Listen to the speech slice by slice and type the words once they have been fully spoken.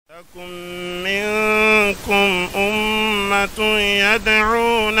ولتكن منكم أمة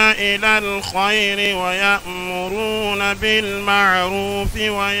يدعون إلى الخير ويأمرون بالمعروف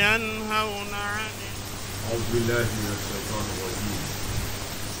وينهون عن أعوذ بالله من الشيطان الرجيم.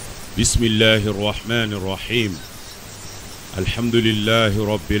 بسم الله الرحمن الرحيم. الحمد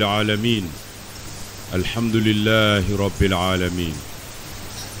لله رب العالمين. الحمد لله رب العالمين،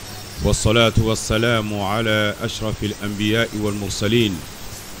 والصلاة والسلام على أشرف الأنبياء والمرسلين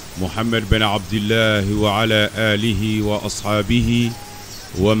محمد بن عبد الله وعلى آله وأصحابه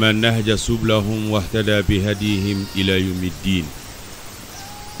ومن نهج سبلهم واهتدى بهديهم إلى يوم الدين.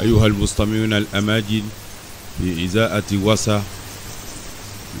 أيها المستمعون الأماجد في إذاعة وسا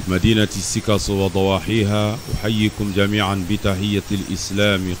مدينة السكس وضواحيها، أحييكم جميعا بتحية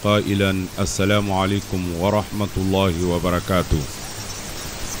الإسلام قائلا السلام عليكم ورحمة الله وبركاته.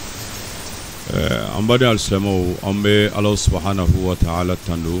 أمبادي السلام أمبي الله سبحانه وتعالى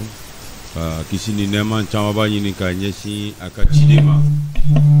تندو كيسيني نمان تامباني نكانيسي أكاتشيديما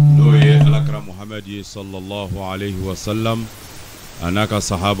نوي الأكرم محمد صلى الله عليه وسلم anaka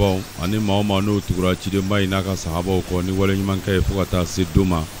sahaba ani maoma no tugura chide mai naka sahaba ko ni wala nyman kay fukata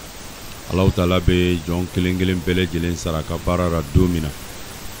siduma Allah taala be jon kelengelen bele jelen saraka barara domina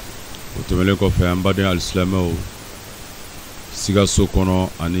otomele ko fe ambade alislamo siga so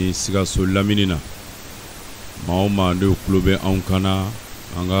kono ani siga so laminina maoma de klube an kana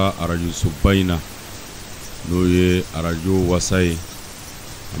anga araju subaina no ye araju wasai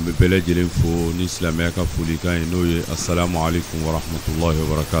ambe bele jelen fo ni islamaya ka fuli kan no ye assalamu alaikum wa rahmatullahi wa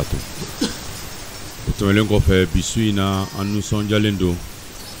barakatuh. Otomelen ko fe bisuina anu sonjalendo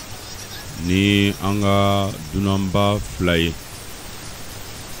ni anga dunamba fly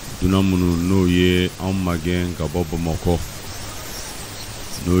dunamunu no ye am magen ka bobo moko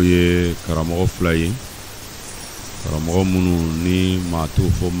no ye karamo fly karamo munu ni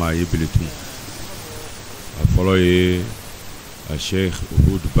matu fo ma yebilitu afolo ye Sheikh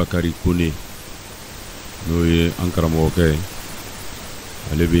Houd Koné no ye ankara mo ke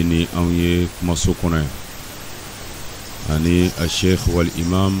alebini anye kumaso kono ani Sheikh wal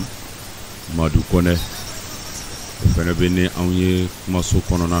Imam Madou Koné fene bene anye kumaso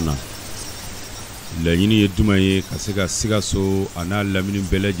kono nana la yini yedumaye kasega siga so ana lamini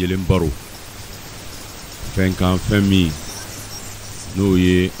bele jelen baro fen kan femi no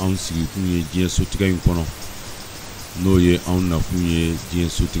ye an sigi kunye je so tiga kono no ye an na kunye dien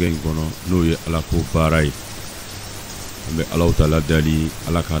sutige ngono no ye ala ko baray ambe Allah taala dali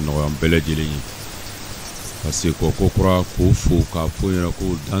ala ka no am bele jeli parce ko ko kura ko fu ka fu ya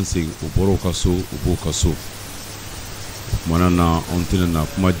ko danse o boro kaso o bo kaso manana on tinana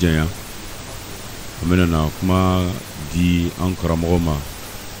kuma janya amena na kuma di an karamoma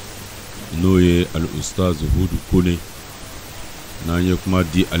no ye al ustaz Houd Koné na ye kuma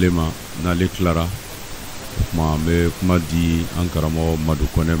di alema na le clara ma me kuma di ankaramo Madou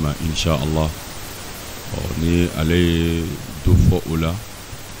Koné ma inshallah ni ale do fo ola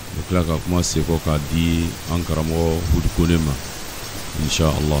le klaka kuma se ko ka di ankaramo Houd Koné ma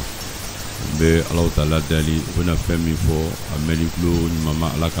inshallah be Allah taala dali wona femi fo ameli klo ni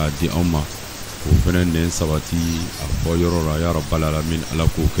mama ala ka di amma ko fenen nen sabati afo yorora ya rabbal alamin ala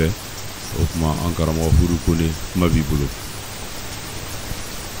ko ke o kuma ankaramo Houd Koné kuma bibulo.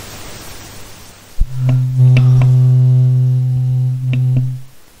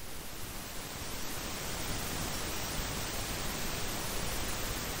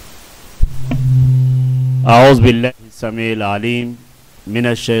 أعوذ بالله السميع العليم من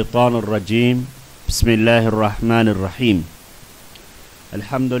الشيطان الرجيم. بسم الله الرحمن الرحيم.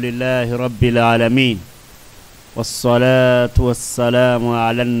 الحمد لله رب العالمين، والصلاة والسلام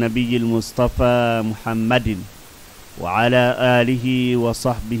على النبي المصطفى محمد وعلى آله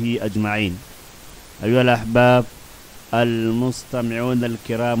وصحبه أجمعين. أيها الأحباب المستمعون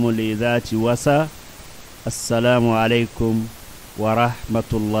الكرام لذات وسا، السلام عليكم ورحمة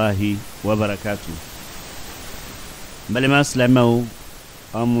الله وبركاته. balima slamaw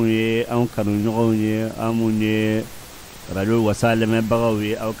amuye an kanu ñogonye amunye radio wasaleme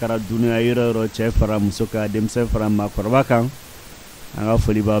bagawi aw kara dunya yoro che fara musoka dem se fara ma korbakan anga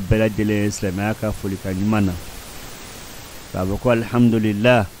foli ba bela dele islama ka foli kan mana sabako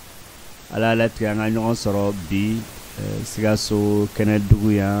alhamdulillah ala lati anga ñogon soro bi sigaso kene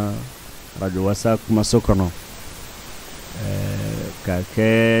dugu ya radio wasa kuma sokono ka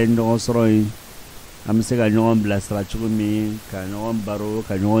ke ñogon soro amsega ñogon blasra chumi ka ñogon baro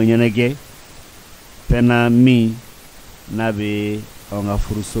ka ñogon ñenege pena mi nabe onga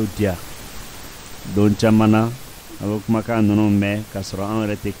furuso dia don chamana abo kuma ka nono me ka soro an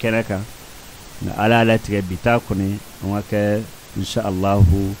rete keneka na ala la tige bita kone onga ke insha Allah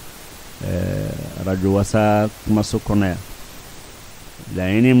radio wasa kumaso kɔnɔ yan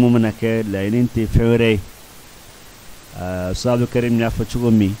laɲini mun bɛna kɛ laɲini tɛ fɛn wɛrɛ ye Saadu Karim y'a fɔ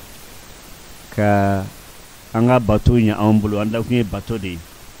cogo min ka an ka bato ɲɛ anw bolo an dakun ye bato de ye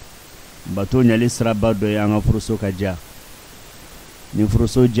bato ɲɛli siraba dɔ ye an ka furuso ka diya ni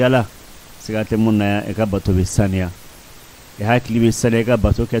furuso diyala siga tɛ mun na yan i ka bato bɛ saniya i hakili bɛ saniya i ka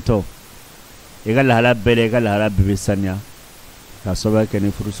bato kɛtɔ i ka lahala bɛɛ la i ka lahala bɛɛ bɛ saniya ka sababu kɛ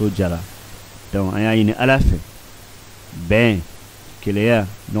ni furuso diyala donc an y'a ɲini Ala fɛ bɛn keleya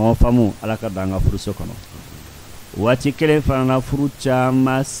ɲɔgɔn faamu Ala ka don an ka furuso kɔnɔ waati kelen fana na furu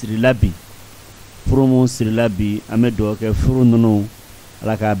caman sirila bi furu mun sirila bi an bɛ dugawu kɛ furu ninnu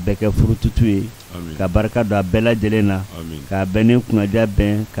Ala k'a bɛɛ kɛ furu tutu ye ka barika don a bɛɛ lajɛlen na k'a bɛn ni kunadiya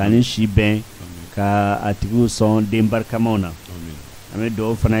bɛn k'a ni si bɛn ka a tigiw sɔn den barikamaw na an bɛ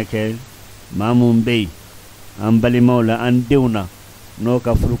dugawu fana kɛ maa mun bɛ yen an balimaw la an denw na n'o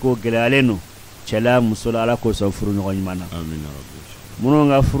ka furuko gɛlɛyalen don cɛla muso la Ala k'o sɔn furu ɲɔgɔn ɲuman na minnu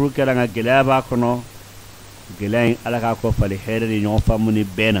ka furu kɛra nka gɛlɛya b'a kɔnɔ gɛlɛya in Ala k'a kɔ fali hɛrɛ de ɲɔgɔn faamu ni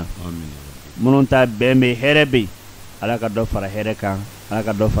bɛn na minnu ta bɛn bɛ hɛrɛ bɛ yen Ala ka dɔ fara hɛrɛ kan Ala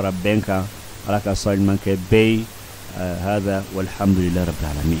ka dɔ fara bɛn kan Ala ka sɔn ɲuman kɛ bɛɛ ye hada walhamdulillahi rabbil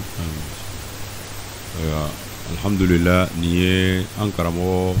alamin alhamdulillah nin ye an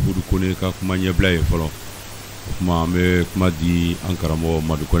karamɔgɔ Houd Koné ka kuma ɲɛbila ye fɔlɔ o kuma an bɛ kuma di an karamɔgɔ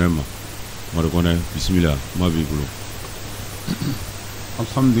Madou Koné ma Madou Koné bisimila kuma b'i bolo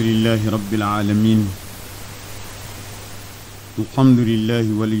alhamdulillahi rabbil alamin الحمد لله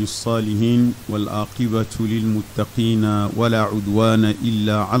ولي الصالحين والعاقبة للمتقين ولا عدوان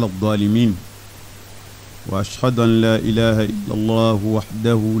إلا على الظالمين وأشهد أن لا إله إلا الله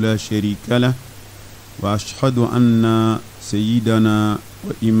وحده لا شريك له وأشهد أن سيدنا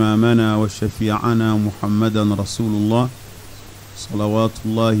وإمامنا وشفيعنا محمدا رسول الله صلوات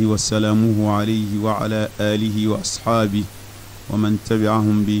الله وسلامه عليه وعلى آله وأصحابه ومن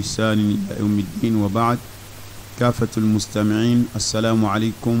تبعهم بإحسان إلى يوم الدين وبعد كافة المستمعين السلام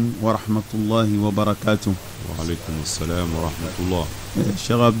عليكم ورحمة الله وبركاته. وعليكم السلام ورحمة الله.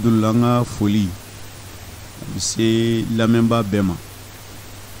 شيخ عبد الله فولي بسي لامنبا بما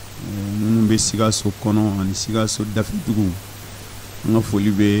نون بسيغا سو كونو اني سيغا سو دافي دوغو nga foli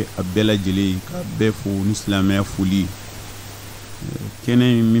be abela jeli ka be fo islamia foli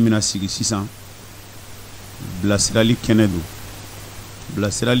kenen mimina sigi sisan blasirali kenedo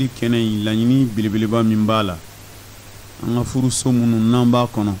blasirali kenen laɲini belebeleba min b'a la an ka furuso minnu n'an b'a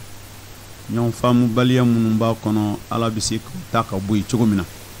kɔnɔ ɲɔgɔn faamubaliya minnu b'a kɔnɔ Ala bɛ se k'o ta ka bɔ yen cogo min na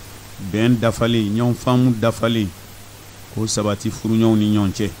bɛn dafalen ɲɔgɔn faamu dafalen k'o sabati furuɲɔgɔnw ni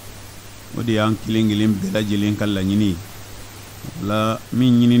ɲɔgɔn cɛ o de y'an kelen kelen bɛɛ lajɛlen ka laɲini ye o la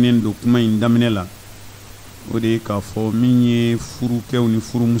min ɲininen don kuma in daminɛ la o de ye k'a fɔ min ye furukɛw ni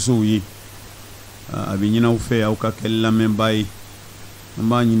furumusow ye a bɛ ɲini aw fɛ aw ka kɛ lamɛnbaa ye an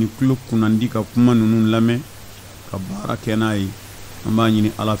b'a ɲini tulo kunnandi ka kuma ninnu lamɛn ka baara kɛ n'a ye an b'a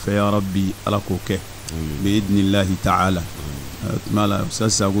ɲini Ala fɛ ya rabbi Ala k'o kɛ bi idnillahi ta'ala tuma la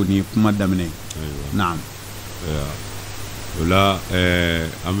Ustaz Sago ni kuma daminɛ naam o la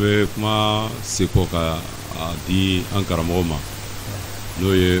an bɛ kuma seko ka di an karamɔgɔ ma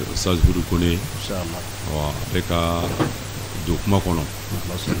n'o ye Ustaz Houd Koné inshallah ale ka don kuma kɔnɔ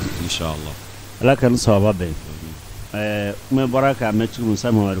inshallah Ala ka ni sababa bɛn kuma bɔra ka mɛ cogo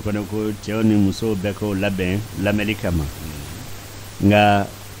Musa Mamadu Koné ko cɛw ni musow bɛɛ k'o labɛn lamɛnni kama nka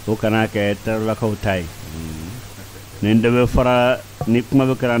o kana kɛ tarilakaw ta ye ni dɔ bɛ fara ni kuma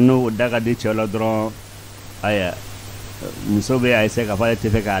bɛ kɛra n'o da ka di cɛw la dɔrɔn aya muso bɛ a essayer k'a fɔ ale tɛ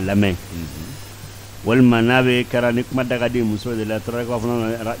fɛ k'a lamɛn walima n'a bɛ kɛra ni kuma da ka di muso de la tarilakaw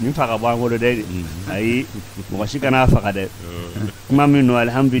fana nin fa ka bɔ an bolo dɛ ayi mɔgɔ si kana faga dɛ kuma min don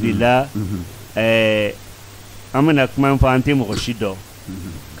alhamdulillah an bɛna kuma in fɔ an tɛ mɔgɔ si dɔn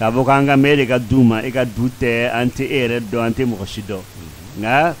k'a fɔ k'an ka mɛ de ka du ma e ka du tɛ an tɛ e yɛrɛ dɔn an tɛ mɔgɔ si dɔn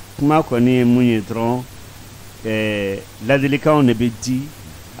nka kuma kɔni ye mun ye dɔrɔn ladilikanw de bɛ di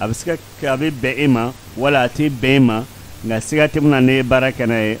a bɛ se ka a bɛ bɛn e ma wala a tɛ bɛn e ma nka siga tɛ mun na ne ye baara kɛ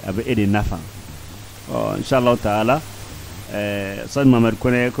n'a ye a bɛ e de nafa inshallah taala Ustaz Mamadu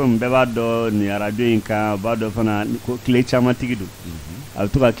Koné komi bɛɛ b'a dɔn nin radio in kan b'a dɔn fana ko tile caman tigi don a bɛ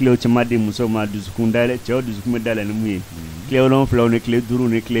to ka tilew caman di musow ma dusukun dayɛlɛ cɛw dusukun bɛ dayɛlɛ ni mun ye tile 7 ni tile 5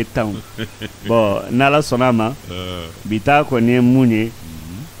 ni tile 10 bon n'Ala sɔnna ma bi ta kɔni ye mun ye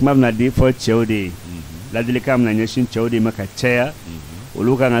kuma bɛna di fɔ cɛw de ye ladilikan bɛna ɲɛsin cɛw de ma ka caya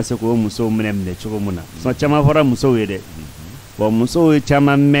olu kan ka se k'o musow minɛ cogo min na sɔn caman fɔra musow ye dɛ bon musow ye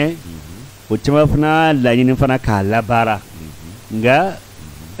caman mɛn o caman fana laɲini fana k'a labaara nka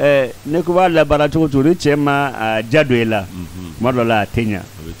ne ko b'a labaara cogo cogo ni cɛ ma a ja don e la tuma dɔ la a tɛ ɲa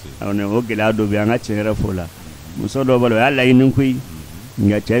awne o gela do be anga chere fola muso do balo yalla yin kuy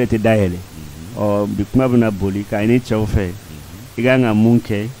nga chere te dayele o bi kuma bina boli ka ni chawfe iga nga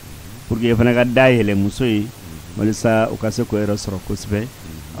munke pour que fana ga dayele muso yi wala sa o kase ko ero soro kusbe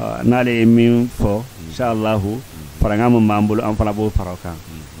nale min fo inshallah faranga mo mambulu am fala bo faroka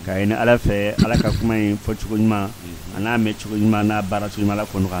kayne ala fe ala ka kuma yin fo chuguma ana me chuguma na bara chuguma la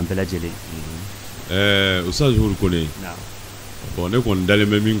ko no kan bela jele Oustaz Houd Koné bon ne kon dale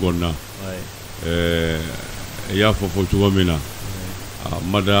me min gonna ya fo cogo min na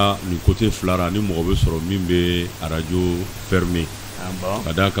mada ni côté flara ni mɔgɔ bɛ sɔrɔ min bɛ radio fermé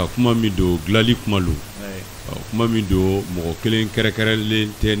ka da ka kuma min do glali kuma lo kuma min do mɔgɔ kelen kɛrɛkɛrɛnlen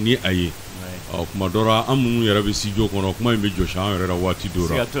tɛ ni a ye kuma dɔra an minnu yɛrɛ bɛ studio kɔnɔ kuma in bɛ jɔsi an yɛrɛ la waati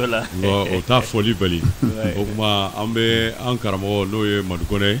dɔra o t'a fɔli bali o kuma an bɛ an karamɔgɔ n'o ye Madou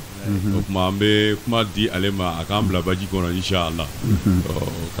Koné o kuma an bɛ kuma di ale ma a k'an bila baji kɔnɔ inshallah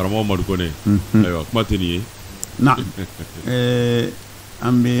karamɔgɔ Madou Koné ayiwa kuma tɛ nin ye na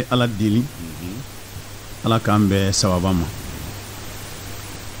an bɛ ala deli ala k'an bɛ sababa ma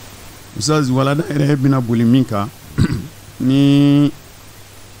Ustaz walada yɛrɛ bɛna boli min kan ni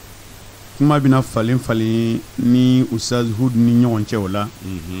kuma bina falen ni Ustaz Houd ni ɲɔgɔn cɛ o la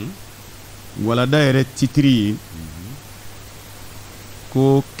walada yɛrɛ titiri ye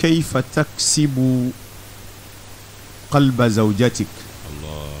ko kayfa taksibu qalba zawjatik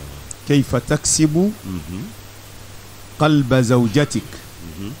kayfa taksibu qalba zawjatik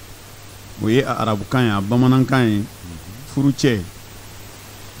o ye a arabukan ye a bamanankan ye furu cɛ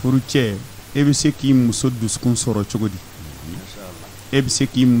e bɛ se k'i muso dusukun sɔrɔ cogo di e bɛ se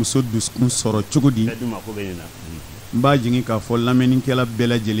k'i muso dusukun sɔrɔ cogo di n b'a jigin k'a fɔ lamɛnnikɛla bɛɛ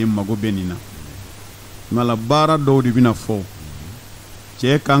lajɛlen mago bɛ nin na mala baara dɔw de bɛna fɔ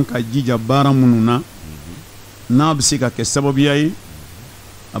cɛ kan ka jija baara minnu na n'a bɛ se ka kɛ sababuya ye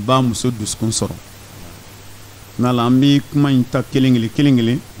a b'a muso dusukun sɔrɔ mala an bɛ kuma in ta kelen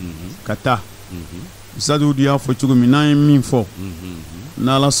kelen ka taa Ustaz Houd y'a fɔ cogo min n'an ye min fɔ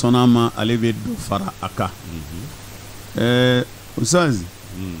n'Ala sɔnna a ma ale bɛ dɔ fara a kan Ustaz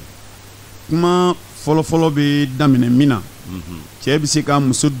kuma fɔlɔfɔlɔ bɛ daminɛ min na cɛ bɛ se ka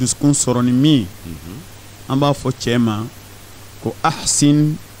muso dusukun sɔrɔ ni min an b'a fɔ cɛ ma ko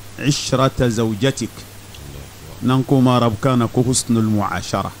ahsin ishrata zawjatik n'an ko ma arabukan na ko husnul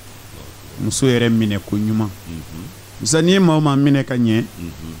mu'ashara muso yɛrɛ minɛ ko ɲuman Ustaz n'i ye maa o maa minɛ ka ɲɛ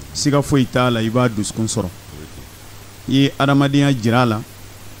siga foyi t'a la i b'a dusukun sɔrɔ i ye adamadenya jira a la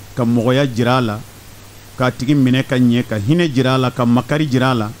ka mɔgɔya jira a la k'a tigi minɛ ka ɲɛ ka hinɛ jira a la ka makari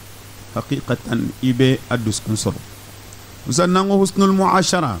jira a la hakikatan i bɛ a dusukun sɔrɔ Ustaz n'an ko husnul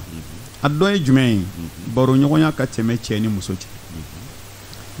mu'ashara a dɔ ye jumɛn ye baro ɲɔgɔnya ka tɛmɛ cɛ ni muso cɛ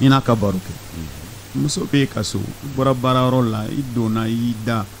i n'a ka baro kɛ muso bɛ ka so i bɔra baarayɔrɔ la i donna i y'i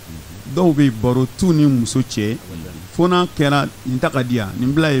da dɔw bɛ baro t'u ni muso cɛ fo n'a kɛra nin ta ka di yan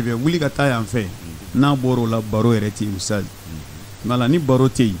nin bila ye bɛ wuli ka taa yan fɛ n'a bɔra o la baro yɛrɛ tɛ yen Ustaz nka ni baro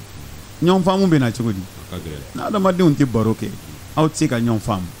tɛ yen ɲɔgɔn faamu bɛ na cogo di n'adamadenw tɛ baro kɛ aw tɛ se ka ɲɔgɔn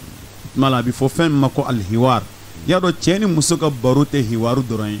faamu tuma la a bɛ fɔ fɛn min ma ko alhiwar y'a dɔn cɛ ni muso ka baro tɛ hiwaru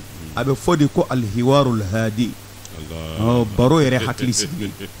dɔrɔn ye a bɛ fɔ de ko alhiwarul hadi baro yɛrɛ hakili sigi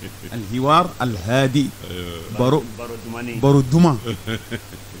alhiwar alhadi baro duman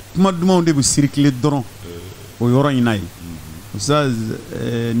kuma dumanw de bɛ sirikile dɔrɔn o yɔrɔ in na ye Ustaz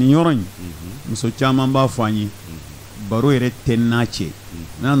nin yɔrɔ in muso caman b'a fɔ an ye baro yɛrɛ tɛ n'a cɛ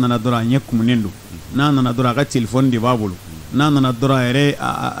n'a nana dɔrɔn a ɲɛ kumunen don n'a nana dɔrɔn a ka telefɔni de b'a bolo n'a nana dɔrɔn a yɛrɛ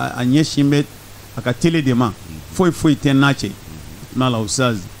a ɲɛsin bɛ a ka tele de ma foyi tɛ n'a cɛ tuma la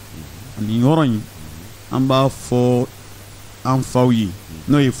Ustaz nin yɔrɔ in an b'a fɔ an faw ye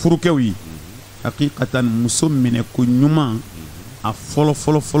n'o ye furukɛw ye hakikatan muso minɛ ko ɲuman a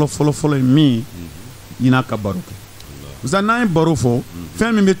fɔlɔ ye min ye i n'a ka baro kɛ Ustaz n'an ye baro fɔ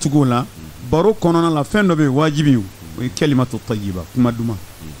fɛn min bɛ tugu o la baro kɔnɔna la fɛn dɔ bɛ yen wajibi o ye kalimatu tayyiba kuma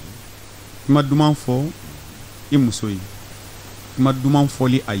duman fɔ i muso ye kuma duman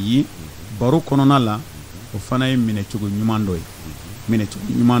fɔli a ye baro kɔnɔna la o fana ye minɛcogo ɲuman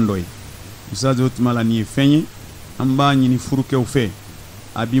dɔ ye Ustaz o tuma la nin ye fɛn ye an b'a ɲini furukɛw fɛ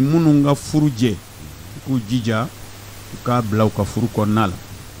a bi minnu ka furu jɛ k'u jija u k'a bila u ka furu kɔnɔna la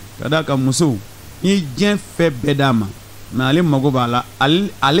ka d'a kan musow i ye diɲɛ fɛn bɛɛ d'a ma mais ale mago b'a la ale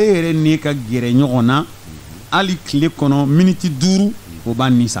yɛrɛ n'e ka gɛrɛ ɲɔgɔn na hali tile kɔnɔ miniti 5 o b'a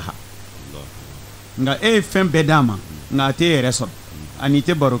ni saha nka e ye fɛn bɛɛ d'a ma nka a t'e yɛrɛ sɔrɔ ani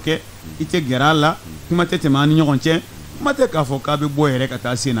tɛ baro kɛ i tɛ gɛrɛ a la kuma tɛ tɛmɛ an ni ɲɔgɔn cɛ kuma tɛ k'a fɔ k'a bɛ bɔ yɛrɛ ka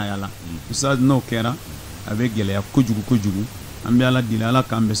taa senaya la Ustaz n'o kɛra a bɛ gɛlɛya kojugu an bɛ ala deli ala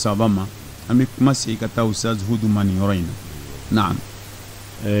k'an bɛ sababa ma an bɛ kuma segin ka taa Ustaz Houd ma nin yɔrɔ in na naam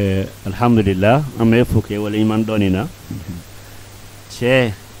alhamdulillah ame fuke wala iman donina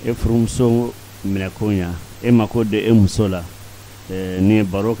che e frumso mina konya e makode e musola ni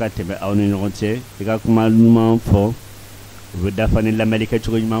baroka tebe awni ngonche e ka kuma numa fo be dafani la malika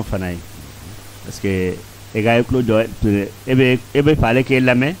chugo nyman fanay parce que e ga eklo do ebe fale ke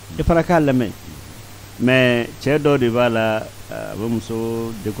lame e fara ka lame mais che do de bala ba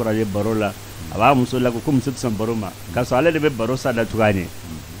muso décourager barola aba muso la ko muso san baroma ka so ale de be baro sa da tugani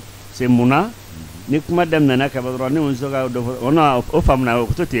c'est muna ni kuma dem na ka ba ni muso ga do ona o famna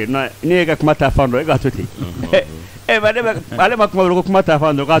ko toti no ni ga kuma ta fando e ga toti e ba de ale ma kuma ta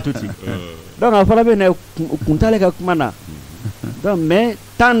fando ga toti donc afala be na kuntale ka kuma na donc mais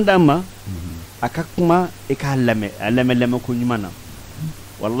tandama aka kuma e ka lame ko nyumana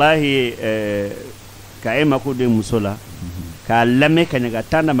wallahi ka e mako de musola ka lame kanya ga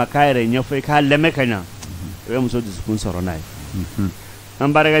tanda makaire nyofo ka lame kanya e muso diskun soronai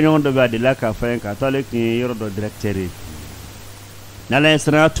ambare ga nyondo ba de la ka fa ka tole ki yoro do directeur nala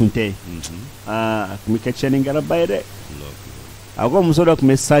esra tunte mi ka cheni ngara bayre ago muso do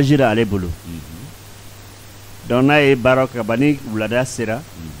message ra ale bulu dona e baraka bani ulada sira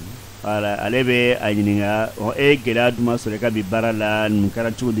ala alebe ayininga o e gela duma so ka bi barala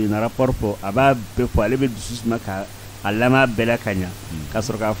nkara chudi na rapport fo aba be fo alebe dususma ka alama bela kanya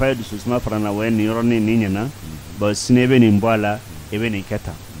kasoro ka fa dususma frana wen yoroni ninyana bo sinebe ni mbala ebe ni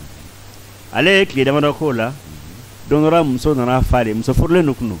keta ale kli da madokola donora muso na fale muso forle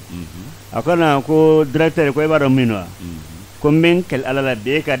nukunu akana ko directeur ko e baro minwa ko men kel alala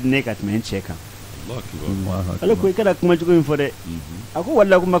be ka ne kat men cheka ala ko kada kuma jugo info de ako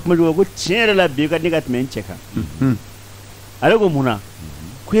walla kuma jugo ko tiere la be ka ne kat men cheka ala ko muna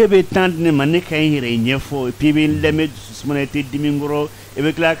ko be tand ne man kay re nyefo pibi leme susmane te dimingoro e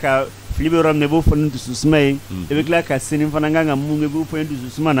be kla ka fliberom ne bo fon du susmay e be kla ka sinin fananga ngam mu ngebu fon du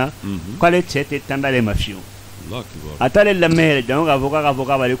susmana ko le chete tandale mafio atale la mere donc avocat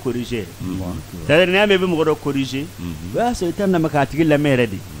va le corriger c'est-à-dire ne ambe mo do corriger ba so tanda makati la mere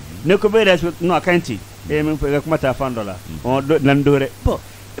di ne ko be respect no akanti e men fa kuma ta fandola on do nandore bo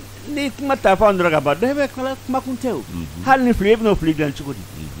ni kuma ta fandola ka ba de be kala kuma kunteu hal ni flib no flib dan chukudi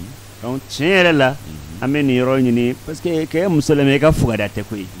donc tiere la ameni roñi ni parce que musulme ka fuga da te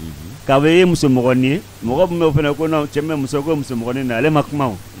koy ka be musulmo goni mo go me fena ko no chemme musulmo goni na le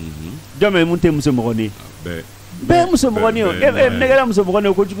makma jome munte musulmo goni be musulmo goni e negala musulmo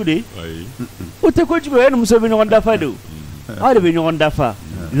goni ko chukudi o te ko chukudi en musulmo ni gonda fa do ala be ni gonda fa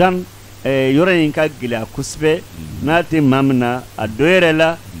dan yore ka gila kusbe na te mamna a doyere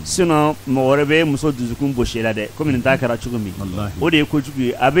la sinon mo worebe muso duzukun boshela de comme ni ta kara chugumi o de ko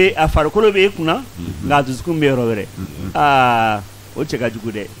chugi abe a farkolo be kuna ga duzukun be robere o chega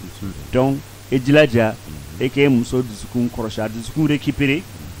jugude donc e dilaja e ke muso duzukun korosha duzukun récupérer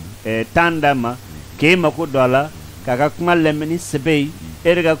tandama ke mako dola kaka kuma lemeni sebei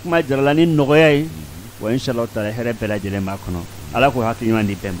erga kuma jaralani nogoyai wa inshallah taala here bela jele makono ala ko hakki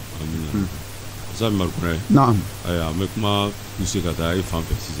yandi pem Imams Madou Koné naam aya me kuma kusi kata e fan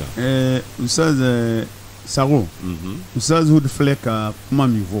precisa ustaz Sago ustaz Houd fleka kuma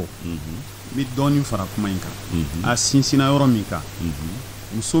mi vo mi doni fara kuma inka a sinsina yoro minka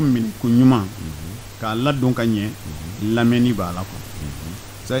muso min ko nyuma ka la don ka nye lameni ba la ko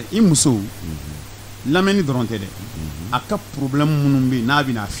sa i muso lameni doronte de aka problème munum bi na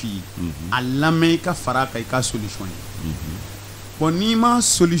bi na fi a lameni ka fara ka solution bon ni ma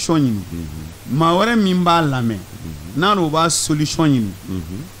solution ni ma wore min ba lame na no ba solution ni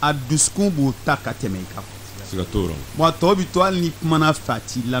a duskun bo takateme ka sigatoro wa to bi to al ni kuma na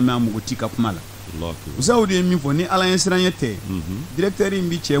fati lame amugo tika kuma la Allah ko de mi fo ni ala insiranyete directeur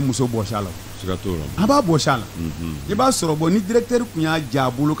mbi che muso bo shala sigatoro aba bo shala e ba soro bo ni directeur kunya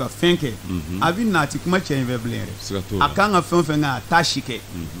jabulu ka fenke abi nati kuma che inveblere sigatoro akanga fenga tashike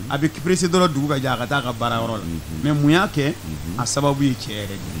abi president du ga jaga ta ka bararo mais muya ke a sababu yi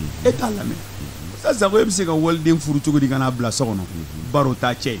chere e talame sa zago yebse ka wolding furu tugo di kana bla sokono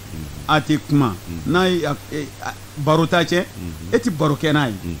barota che ati kuma na barota che eti baroke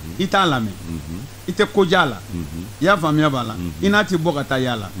nai italame ite kojala ya famia bala inati bokata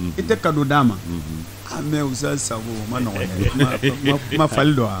yala ite kado dama ame usa sabo mano ma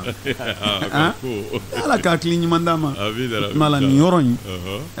faldo ala ka klini mandama mala ni yoron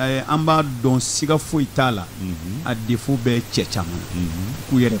amba don siga fo itala a défaut be chechama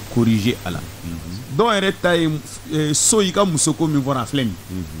ku yere corriger ala do yere tay so yika musoko mi vora flemi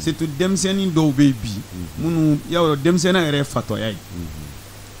c'est tout demseni do baby munu yawo demsena yere fato yai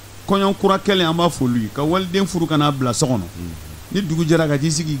konyon kura kele amba fo lui ka walden furu kana bla sokono ni dugu jɛra ka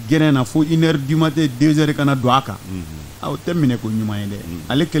t'i sigi gɛrɛn na fo 1h du matin 2h kana don a kan o tɛ minɛ ko ɲuman ye dɛ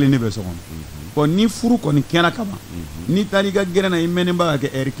ale kelen de bɛ so kɔnɔ bon ni furu kɔni kɛra kaban ni taara i ka gɛrɛn na i mɛnnenba ka kɛ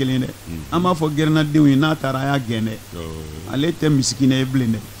heure kelen dɛ an b'a fɔ gɛrɛnnadenw ye n'a taara a y'a gɛn dɛ ale tɛ misikina ye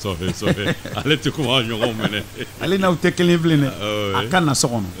bilen dɛ ale tɛ kuma ɲɔgɔn minɛ ale n'aw tɛ kelen bilen dɛ a ka na so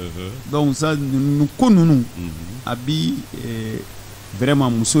kɔnɔ donc ça nin ko ninnu a bi vraiment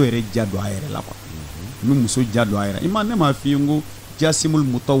muso yɛrɛ ja don a yɛrɛ la quoi ni muso ja don a yɛrɛ ne m'a f'i ye n ko jasimul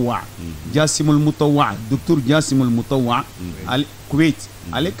mutawwa docteur jasimul mutawwa ale Kuwait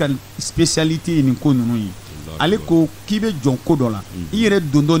ale ka spécialité ye nin ko ninnu ye ale ko k'i bɛ jɔn ko dɔ la i yɛrɛ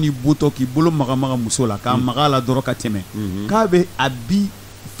don dɔ n'i bɔtɔ k'i bolo maga muso la k'a maga a la dɔrɔn ka tɛmɛ k'a bɛ a bi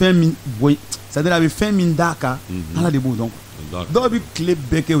fɛn min bɔ c'est-à-dire a bɛ fɛn min d'a kan ala de b'o dɔn dɔw bɛ tile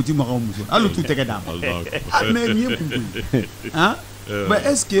bɛɛ kɛ u ti maga muso hali t'u tɛgɛ d'a ma mais nin ye kun koyi mais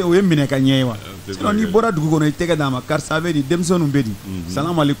est ce que o ye minɛ ka ɲɛ ye wa sinon n'i bɔra dugu kɔnɔ i tɛgɛ d'a ma karisa bɛ di denmisɛnninw bɛ di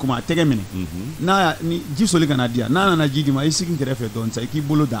salamu aleykum a tɛgɛ minɛ n'a ni ji soli kana di yan n'a nana ji di ma i sigi kɛrɛfɛ dɔɔnin sa i k'i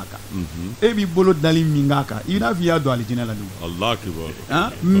bolo d'a kan e b'i bolo dali min k'a kan i n'a fɔ i y'a don alijinɛ la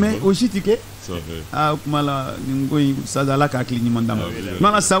mais o si ti kɛ o kuma la nin ko in sasa ala ka hakili ɲuman d'a ma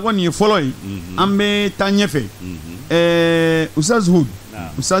mana sakɔ nin ye fɔlɔ ye an bɛ taa ɲɛfɛ Ustaz Houd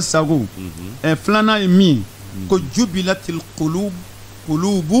Ustaz Sago filanan ye min ye ko jubilatil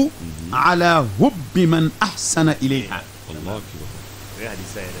qulubu ala hubbi man ahsana ilayha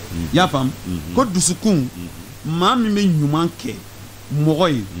y'a faamu ko dusukun maa min bɛ ɲuman kɛ mɔgɔ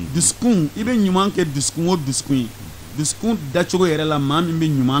ye dusukun i bɛ ɲuman kɛ dusukun o dusukun ye dusukun dacogo yɛrɛ la maa min bɛ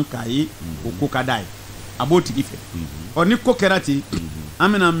ɲuman k'a ye o ko ka d'a ye a b'o tigi fɛ ɔ ni ko kɛra ten an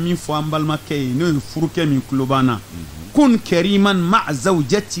bɛna min fɔ an balimakɛ ye n'o ye furukɛ min tulo b'an na kun kariman ma'a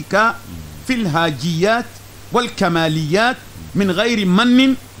zawjatika fil hajiyat wal kamaliyat min ghairi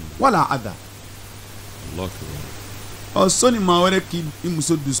mannin wala adha ɔ sɔni maa wɛrɛ k'i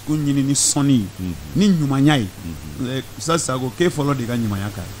muso dusukun ɲini ni sɔnni ye ni ɲumanya ye Ustaz Sago k'e fɔlɔ de ka ɲumanya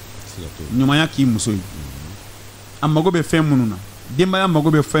k'a ye ɲumanya k'i muso ye a mago bɛ fɛn minnu na denbaya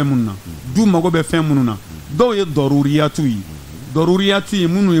mago bɛ fɛn minnu na du mago bɛ fɛn minnu na dɔw ye dɔruriyatu ye dɔruriyatu ye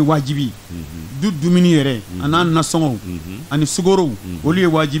minnu ye wajibi du dumuni yɛrɛ a n'a nasɔngɔw ani sugorow olu ye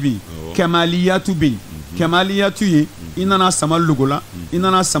wajibi kamaliyatu bɛ yen kamaliyatu ye i nana sama logo la i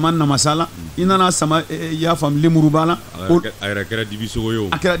nana sama namasa la i nana sama i y'a faamu lemuruba la a yɛrɛ kɛra dibisogo ye o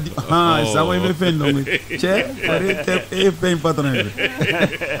a kɛra sago i bɛ fɛn dɔn cɛ e ye fɛn in patron ye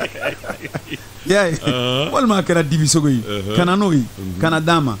y'a ye walima a kɛra dibisogo ye kana n'o ye kana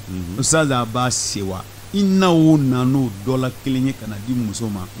d'a ma Ustaz a b'a sewa i na o na n'o dɔ la kelen ye kana di muso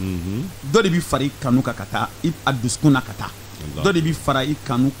ma dɔ de bɛ fara i kanu kan ka taa a dusukun na ka taa dɔ de bɛ fara i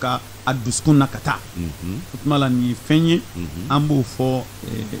kanu kan a dusukun na ka taa o tuma la nin ye fɛn ye an b'o fɔ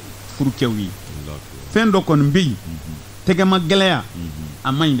furukɛw ye fɛn dɔ kɔni bɛ yen tɛgɛma gɛlɛya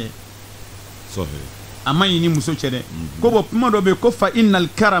a man ɲi dɛ a man ɲi ni muso cɛ dɛ ko bɔ kuma dɔ bɛ yen ko fa innal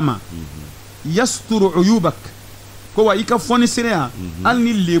karama yasturu uyubak ko wa i ka fɔnisiriya hali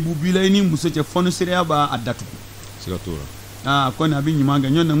ni lebu b'i la i ni muso cɛ fɔnisiriya b'a datugu kɔni a bɛ ɲuman kɛ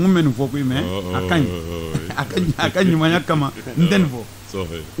ɲɔn tɛ n kun bɛ nin fɔ koyi mais a ka ɲi a ka ɲumanya kama n tɛ nin fɔ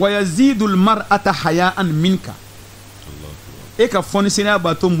wa yazidul mar'ata haya'an minka e ka fɔnisiriya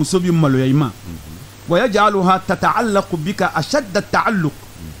b'a to muso bɛ maloya i ma wa yaj'aluha tata'allaqu bika ashadda ta'alluq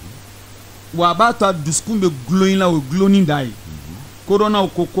wa a b'a to a dusukun bɛ gulon i la o ye gulonni d'a ye kodɔnnaw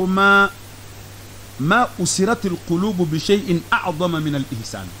ko ما أسرت القلوب بشيء أعظم من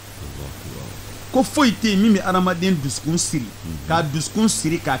الإحسان ko foyi tɛ min bɛ adamaden dusukun siri k'a dusukun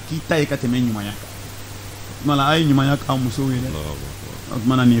siri k'a k'i ta ye ka tɛmɛ ɲumanya kan o tuma a ye ɲumanya k'a musow ye dɛ o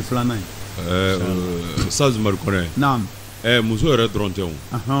tuma nin ye filanan ye Ustaz Madou Koné naam muso yɛrɛ dɔrɔn tɛ o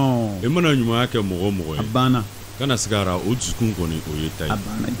i mana ɲumanya kɛ mɔgɔ o mɔgɔ ye a banna kana sigara o dusukun kɔni o ye ta ye a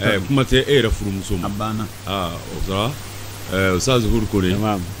banna kuma tɛ e yɛrɛ furumuso ma a banna o sara Ustaz Houd Koné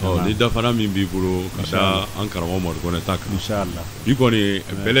ni dafara min b'i bolo ka da an karamɔgɔ Madou Koné ta kan bi kɔni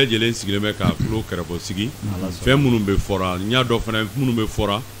bɛɛ lajɛlen sigilen bɛ k'a tulo kɛrɛfɛ sigi fɛn minnu bɛ fɔra n y'a dɔn fana minnu bɛ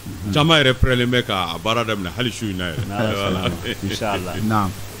fɔra caman yɛrɛ pɛrɛnlen bɛ k'a baara daminɛ hali su in na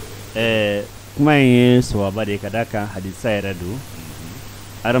yɛrɛ kuma in ye sababa de ye ka d'a kan hadisa yɛrɛ don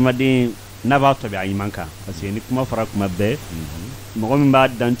adamaden n'a b'a tɔbi a ɲuman kan parce que ni kuma fɔra kuma bɛɛ mɔgɔ min b'a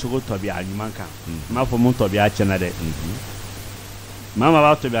dan cogo tɔbi a ɲuman kan n m'a fɔ mun tɔbi a tiɲɛna dɛ maa maa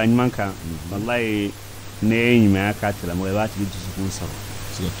b'a tɔbi a ɲuman kan walayi ne ye ɲumanya k'a tigilamɔgɔ i b'a tigi dusukun sɔrɔ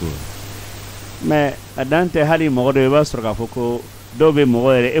mais a dan tɛ hali mɔgɔ dɔ i b'a sɔrɔ k'a fɔ ko dɔw bɛ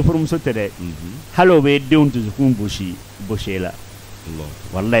mɔgɔ yɛrɛ e furumuso tɛ dɛ hali o bɛ denw dusukun bosi e la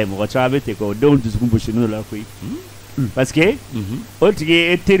walayi mɔgɔ caman bɛ ten ko denw dusukun bosi n'o la koyi parce que o tigi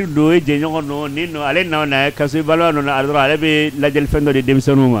e teri do e jeñogo no ni no ale na kaso balwa no na adra ale be la jël fendo de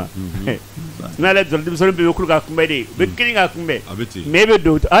demsonuma na le dor demsonu be ko ka kumbe de be kini ka kumbe me be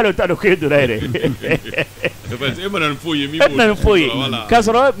do alo ta do ke do rere e manan foye mi mo foye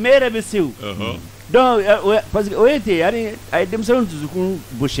kasoro mere be siw donc parce que o était yani ay demsonu zukun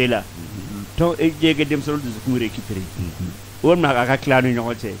bochela to e jege demsonu zukun récupérer won ma ka klanu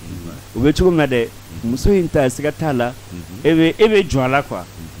ñogote o be tugum na de muso inta siga tala ebe joala quoi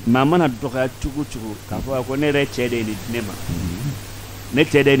mama na doka chugu ka fo ko ne re chede ni nema ne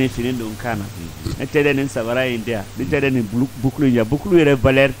chede ni fini don kana ne chede ni sabara india ne chede ni bukulu re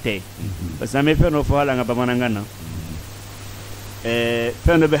valeur te parce que me fe no fo ala nga bamana ngana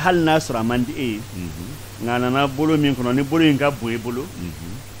fe no be hal nasra mandi ngana na bolo min ko ni bolo nga boye bolo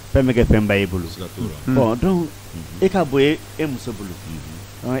fe me ke pemba e bolo bon donc e ka boye e muso bolo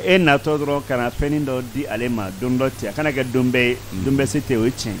e na to dro kana fenindo di alema dondo ti kana ke dumbe c'était o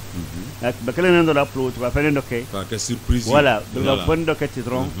chen ba kala nando la pro to ba fenindo ke ka surprise voilà do la fenindo ke ti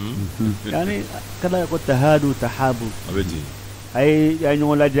dron yani kala ko tahadu tahabu abeti ay ya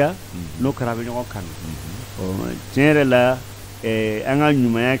nyo laja no kara be nyo kan o tiere la anga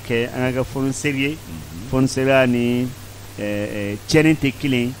nyuma yake anga ga fon serie ni chene te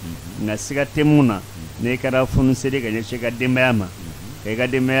kilin na siga temuna ne kara fon serie ga ne shiga demama e ga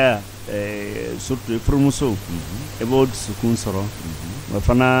demaya surtout furmuso e bo sukun soro wa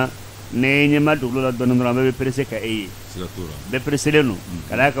fana ne nyema duglo la dono no be presse ka sigatura be presse lenu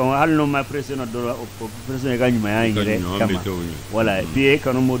kala ka halno ma presse no do o presse ga nyuma ya ngire kama wala puis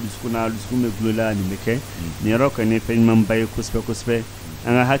kanu mo diskuna diskume glola ni meke ni roka ne fen man baye kuspe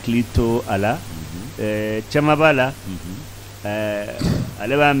anga haklito ala chama bala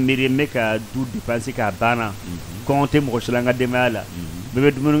ale ba miri meka du dépenser ka bana compter mo chelanga demala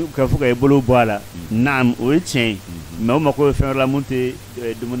bebe dumunu ka fuka e bolo boala nam o tien mais o mako faire la monter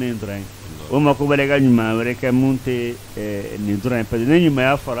dumunu ndran o mako balega nyuma were ka monter ni ndran pe ni nyuma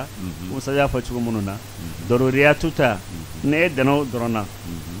ya fara o sa ya fa chuko mununa dororia tuta ne dano dorona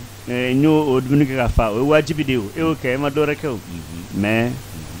nyo o dumunu ka fa o wajibi de o ke ma dore ke mais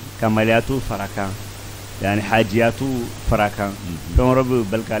kamaliatu faraka yani hajiyatu faraka don rabu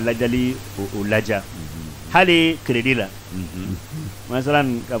balka lajali o laja hali credit la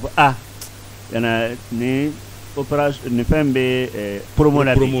masalan ka yana ni opération ni fembe promo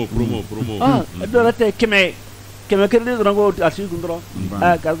do la te keme credit rango arti kundro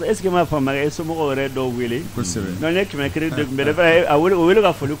ka est-ce que ma femme est mo ore do wele non ne keme credit de mbele fa o wele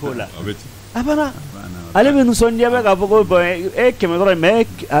ka foli ko la abana ale be nous sondia be ka foko keme do me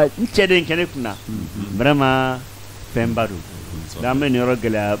chede kene kuna vraiment fembaru dame ni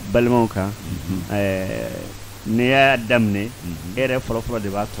rogala balmo ka ne ya damne ere folo de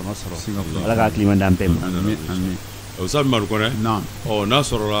ba tono soro ala ka klima dampe amin o sa Madou Koné naam o na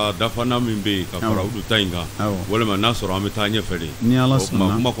soro la dafana min be ka fara udu tainga wala ma na soro ameta nya fere ni ala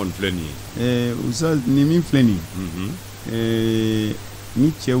sunna ma kon fleni usa ni min fleni ni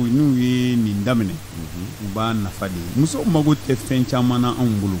cɛw n'u ye nin daminɛ u b'a nafa de muso mago tɛ fɛn caman na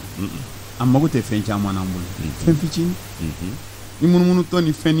anw bolo a mago tɛ fɛn caman na an bolo fɛn fitinin ni munumunu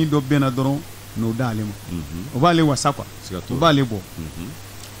ni fɛn ni dɔ bɛnna dɔrɔn n'o d'ale ma o b'ale wasa quoi o b'ale bɔ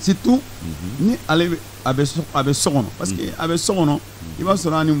surtout ni ale a bɛ so kɔnɔ parce que a bɛ so kɔnɔ i b'a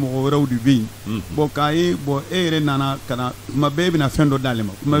sɔrɔ a ni mɔgɔ wɛrɛw de bɛ yen bon k'a ye bon e yɛrɛ nana ka na tuma bɛɛ e bɛna fɛn dɔ d'ale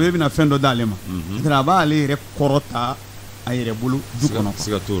ma tuma bɛɛ e bɛna fɛn dɔ d'ale ma a b'ale yɛrɛ kɔrɔ ta a yɛrɛ bolo du kɔnɔ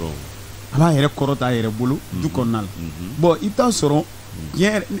a b'a yɛrɛ kɔrɔta a yɛrɛ bolo du kɔnɔna la bon i t'a sɔrɔ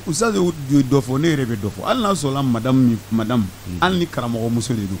diɲɛ usa de dɔ fɔ ne yɛrɛ bɛ dɔ fɔ hali n'a sɔrɔla madamu hali ni karamɔgɔ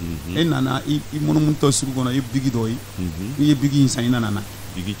muso de don e nana i munumunu tɔ sugu kɔnɔ i bigi dɔ ye i ye bigi in san i nana na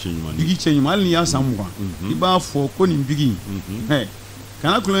bigi cɛ ɲuman hali n'i y'a san 20 i b'a fɔ ko nin bigi in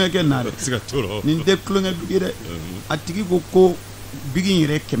kana tulonkɛ kɛ na dɛ nin tɛ tulonkɛ bigi dɛ a tigi ko bigi in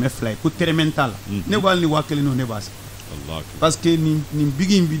yɛrɛ 200 ye ko tɛrɛmɛ t'a la ne ko hali ni 1000 no ne b'a san parce que nin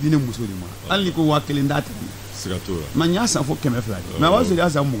bigi in bi di ne muso de ma hali ni ko 1000 d'a tigi ma n y'a san fo 200 de mais a b'a sɔrɔ i y'a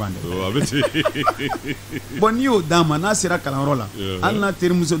san 20 dɛ bon n'i y'o d'a ma n'a sera kalanyɔrɔ la hali n'a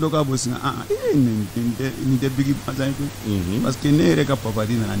terimuso dɔ ka bɔ sin nin tɛ bigi masa ye koyi parce que ne yɛrɛ ka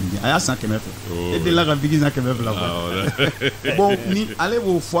papadi nana nin a y'a san 200 e delila ka bigi san 200 quoi bon ni ale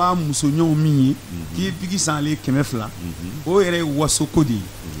b'o fɔ a muso ɲɔgɔn min ye k'i ye bigi san ale 200 o yɛrɛ ye wasoko de ye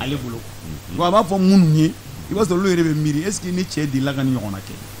ale bolo bon a b'a fɔ minnu ye i b'a sɔrɔ olu yɛrɛ bɛ miiri est ce que ni cɛ delila ka nin ɲɔgɔnna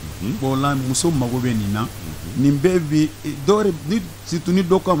kɛ bon la muso mago bɛ nin na nin bɛɛ bi dɔw ni surtout ni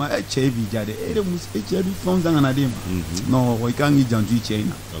dɔ ko ma cɛ bi ja dɛ e cɛ bi fɛn san ka na d'e ma non i kan k'i janto i cɛ in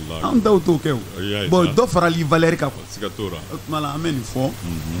na an taw t'o kɛ o bon dɔ farali valeur kan quoi o tuma la an bɛ nin fɔ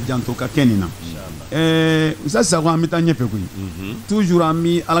janto ka kɛ nin na Usa Sakɔ an bɛ taa ɲɛfɛ koyi toujours an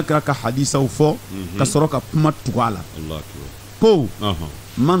bɛ Alakira ka hadisaw fɔ ka sɔrɔ ka kuma tugu a la ko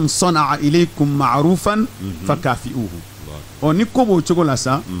man sana'a ilaykum ma'rufan fakafi'uhu ni ko b'o cogo la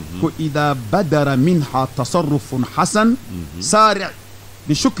sa ko idha badara minha tasarrufun hasan sari'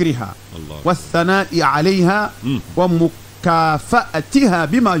 bi shukriha wa thana'i 'alayha wa mukafa'atiha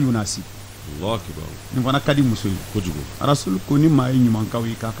bima yunasib nin fana ka di muso ye rasul ko ni maa ye ɲumankaw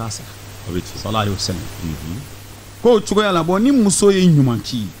ye k'a k'a sara sallallahu alaihi wasallam ko cogoya la ni muso ye ɲuman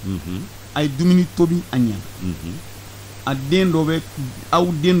k'i ye a ye dumuni tobi a ɲɛna a den dɔ bɛ aw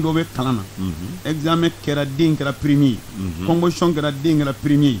den dɔ bɛ kalan na examen kɛra den kɛra premier convocation kɛra den kɛra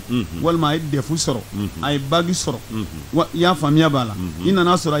premier walima a ye defu sɔrɔ a ye bagi sɔrɔ i y'a faamuya b'a la i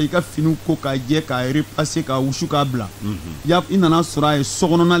nana sɔrɔ a y'i ka finiw ko k'a jɛ k'a repasser k'a wusu k'a bila i nana sɔrɔ a ye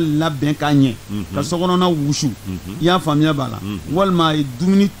sokɔnɔna labɛn k'a ɲɛ ka sokɔnɔna wusu i y'a faamuya b'a la walima a ye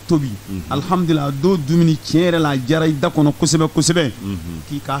dumuni tobi alhamdulillah a don dumuni tiɲɛ yɛrɛ la a diyara i da kɔnɔ kosɛbɛ kosɛbɛ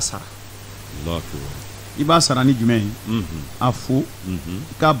k'i k'a sara i b'a sara ni jumɛn ye a fo i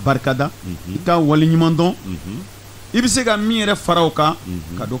ka barikada i ka wali ɲuman dɔn i bɛ se ka min yɛrɛ fara o kan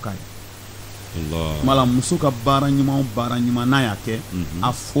ka dɔ k'a ye mala muso ka baara ɲuman n'a y'a kɛ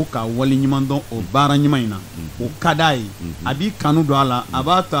a fo ka wali ɲuman dɔn o baara ɲuman in na o ka d'a ye a b'i kanu don a la a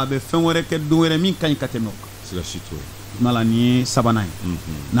b'a to a bɛ fɛn wɛrɛ kɛ don wɛrɛ min ka ɲi ka tɛmɛ o kan mala nin ye sabanan ye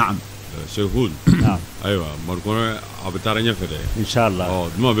naam Sheikh Houd ayiwa Madou Koné a bɛ taa ɲɛfɛ dɛ inshallah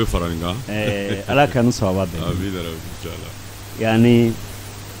juma bɛ fara nin kan ala ka ni sababa bɛn inshallah yani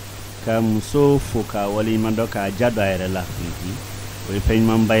ka muso fo ka wali ɲuman dɔn k'a ja don a yɛrɛ la o ye fɛn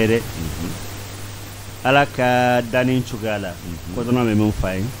ɲumanba ye dɛ ala ka danni cogoya la kɔdɔnna bɛ min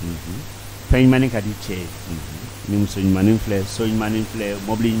f'a ye fɛn ɲumanin ka di cɛ ye ni muso ɲumanin filɛ so ɲumanin filɛ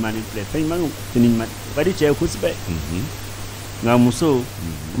mɔbili ɲumanin filɛ fɛn ɲumanin fini ɲuman o ka di cɛ ye kosɛbɛ nka muso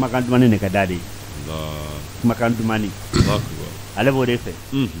kumakan dumani ne ka d'a de ye kumakan dumani ale b'o de fɛ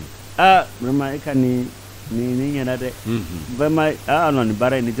vraiment i ka nin ɲɛna dɛ vraiment non nin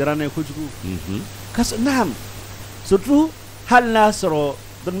baara in nin diyara ne ye kojugu ka sɔrɔ naam surtout hali n'a sɔrɔ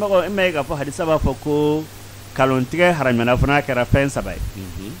dɔnnibagaw e ma ye k'a fɔ hadisa b'a fɔ ko kalontigɛ haramuyana fo n'a kɛra fɛn saba ye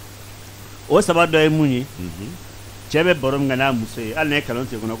o saba dɔ ye mun ye cɛ bɛ baro min kɛ n'a muso ye hali n'a ye kalon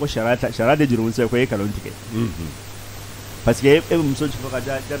tigɛ kɔnɔ ko sariya de juru muso ye ko e ye kalon tigɛ parce que e bɛ muso ci fɔ ka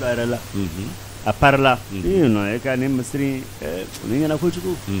ja dɔ yɛrɛ la a pari la non e ka nin misiri nin ɲɛna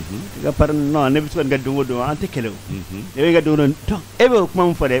kojugu i ka pari non ne bɛ se ka nin kɛ don o don an tɛ kɛlɛ o e bɛ kɛ don o don e bɛ o kuma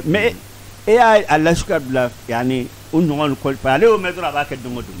min fɔ dɛ mais e y'a lasu ka bila yani o ɲɔgɔn kɔli ale y'o mɛn dɔrɔn a b'a kɛ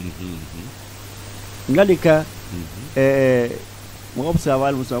don o don ngali ka mɔgɔ bɛ se ka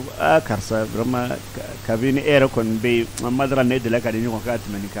wali muso karisa vraiment kabini e yɛrɛ kɔni bɛ yen an ma dara ne deli ka di ɲɔgɔn ka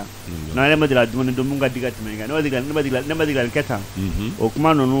tɛmɛ nin kan non ne ma deli ka dumuni dun mun ka di ka tɛmɛ nin kan ne ma deli ka nin kɛ tan o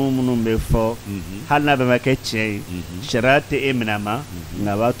kuma ninnu minnu bɛ fɔ hali n'a bɛ ma kɛ tiɲɛ ye sariya tɛ e minɛ a ma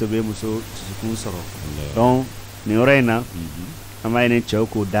nka a b'a to bɛ muso dusukun sɔrɔ donc nin yɔrɔ in na an b'a ɲini cɛw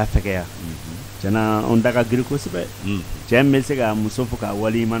k'o da fɛgɛya tiɲɛna an da ka girin kosɛbɛ cɛ min bɛ se ka muso fo k'a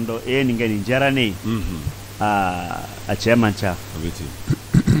wali ɲuman dɔn e ye nin kɛ nin diyara ne ye a cɛ man ca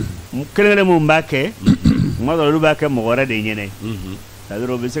kelen mun b'a kɛ tuma dɔ olu b'a kɛ mɔgɔ wɛrɛ de ɲɛnɛ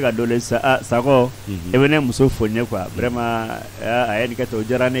c'est-à-dire o bɛ se ka dɔ le Sakɔ e bɛ ne muso fo n ye quoi vraiment a ye nin kɛ tan o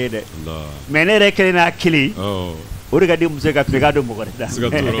diyara ne ye dɛ mais ne yɛrɛ kelen n'a kelen o de ka di muso ye ka tɛmɛ k'a don mɔgɔ wɛrɛ da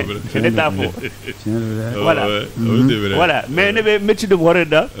ne t'a fɔ voilà mais ne bɛ métier don mɔgɔ wɛrɛ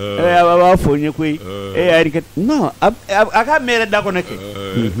da a b'a fɔ n ye koyi e y'a nin kɛ non a ka mɛn yɛrɛ da kɔnɔ kɛ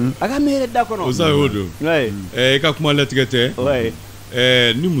a ka mɛn yɛrɛ da kɔnɔ o sa y'o don i ka kuma latigɛ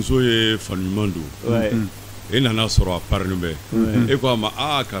tɛ ni muso ye fani ɲuman don e nana sɔrɔ a parinin bɛ e ko a ma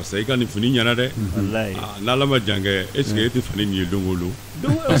karisa i ka nin fini ɲɛna dɛ n'ala ma jan kɛ est ce que e tɛ fani nin ye don o don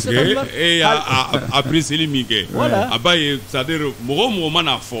parce que e y'a apprécier min kɛ a b'a ye c'est à dire mɔgɔ o mɔgɔ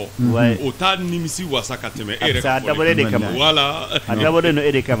mana fɔ o t'a nimisi wasa ka tɛmɛ e yɛrɛ ka fɔli dabɔlen de kama voilà a dabɔlen don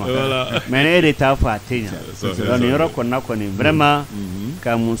e de kama mais ne e de t'a fɔ a tɛ ɲa donc nin yɔrɔ kɔnɔna kɔni vraiment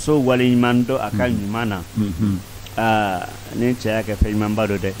ka muso wale ɲuman dɔn a ka ɲuman na ni cɛ y'a kɛ fɛn ɲumanba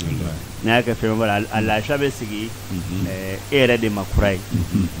dɔ dɛ n'a y'a kɛ fɛn ɲumanba a lafiya bɛ sigi e yɛrɛ de ma kura ye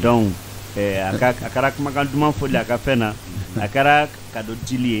donc a kɛra kumakan duman fɔli a ka fɛn na a kɛra ka dɔ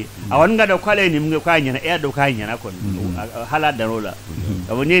dili ye a kɔni ka dɔn k'ale ye nin mun kɛ k'a ɲɛna e y'a dɔn k'a ɲɛna kɔni hali a dan'o la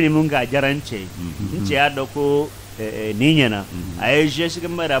a fɔ n'i ye nin mun kɛ a diyara n cɛ ye n cɛ y'a dɔn ko nin ɲɛna a ye geste kɛ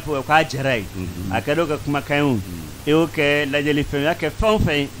min yɛrɛ fɔ k'a diyara ye a kɛra o ka kumakan ye e o ke lajali fe ya ke fon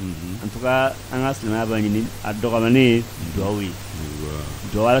fe en tout cas an aslama ba ni adogamani dowi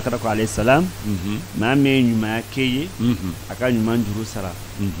do wala kada ko alayhi salam ma me nyuma keye aka nyuma njuru sara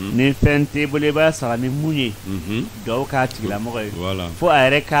ne fente bole ba sara ne munye do ka tigila mo fo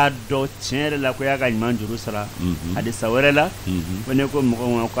ayre ka do tiere la ko ya ga nyuma njuru sara ade sawere la wone ko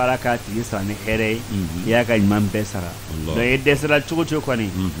mo ko ala ka tigi sara ne here ya ga nyuma be sara do e desra chugo chugo ni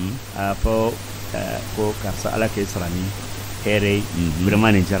fo ko karsa ala ke sara ni here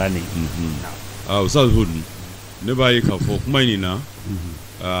vraiment ne jarani Ustaz Houd ne ba yi ka fo kuma ni na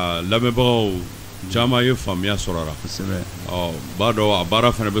lamɛnbagaw caman ye faamuya sɔrɔ la b'a dɔn a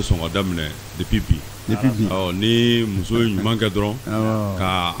baara fana bɛ sɔn ka daminɛ depuis bi ni muso ye ɲuman kɛ dɔrɔn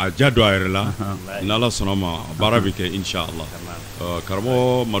ka a ja don a yɛrɛ la n'Ala sɔnna ma a baara bɛ kɛ inshallah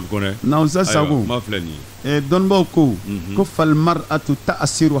karamɔgɔ Madou Koné Ustaz Sago ma filɛ nin ye dɔnnibaaw ko fal mar'atu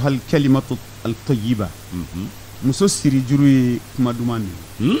ta'siruha al kalimatu al tayyiba muso siri juru ye kuma duman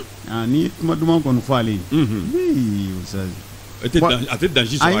de ni kuma duman kɔni fɔ ale ye Ustaz a tɛ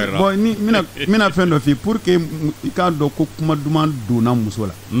dansi sɔrɔ a yɛrɛ la bon ni mina fɛn dɔ f'i pour que I k'a dɔn ko kuma duman donna muso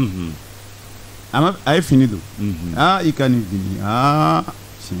la a ye fini don I ka nin fini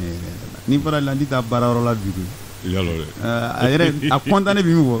tiɲɛ yɛrɛ la ni fara la n tɛ taa baarayɔrɔ la bi koyi a yɛrɛ a content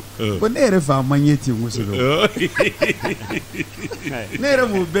bi min fɔ ko ne yɛrɛ fa a ma ɲɛ ten kosɛbɛ ne yɛrɛ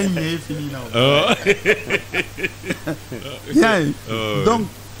b'o bɛɛ ɲɛ ye fini na y'a ye donc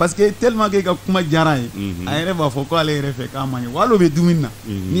parce que tellement que ka kuma diyara ye a yɛrɛ b'a fɔ ko ale yɛrɛ fɛ k'a ma ɲɛ wa hali o bɛ dumuni na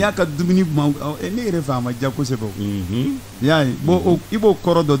n'i y'a ka dumuni ne yɛrɛ fɛ a ma diya kosɛbɛ y'a ye bon I b'o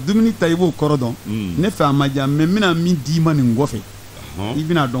kɔrɔ dɔn dumuni ta I b'o kɔrɔ dɔn ne fɛ a ma diya mais n bɛna min d'i ma nin kɔfɛ I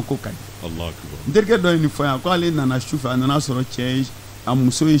bɛna dɔn ko ka di n terikɛ dɔ ye nin fɔ yan ko ale nana sufɛ a nana sɔrɔ cɛ a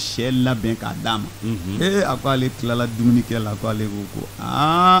muso ye sɛ labɛn k'a d'a ma a ko ale tilala dumunikɛ la ko ale ko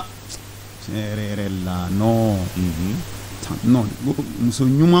tiɲɛ yɛrɛ yɛrɛ la non muso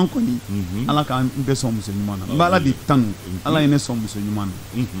ɲuman kɔni Ala k'an bɛɛ sɔn muso ɲuman na n bɛ Ala de tanu Ala ye ne sɔn muso ɲuman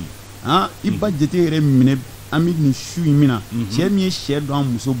na I ba jate yɛrɛ minɛ an bɛ nin su in min na cɛ min ye sɛ don an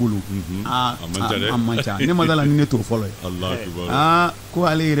muso bolo a man ca ne ma da la ni ne t'o fɔlɔ ye ko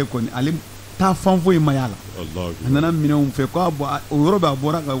ale yɛrɛ kɔni ale taa fan foyi ma y'a la a nana minɛnw fɛ ko o yɔrɔ bɛ a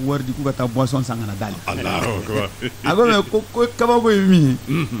bɔra ka wari di k'u ka taa boisson san ka na d'ale a ko mɛ ko kabako ye min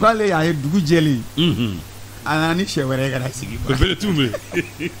ye k'ale y'a ye dugu jɛlen a nana ni sɛ wɛrɛ ye ka na sigi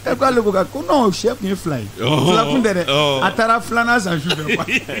ko ale ko non sɛ tun ye fila ye fila kun tɛ dɛ a taara filanan san sufɛ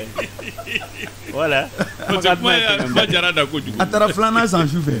voilà a taara filanan san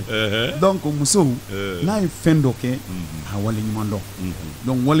sufɛ donc muso n'a ye fɛn dɔ kɛ a wale ɲuman dɔn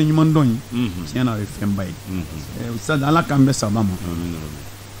donc wale ɲuman dɔn in tiɲɛ na o ye fɛnba ye sisan Ala k'an bɛ sababa ma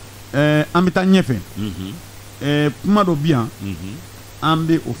an bɛ taa ɲɛfɛ kuma dɔ bi yan an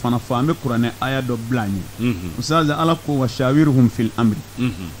bɛ o fana fɔ an bɛ kuranɛ aya dɔ bila an ye Ustaz Ala ko wa shawirhum fil amri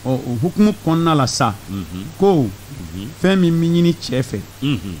o hukumu kɔnɔna la sa ko fɛn min bɛ ɲini cɛ fɛ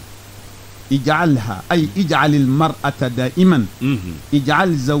اجعلها أي اجعل المرأة دائما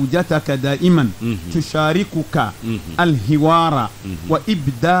اجعل زوجتك دائما تشاركك الحوار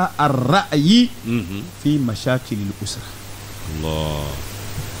وإبداء الرأي في مشاكل الأسرة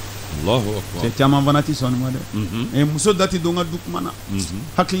الله أكبر تمام بناتي سون ما ده مسود داتي دونغا دوك مانا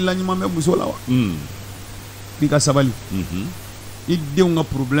حكي لا نيما مي مسولا وا بيكا سبالي idéw nga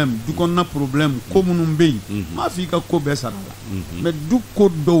problème du kon na problème ko munum bey ma fi ka ko be sara mais du ko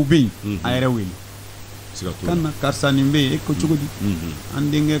do bey ayre weli kana karsani be ko cugodi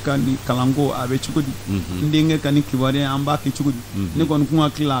andenge kan kalango abe cugodi ndenge kan kiware amba ki cugodi ne kon kuma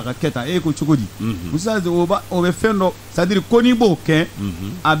kila ka keta ko cugodi musaze o be fendo c'est à dire koni bo ke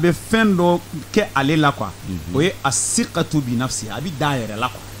abe fendo ke ale la quoi o ye asiqatu bi nafsi abi daire la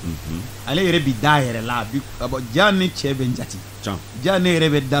quoi ale yɛrɛ bi da yɛrɛ la bi ja ne cɛ bɛ jati ja ne yɛrɛ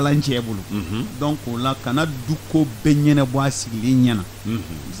bɛ dala cɛ bolo donc o la kana du ko bɛɛ ɲɛnabɔ a sigilen ɲɛna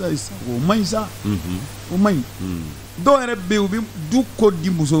o man ɲi sa o man ɲi dɔw yɛrɛ bɛ yen u bɛ du ko di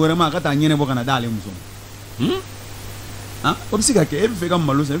muso wɛrɛ ma a ka taa ɲɛnabɔ ka na d'ale muso ma o bɛ se ka kɛ e bɛ fɛ ka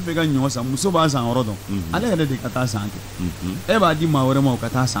malo san e bɛ fɛ ka ɲɔ san muso b'a san yɔrɔ dɔn ale yɛrɛ de ka taa san kɛ e b'a di maa wɛrɛ ma o ka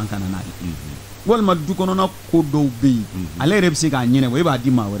taa san ka na n'a ye walima du kɔnɔna ko dɔw bɛ yen ale yɛrɛ bɛ se k'a ɲɛnabɔ e b'a di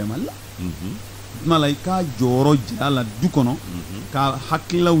maa wɛrɛ ma la tuma la I k'a jɔyɔrɔ jira a la du kɔnɔ ka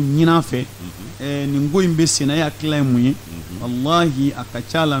hakililaw ɲini a fɛ nin ko in bɛ sen na e hakilila ye mun ye walahi a ka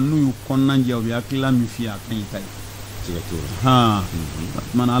ca la n'u y'u kɔnɔna jɛ u bɛ hakilila min f'i ye a ka ɲi ta ye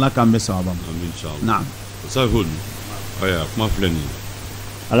tuma na Ala k'an bɛ sababa ma naam Ustaz Houd kuma filɛ nin ye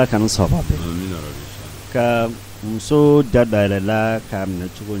Ala k'an sababa bɛɛ ka muso da dayɛlɛ la k'a minɛ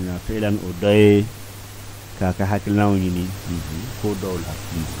cogo ɲa filan o dɔ ye k'a ka hakilinaw ɲini ko dɔw la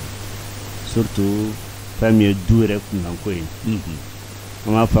surtout famille dure kungan ko ye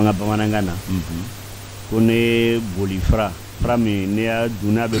ma fanga bamanankan na ko ne boli fra min ne y'a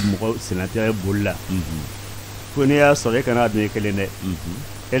dun n'a bɛ mɔgɔ senatɛ boli la ko ne y'a sɔrɔ e kana dun kelen dɛ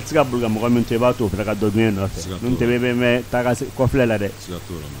e tɛ se ka boli ka mɔgɔ min to i b'a to o fana ka dɔ dun nɔfɛ n'o tɛ bɛ mɛn taa ka kɔfilɛ la dɛ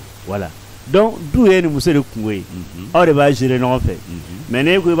voilà donc du ye ni muso de kungo ye aw de b'a gérer ɲɔgɔn fɛ mais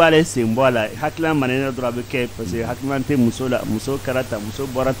ne ko i b'ale sen bɔ a la hakilina manene dɔrɔn a bɛ kɛ parce que hakilina tɛ muso la muso kɛra tan muso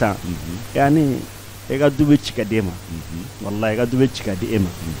bɔra tan yanni e ka du bɛ ci ka di e ma walahi e ka du bɛ ci ka di e ma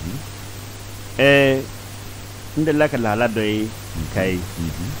n delila ka lahala dɔ ye Kayi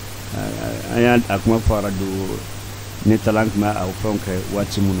an y'a a kuma fɔra don ne taara n tun bɛ a fɛnw kɛ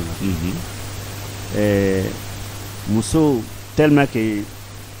waati minnu na muso tellement que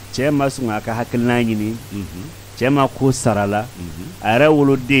cɛ ma sɔn k'a ka hakilina ɲini cɛ ma ko sara la a yɛrɛ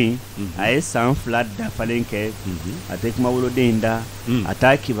woloden a ye san 2 dafalen kɛ a tɛ kuma woloden in da a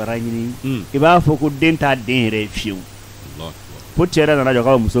t'a kibaruya ɲini i b'a fɔ ko den t'a den yɛrɛ ye fiyewu fo cɛ yɛrɛ nana jɔ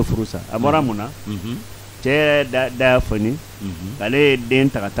k'a bɛ muso furu sa a bɔra mun na cɛ yɛrɛ da y'a fɔni k'ale ye den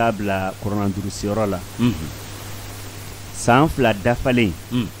ta ka taa bila kɔrɔnanduurusiyɔrɔ la san 2 dafalen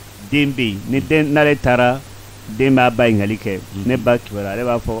den bɛ yen ni den n'ale taara den b'a ba ɲininkali kɛ ne ba kibaruya ale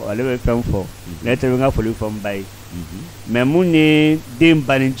b'a fɔ ale bɛ fɛn fɔ ne tɛ n ka foli fɔ n ba ye mais mun ye den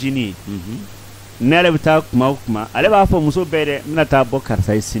banincinin ye ne yɛrɛ bɛ taa kuma o kuma ale b'a fɔ muso bɛɛ dɛ n bɛna taa bɔ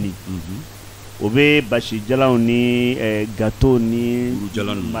karisa ye sini o bɛ basi jalanw ni gâteau ni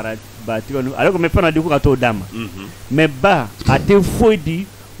marabatigɛw ni ale kɔni bɛ fɛn dɔ di ko ka t'o d'a ma mais ba a tɛ foyi di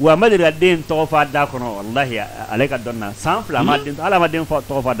wa a ma deli ka den tɔgɔ fɔ a da kɔnɔ walahi ale ka dɔn na san 2 hali a ma den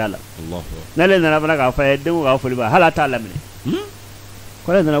tɔgɔ fɔ a da la n'ale nana fana k'a fɔ a ye den ko k'a foli ba hali a t'a laminɛ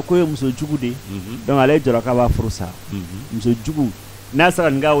k'ale nana ko ye muso jugu de donc ale jɔra k'a b'a furu sa muso jugu n'a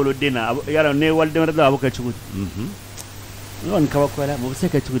sera nin k'a woloden na yala ne waliden wɛrɛ dɔ a b'o kɛ cogo di ne kɔni kabako la mɛ o bɛ se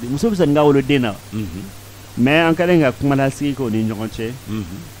ka kɛ cogo di muso bɛ se nin k'a woloden na mais an kɛlen ka kumalasigi k'o ni ɲɔgɔn cɛ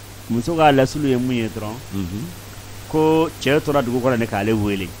muso ka lasulu ye mun ye dɔrɔn ko cɛ tora dugu kɔnɔ ne k'ale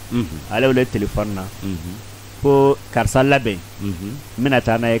wele ale wele téléphone na ko karisa labɛn n bɛna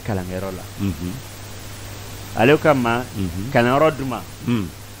taa n'a ye kalankɛyɔrɔ la ale ko a ma kalanyɔrɔ duma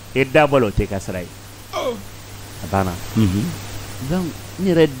e da bɔ la o tɛ ka sira ye a banna donc n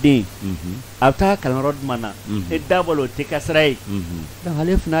yɛrɛ den a bɛ taa kalanyɔrɔ duma na e da bɔ la o tɛ ka sira ye donc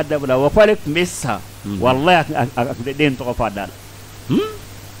ale fana da bɔ la wa ko ale tun bɛ sa walayi a tun tɛ den tɔgɔ fɔ a da la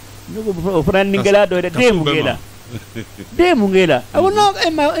ne ko o fana ni gɛlɛya dɔ yɛrɛ den mun k'e la den mun k'e la a ko non e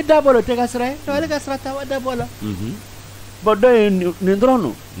ma e da bɔ la o tɛ ka sira ye donc ale ka sira ta wa da bɔ la bon dɔ ye nin dɔrɔn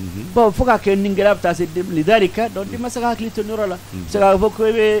don bon fo ka kɛ ni gɛlɛya bɛ taa se lidalika donc i ma se ka hakili to nin yɔrɔ la se k'a fɔ ko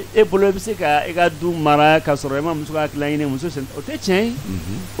e bolo i bɛ se ka i ka du mara ka sɔrɔ i ma muso ka hakilina ɲini muso sen o tɛ tiɲɛ ye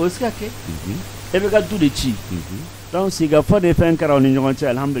o bɛ se ka kɛ e bɛ ka du de ci donc sigikafɔ de fɛn kɛra o ni ɲɔgɔn cɛ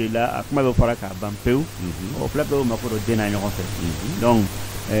alhamdulillah a kuma bɛ fɔra k'a ban pewu o fila bɛɛ y'o mako don den na ɲɔgɔn fɛ donc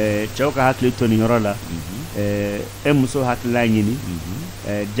cɛw ka hakili to nin yɔrɔ la e muso hakilina ɲini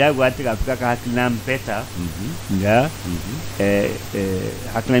jagoya tɛ k'a fɔ k'a ka hakilina bɛɛ ta nka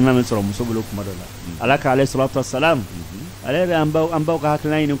hakilina ɲuman bɛ sɔrɔ muso bolo kuma dɔ la ala ka ale salatu wasalam ale yɛrɛ an baw ka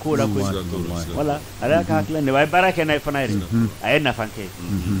hakilina ɲini ko la koyi voilà ale ka hakilina de a ye baara kɛ n'a ye fana yɛrɛ a ye nafa kɛ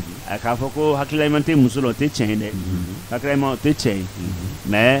a k'a fɔ ko hakilina ɲuman tɛ muso la o tɛ tiɲɛ ye dɛ hakilina ɲuman o tɛ tiɲɛ ye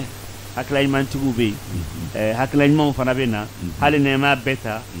mais hakilina ɲumantigiw bɛ yen hakilina ɲumanw fana bɛ na hali n'i ma bɛɛ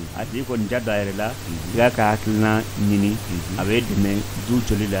ta a tigi kɔni ja don a yɛrɛ la i k'a ka hakilina ɲini a bɛ dɛmɛ du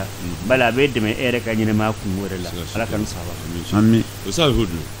joli la bali a bɛ dɛmɛ e yɛrɛ ka ɲɛnɛmaya kungo yɛrɛ la ala ka nin saba ami o sa Houd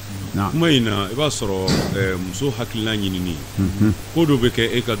kuma in na i b'a sɔrɔ muso hakilina ɲinini ko dɔ bɛ kɛ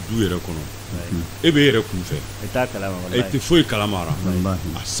e ka du yɛrɛ kɔnɔ e bɛ e yɛrɛ kunfɛ e tɛ foyi kalama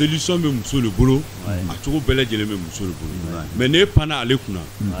a solution bɛ muso de bolo a cogo bɛɛ lajɛlen bɛ muso de bolo mais n'e panna ale kunna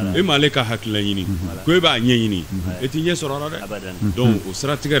e m'ale ka hakilina ɲini ko e b'a ɲɛɲini e tɛ ɲɛ sɔrɔ a la dɛ donc o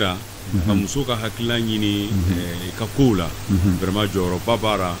siratigɛ la ka muso ka hakilina ɲini i ka kow la vraiment jɔyɔrɔba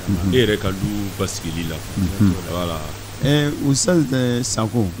b'a la e yɛrɛ ka du basigili la voilà. Ustaz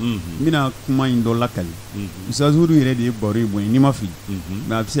Sako n bɛna kuma in dɔ lakali Ustaz Houd yɛrɛ de ye baro ye bon n'i ma fili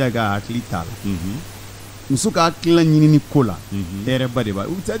mais a bɛ se ka hakili t'a la muso ka hakilina ɲinini ko la hɛrɛba de b'a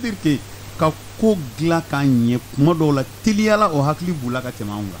c'est à dire que ka ko dilan k'a ɲɛ kuma dɔw la teliyala o hakili b'u la ka tɛmɛ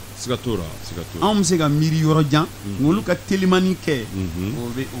anw kan siga t'o la anw bɛ se ka miiri yɔrɔ jan olu ka telimani kɛ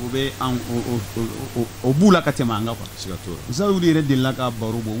o b'u la ka tɛmɛ an kan quoi Ustaz Houd yɛrɛ delila ka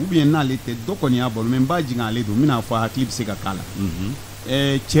baro bɔ ou bien n'ale tɛ dɔ kɔni y'a baro mais n b'a jigin ale don n bɛna fɔ hakili bɛ se ka k'a la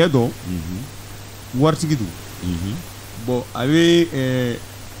cɛ dɔ waritigi don bon a bɛ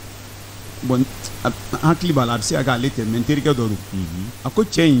bon hakili b'a la a bɛ se ka kɛ ale tɛ mais n terikɛ dɔ don a ko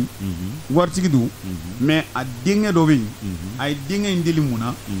cɛ in waritigi don mais a denkɛ dɔ bɛ yen a ye denkɛ in deli mun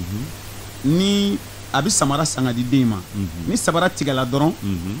na ni a bɛ samara san ka di den ma ni sabara tigɛla dɔrɔn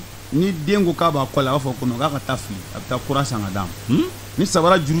ni den ko k'a b'a kɔ la a b'a fɔ ko non k'a ka taa fili a bɛ taa kura san ka d'a ma ni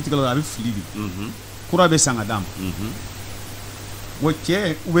sabara juru tigɛla a bɛ fili de kura bɛ san ka d'a ma wa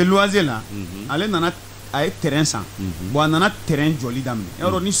cɛ u bɛ loyer la ale nana a ye terrain san bon a nana terrain jɔli daminɛ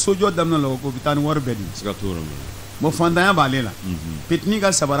yɔrɔ ni sojɔ daminɛ la ko bɛ taa ni wari bɛɛ di bon fantanya b'ale la petini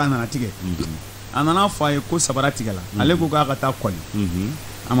ka sabara nana tigɛ a nana fɔ a ye ko sabara tigɛla ale ko k'a ka taa kɔli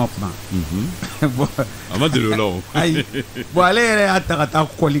a ma kuma a ma deli o la o ayi bon ale yɛrɛ y'a ta ka taa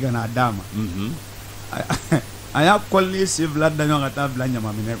kɔli ka n'a d'a ma a y'a kɔli sen fila da ɲɔgɔn ka taa bila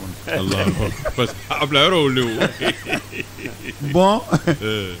ɲamaminɛ kɔnɔ a bila yɔrɔ o le o bon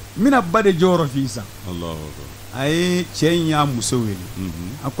n bɛna ba de jɔyɔrɔ f'i san a ye cɛ in y'a muso wele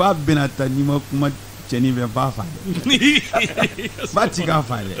a ko a bɛna taa n'i ma kuma cɛnin fɛ ba fa dɛ ba ti k'a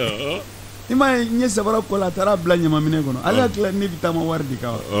fa dɛ i m'a ye n ye sabara kɔ la a taara bila ɲamaminɛ kɔnɔ ale hakili ne bɛ taama wari de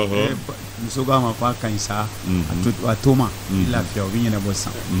kan muso k'a ma ko a ka ɲi sa a to ma lafiya o bɛ ɲɛnabɔ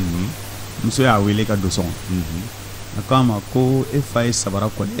sisan muso y'a wele ka don so kɔnɔ a k'a ma ko e fa ye sabara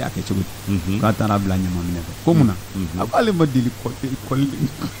kɔli a kɛ cogo di k'a taara bila ɲamaminɛ kɔnɔ ko mun na a ko ale ma deli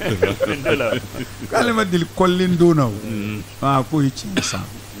k'ale ma deli kɔlilen don na o a ko ye tiɲɛ san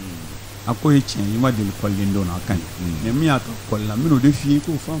a ko ye tiɲɛ i ma deli kɔlilen don na a ka ɲi mais min y'a to kɔli la n bɛn'o de f'i ye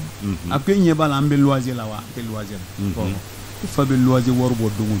k'o faamu a ko e ɲɛ b'a la an bɛ loyer la wa an tɛ loyer la i fa bɛ loyer wari bɔ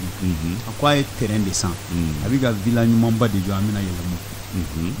don o don a ko a ye terrain de san a bɛ ka villa ɲumanba de jɔ an bɛna yɛlɛma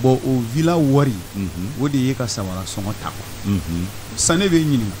bon o villa wari o de ye ka sabara sɔngɔ ta quoi san ne bɛ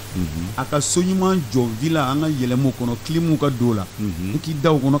ɲininka a ka so ɲuman jɔ villa an ka yɛlɛma kɔnɔ clim ka don la i k'i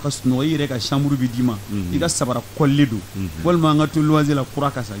da o kɔnɔ ka sunɔgɔ i yɛrɛ ka chambre bɛ d'i ma i ka sabara kɔlilen don walima an ka to loyer la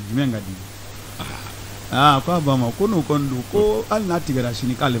kura ka sa jumɛn ka di ko a ba ma ko n'o kɔni don ko hali n'a tigɛra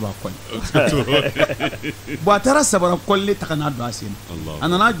sini k'ale b'a kɔli bon a taara sabara kɔlilen ta ka n'a don a sen na a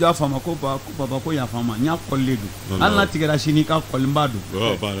nana jɔ a fa ma ko papa ko yafa ma n y'a kɔlilen don hali n'a tigɛra sini k'a kɔli n b'a don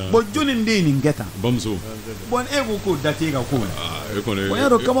bon jɔnni den ye nin kɛ tan bon e ko k'o da t'e ka ko la bon y'a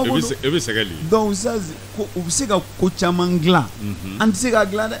dɔn kabako don e bɛ sɛgɛn de donc u bɛ se ka ko caman dilan an tɛ se k'a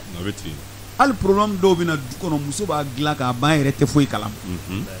dilan dɛ hali problème dɔw bɛ na du kɔnɔ muso b'a dilan k'a ban yɛrɛ tɛ foyi kalama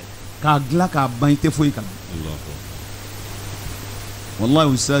k'a dilan k'a ban i tɛ foyi kalama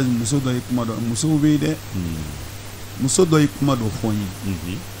wallahi ustaz muso dɔ ye kuma dɔ musow bɛ yen dɛ muso dɔ ye kuma dɔ fɔ n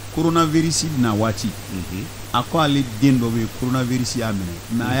ye coronavirus bɛna waati a ko ale den dɔ bɛ yen coronavirus y'a minɛ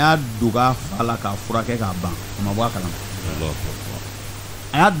mais a y'a dogo a fa la k'a furakɛ k'a ban a ma bɔ a kalama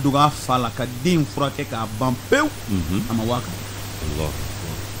a y'a dogo a fa la ka den furakɛ k'a ban pewu a ma bɔ a kalama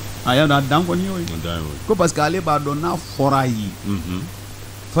a y'a dɔn a dan kɔni y'o ye ko parce que ale b'a dɔn n'a fɔra a ye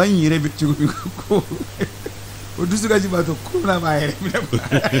fa in yɛrɛ bɛ cogo min ko o dusukasi b'a to corona b'a yɛrɛ minɛ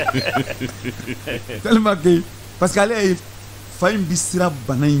tellement que parce que ale ye fa in bi sira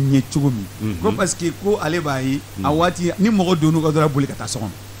bana in ɲɛ cogo min ko parce que ko ale b'a ye a waati ni mɔgɔ donn'u ka dɔrɔn boli ka taa so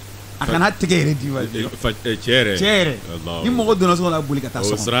kɔnɔ a kana tɛgɛ yɛrɛ di wa cɛ yɛrɛ ni mɔgɔ donna so kɔnɔ a boli ka taa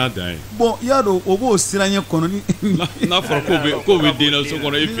so kɔnɔ bon i y'a dɔn o b'o sira ɲɛ kɔnɔ ni n'a fɔra k'o bɛ den na so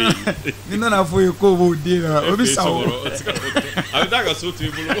kɔnɔ e fɛ yen ni nana fɔ ye k'o b'o den na o bɛ sa o a bɛ taa ka so to i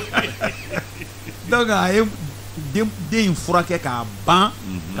bolo donc a ye den in furakɛ k'a ban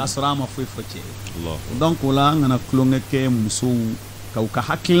k'a sɔrɔ a ma foyi fɔ cɛ ye donc o la an kana tulonkɛ kɛ musow ka u ka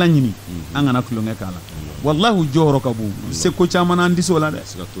hakilina ɲini an kana tulonkɛ k'a la wallahi u jɔyɔrɔ ka bon se ko caman na an disi o la dɛ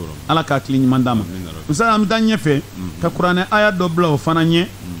ala k'a hakili ɲuman d'a ma usa an bɛ taa ɲɛfɛ ka kuranɛ aya dɔ bila o fana ɲɛ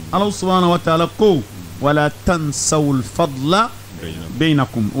ala subhanahu wa ta'ala ko wala tansawul fadla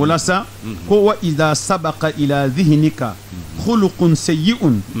بينكم ولسا هو إذا سبق إلى ذهنك خلق سيء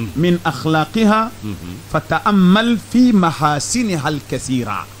من أخلاقها فتأمل في محاسنها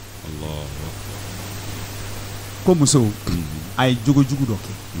الكثيرة الله كم سو أي جوجو دوك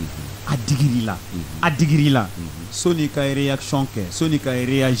أدغري لا سوني كاي رياكشن كه سوني كاي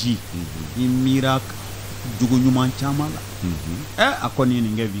رياجي يميراك jugu ɲuman caman la a kɔni ye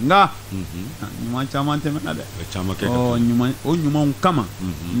nin kɛ bi nka ɲuman caman tɛmɛna dɛ o ɲumanw kama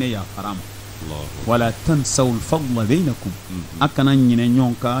ne yafara ma wala tansawul fadla bainakum a kana ɲinɛ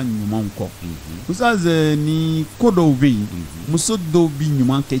ɲɔgɔn ka ɲumanw kɔ ustaz ni ko dɔw bɛ yen muso dɔw bi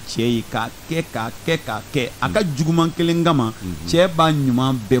ɲuman kɛ cɛ ye k'a kɛ a ka juguman kelen kama cɛ b'a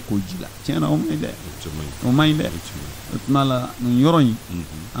ɲuman bɛɛ ko ji la tiɲɛna o man ɲi dɛ o man ɲi dɛ o tuma la nin yɔrɔ in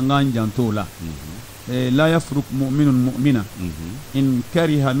an k'an janto o la لا يفرق مؤمن مؤمنا إن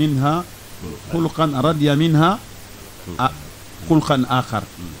كره منها خلقا رضي منها خلقا آخر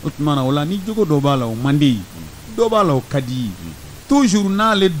أتمنى ولا نيجو دوبالا وماندي دوبالا وكدي toujours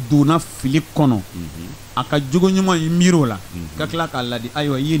n'ale donna fili kɔnɔ a ka jogo ɲuman i miir'o la ka tila k'a ladi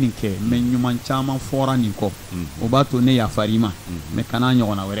ayiwa i ye nin kɛ mais ɲuman caman fɔra nin kɔ o b'a to ne yafar'i ma mais kana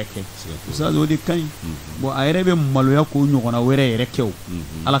ɲɔgɔnna wɛrɛ kɛ ustaz o de ka ɲi bon a yɛrɛ bɛ maloya k'o ɲɔgɔnna wɛrɛ yɛrɛ kɛ o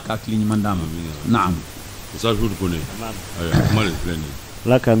ala k'a hakili ɲuman d'a ma naam ustaz Houd Koné ayiwa kuma de filɛ nin ye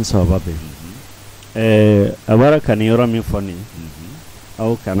ala ka ni sababa bɛ a bɔra ka nin yɔrɔ min fɔ nin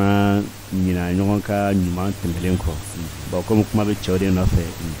aw kana ɲina ɲɔgɔn ka ɲuman tɛmɛlen kɔ bon comme kuma bɛ cɛw de nɔfɛ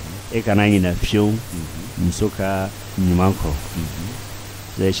e kana ɲina fiyewu muso ka ɲuman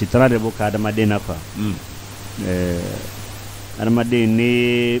kɔ sitana de b'o ka adamaden na quoi adamaden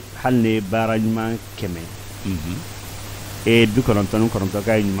ni hali ni baara ɲuman 100 99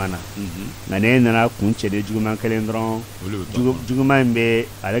 ka ɲuman na nka ne nana kun cɛ de juguman kelen dɔrɔn juguman in bɛ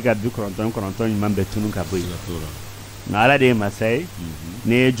ale ka 99 ɲuman bɛ tunun ka bɔ yen nka ala de ye masa ye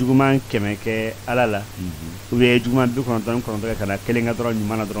ne ye juguman 100 kɛ ala la ou bien juguman 99 ka na kelen ka dɔrɔn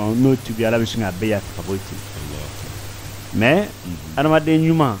ɲuman na dɔrɔn n'o tubi ala bɛ sin ka bɛɛ yafa ka bɔ yen mais adamaden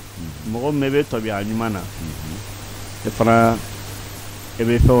ɲuman mɔgɔ min bɛ tɔbiya ɲuman na e fana e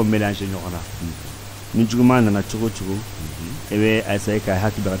bɛ fɛnw mélanger ɲɔgɔn na ni juguman nana cogo cogo e bɛ essayer ka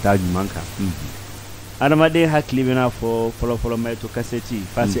hakili ka taa ɲuman kan adamaden hakili bɛ n'a fɔ fɔlɔ fɔlɔ ma to kasɛti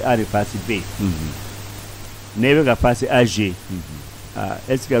face A de face B ne bɛ ka face A jouer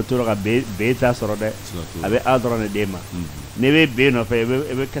est-ce que a tora ka B ta sɔrɔ dɛ a bɛ A dɔrɔn de d'e ma ne bɛ B nɔfɛ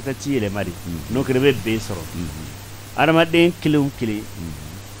e bɛ kasɛti yɛlɛma de n'o kɛra e bɛ B sɔrɔ adamaden kelen o kelen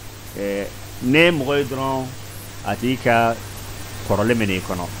ne mɔgɔ ye dɔrɔn a t'i ka kɔrɔlen minɛ i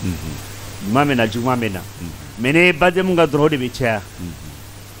kɔnɔ ɲuman bɛ na juguman bɛ na mais ne base mun ka dɔrɔn o de bɛ caya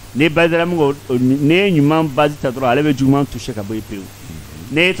ne basera mun kan ne ye ɲuman base ta dɔrɔn ale bɛ juguman toucher ka bɔ yen pewu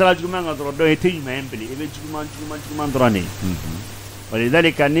ne taara juguman kan dɔrɔn i tɛ ɲuman ye bilen i bɛ juguman dɔrɔn de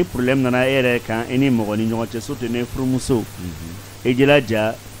walidalika ni problème nana e yɛrɛ kan i ni mɔgɔ ni ɲɔgɔn cɛ surtout ne furumuso i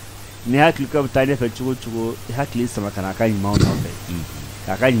jilaja ni hakili ka bɛ taa ɲɛfɛ cogo cogo i hakili sama ka na a ka ɲumanw nɔfɛ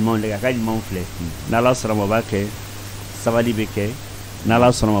k'a ka ɲumanw lajɛ k'a ka ɲumanw filɛ n'ala sɔnna ma o b'a kɛ sabali bɛ kɛ n'ala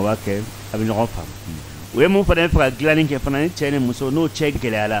sɔnna ma o b'a kɛ a bɛ ɲɔgɔn faamu o ye mun fana fɛ ka dilanni kɛ fana ni cɛ ni muso n'o cɛ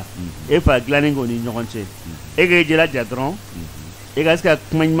gɛlɛyara e fɛ ka dilanni kɛ o ni ɲɔgɔn cɛ e k'i jilaja dɔrɔn e ka se ka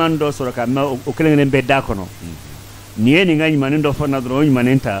kuma ɲuman dɔ sɔrɔ ka mɛn o kelen kelen bɛɛ da kɔnɔ nin ye nin ka ɲumanin dɔ fɔ na dɔrɔn o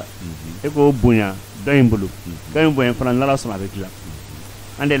ɲumanin ta e k'o bonya dɔ in bolo dɔ in bonya fana n'ala sɔnna a bɛ dilan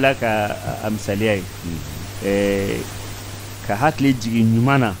an delila ka a misaliya ye ka hakili jigin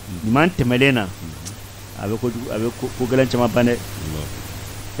ɲuman na ɲuman tɛmɛlen na a bɛ ko gɛlɛn caman ban dɛ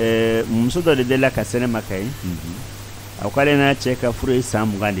muso dɔ de delila ka sɛnɛ ma kɛ ye a ko ale n'a cɛ ka furu ye san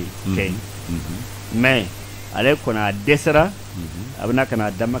 20 de kɛ ye mais ale kɔni a dɛsɛra a bɛna ka na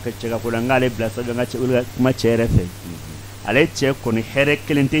a dama ka cɛ ka ko la n k'ale bila sa n ka kuma cɛ yɛrɛ fɛ ale cɛ kɔni hɛrɛ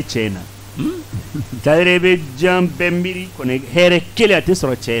kelen tɛ cɛ in na c'est-à-dire i bɛ diɲɛ bɛɛ miiri kɔni hɛrɛ kelen a tɛ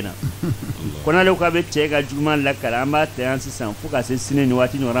sɔrɔ cɛ in na ko n'ale ko a bɛ cɛ ka juguman lakale an b'a ta yan sisan fo ka se sini ni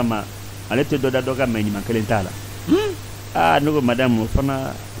waati ɲɔgɔnna ma ale tɛ dɔ da dɔ ka mɛ ɲuman kelen t'a la ne ko madame o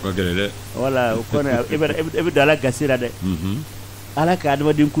fana ka gɛlɛn dɛ voilà o kɔni e bɛ don ala gasi la dɛ ala ka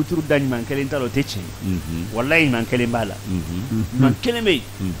adamaden kuturu da ɲuman kelen t'a la o tɛ tiɲɛ walayi ɲuman kelen b'a la ɲuman kelen bɛ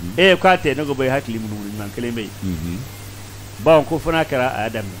yen k'a tɛ ne ko bɔ hakili munumunu ɲuman kelen bɛ yen bon ko fana kɛra a y'a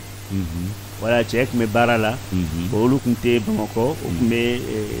daminɛ wala cɛ tun bɛ baara la olu tun tɛ Bamakɔ o tun bɛ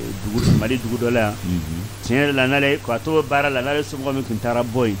Mali dugu dɔ la yan tiɲɛ yɛrɛ la n'ale k'a to baara la n'ale somɔgɔ min tun taara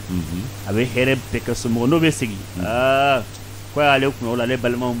bɔ yen a bɛ hɛrɛ bɛɛ kɛ somɔgɔ n'o bɛ segin ko y'ale kunna o la ale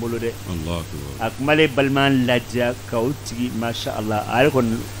balimaw bolo dɛ a tun b'ale balima ladiya ka o tigi masha Allah ale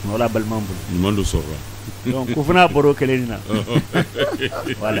kɔni kunna o la balimaw bolo ɲuman dɔ sɔrɔla donc ko fana bɔra o kelen na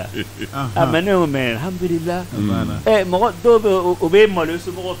voilà mais ne ko mais alhamdulillah mɔgɔ dɔw bɛ o bɛ malo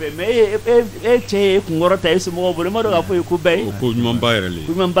somɔgɔw fɛ mais e cɛ ye kunkɔrɔ ta e somɔgɔw bolo i ma dɔn k'a fɔ ye ko bɛɛ ye ko ɲumanba yɛrɛ le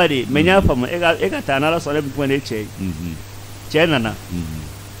ko ɲumanba de mais n y'a faamu e ka taa n'ala sɔnna e bɛ kuma ne cɛ ye cɛ nana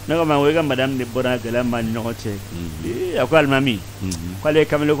ne ko o ye ka madame de bɔra gɛlɛya ma ni ɲɔgɔn cɛ a ko alimami k'ale ye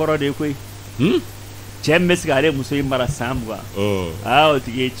kamelekɔrɔ de ye koyi cɛ min bɛ se k'ale muso in mara san 20 o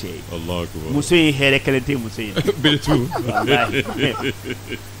tigi ye cɛ ye muso in hɛrɛ kelen tɛ muso in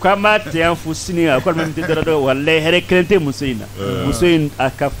k'an b'a tɛ yan fo sini a ko alimami tɛ dara dɔn walayi hɛrɛ kelen tɛ muso in na muso in a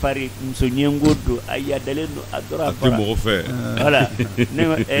ka farin muso ɲɛngo don a yadalen don a dɔrɔn a fara a tɛ mɔgɔ fɛ voilà ne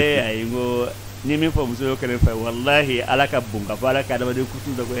ko ayi n ko ni min fɔ muso kelen fɛ walahi ala ka bon ka fɔ ala ka adamaden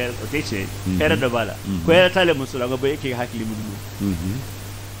kutu dɔ ko hɛrɛ o tɛ tiɲɛ hɛrɛ dɔ b'a la ko hɛrɛ t'ale muso la n ko bɔ e k'i hakili munumunu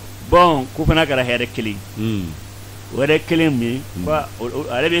bon ko fana kɛra hɛrɛ kelen o hɛrɛ kelen min ko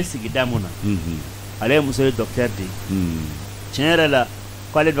ale bɛ sigida mun na ale ye muso ye docteur de ye tiɲɛ yɛrɛ la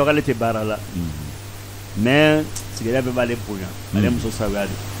ko ale tɛ baara la mais sigida bɛɛ b'ale bonya ale muso sagoya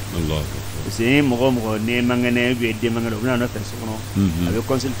de Allah. C'est mo ne mangane be de mangalo na no fes kono avec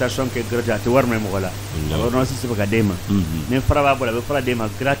consultation que gratuit war me mo la alors non si c'est pas dema ne fara ba bola be fara dema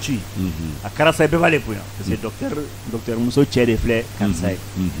gratuit a kara sai be vale puya c'est docteur muso chere fle conseils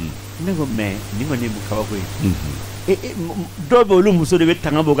ne go me ni ngone mu kawa ko do be lu muso de be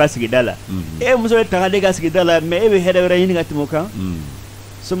tanga bo ga sigi dala muso be tanga de ga sigi dala me e be hede ra yini ngati mo kan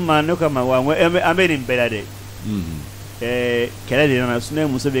summa no kama wa ngo ameni belade kɛlɛ de nana sunɛ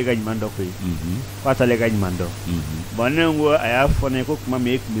muso bɛ ka ɲuman dɔ koyi k'a ta le ka ɲuman dɔ bon ne ko a y'a fɔ ne ko kuma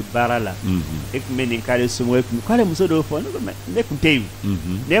min e tun bɛ baara la e tun bɛ nin k'ale somɔgɔ e tun k'ale muso dɔw fɔ ne ko ne tun tɛ yen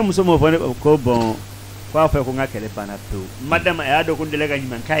ne ye muso m'o fɔ ne ko bon k'a fɛ ko n ka kɛlɛ banna pewu madame a y'a dɔn ko n deli ka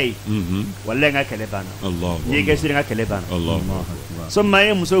ɲuman k'a ye walayi n ka kɛlɛ banna n'i ye kɛ sini n ka kɛlɛ banna so maa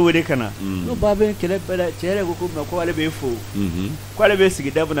ye muso wele ka na ko ba bɛ kɛlɛ bɛɛ la cɛ yɛrɛ ko ko ale bɛ fo ko ale bɛ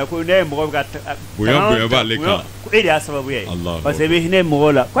sigida fana ko ne ye mɔgɔ bɛ ka bonya b'ale kan ko e de y'a sababu ye parce que i bɛ hinɛ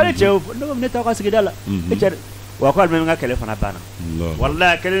mɔgɔw la ko ale cɛ ne ko ne t'aw ka sigida la e cɛ wa ko ale bɛ n ka kɛlɛ fana banna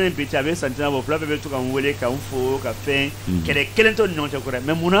walayi kɛlɛ ni bi cɛ a bɛ santina bɔ fila bɛɛ bɛ to ka n wele ka n fo ka fɛn kɛlɛ kelen t'o ni ɲɔgɔn cɛ ko dɛ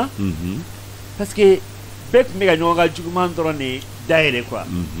mais munna parce que bɛɛ tun bɛ ka ɲɔgɔn ka juguman dɔrɔn de dayɛlɛ quoi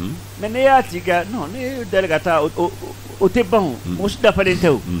mais ne y'a tigi ka non ne dayɛlɛ ka taa o tɛ ban o mɔgɔ si dafalen tɛ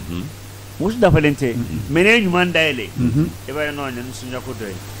o mɔgɔ si dafalen tɛ mais ne ye ɲuman dayɛlɛ i b'a ye non nin nisɔndiyako dɔ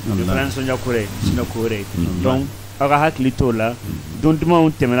ye nin fana nisɔndiyako dɛ sinɔko wɛrɛ ye donc aw ka hakili t'o la don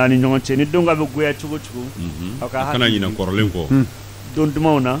dumanw tɛmɛna ni ɲɔgɔn cɛ ni don ka bɛ goya cogo cogo aw ka hakili kana ɲinɛ kɔrɔlen kɔ don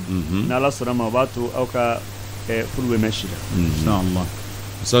dumanw na ni Ala sɔnna ma o b'a to aw ka furu bɛ mɛn si la inshallah.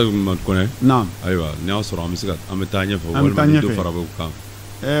 Ustaz Houd Koné naam ayiwa ni y'a sɔrɔ an bɛ taa ɲɛfɛ walima ni dɔ fara b'o kan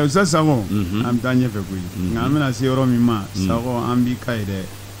Ustaz Sakɔ an bɛ taa ɲɛfɛ koyi nka an bɛna se yɔrɔ min ma Sakɔ an b'i ka ye dɛ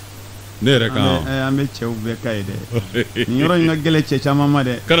ne yɛrɛ kan an bɛ cɛw bɛɛ ka ye dɛ nin yɔrɔ in ka gɛlɛn cɛ caman ma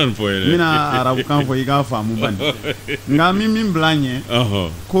dɛ kana nin fɔ ye dɛ n bɛna arabukan fɔ i k'a faamu bani nka min bila n ɲɛ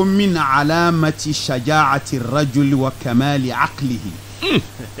ko min alamati shajaati rajuli wa kamali aqlihi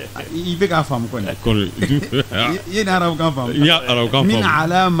i bɛ k'a faamu kɔni i ye nin arabukan faamu min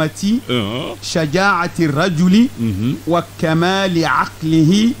alamati shajaati rajuli wa kamali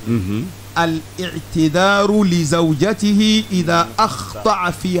aqlihi الاعتذار لزوجته إذا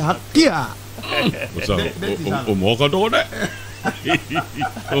أخطأ في حقها. وموقع دولة.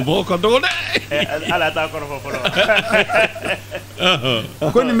 وموقع دولة. على تاكل فلو.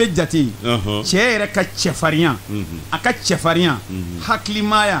 كوني مجتي. شيء كتشفريان. أكتشفريان. حكلي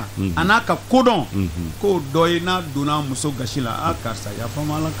مايا. أنا كودون. كودوينا دونا مسوق غشيلا. أكارسا يا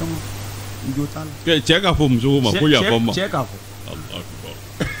فما لا كم. جوتال. شيء كافو مسوق ما كويا فما. شيء كافو. الله.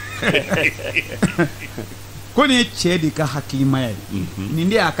 ko ne cɛ de ka hakilimaya ye nin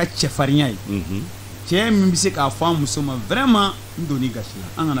de y'a ka cɛfarinya ye cɛ min bɛ se k'a fɔ a muso ma vraiment n donni gasi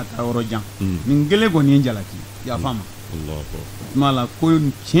la an kana taa yɔrɔ jan nin kelen kɔni ye n jalaki yafa ma tuma la ko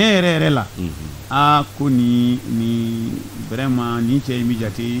tiɲɛ yɛrɛ yɛrɛ la ko ni vraiment nin cɛ in bɛ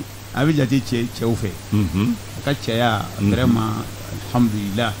jate a bɛ jate cɛw fɛ a ka cɛya vraiment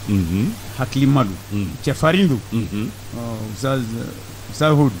alhamdulillah hakilima don cɛfarin don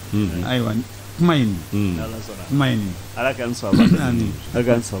Ustaz Houd ayiwa kuma ye nin Ala k'an sɔn Ala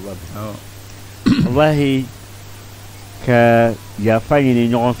k'an sɔn wallahi ka yafa ɲini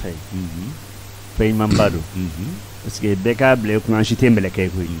ɲɔgɔn fɛ fɛn ɲuman ba don parce que bɛɛ k'a bila i kun an si tɛ mɛlɛkɛ ye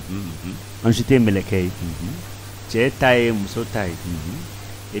koyi an si tɛ mɛlɛkɛ ye cɛ ta ye muso ta ye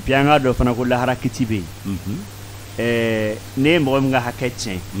et puis an k'a dɔn fana ko lahara kiti bɛ yen ne ye mɔgɔ min ka hakɛ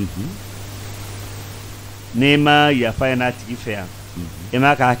tiɲɛ ne ma yafa ye n'a tigi fɛ yan e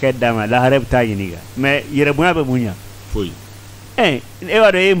ma ka hakɛ d'a ma lahara bɛ taa ɲininka mais yɛrɛ bonya bɛ mun ɲa foyi e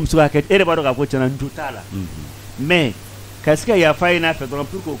b'a dɔn e ye muso ka hakɛ e de b'a dɔn k'a fɔ tiɲɛna n jo t'a la mais ka se ka yafa ye n'a fɛ dɔrɔn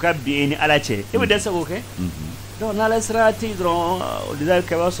pour que o ka bin e ni Ala cɛ e bɛ dɛsɛ k'o kɛ donc n'Ala sera tɛ yen dɔrɔn o de la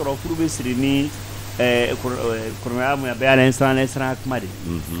kɛ b'a sɔrɔ furu bɛ siri ni kɔrɔmaya mun bɛɛ Ala siran kuma de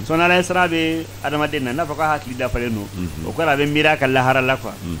so n'Ala siran bɛ adamaden na n'a fɔ k'a hakili dafalen don o kɔrɔ a bɛ miiri a ka lahara la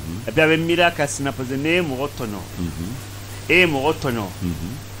quoi et puis a bɛ miiri a ka sina parce que ne ye mɔgɔ tɔɲɔ e ye mɔgɔ tɔɲɔ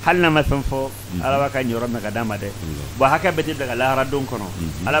hali n'a ma fɛn fɔ Ala b'a ka ɲɔrɔ minɛ ka d'a ma dɛ bon hakɛ bɛɛ tɛ bila ka lahara don kɔnɔ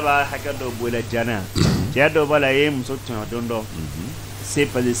Ala b'a hakɛ dɔw bɔ i la diɲɛ cɛya dɔw b'a la e ye muso tɔɲɔ don dɔ se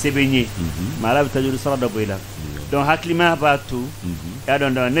parce que se bɛ ɲɛ mais Ala bɛ tajuru sara dɔ bɔ i la donc hakilimaya b'a to y'a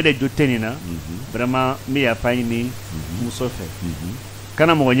dɔn ne de jo tɛ nin na vraiment n bɛ yafa ɲini muso fɛ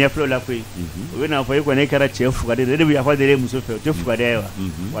kana mɔgɔ ɲɛfilɛ o la koyi o bɛ n'a fɔ e kɔni e kɛra cɛ fugari de e de bɛ yafa deli muso fɛ o tɛ fugariya ye wa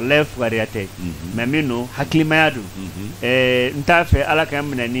walayi fugariya tɛ mais min don hakilimaya don n t'a fɛ Ala k'an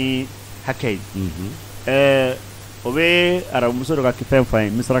minɛ ni hakɛ ye o bɛ arabumuso dɔ ka fɛn fɔ an ye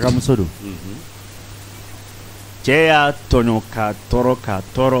misirakamuso don cɛ y'a tɔɲɔ k'a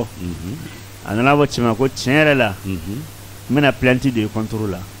tɔɔrɔ a nana fɔ cɛ ma ko tiɲɛ yɛrɛ la mena planti de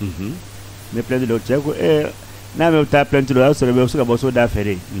contrôle là me planti de cheko na me ta planti do so be so ka bo so da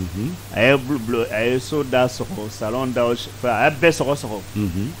fere ay bleu ay so da so salon da fa abbe so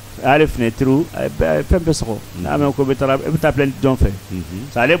ale fenêtre ay pembe so na me ko be ta planti don fait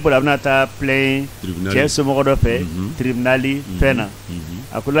ça ale bola na ta plein che so mo do fait tribunali fena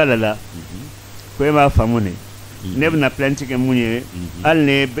akula la ko ma famune nebna planti ke munye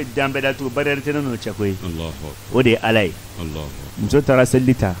alne jambe da tu barere teno no chakoy Allahu ode alay Allahu mso tara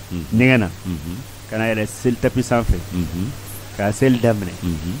selita ningana kana yele sel tapi sanfé ka sel damne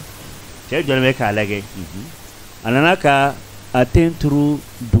che jolme ka lage anana ka atentru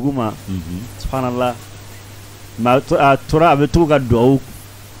duguma subhanallah ma tura abetu ga do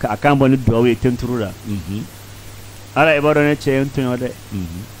ka akambo ni do we tentru da ala ibado ne che entunyo de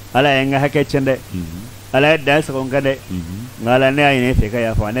ala enga hake chende ala da sa ngade ngala ne ayine fe ka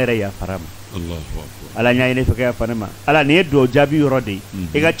ya fa ne re ya farama Allahu akbar ala nya ayine fe ka ya farama ala ne do jabi rodi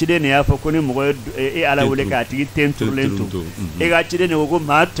e ga chide ne ya fa ko ni mo e ala wole ka tigi tentu lento e ga chide ne go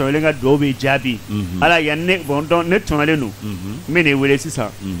ma to le ga do be jabi ala yanne bon don ne to le nu me ne wele sisa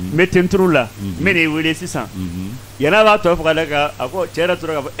me tentu la me ne wele sisa yana ba to fa daga ako chera to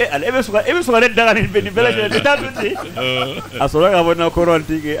ga ala ebe so ga daga ni be ni bela je ta tuti asora ga bona ko ron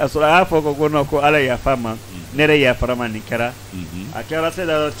tigi asora afo ko no ko ala ya fama nere ya farama ni kara akara se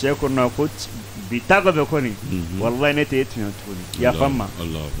da che ko no ko bitago be ko ni wallahi ne te tuni tuni ya fama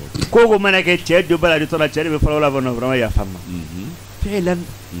ko go mana ke che do bala di to la che be fala bono vraiment ya fama pelan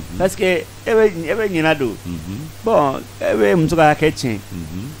parce que ebe nyina do bon ebe msuka ke chen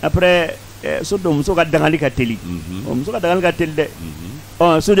après so do msuka dangali ka teli o msuka dangali ka teli de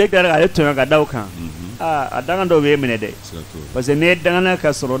o so de kara ga to ga daw kan dangan do be mene de parce que ne dangan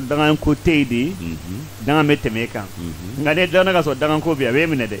ka soro dangan ko teidi dangan meteme kan ngade dangan ka soro dangan ko be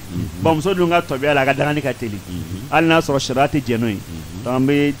mene de bom so dunga to be ala ga dangan ka teli al na soro shirati jenoi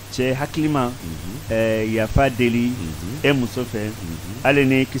tambe che haklima ya fa deli e musofe ale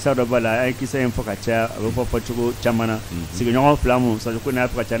ne kisa do bala ay kisa en fokacha abo fo chugo chamana sigi nyon flamu sa ko na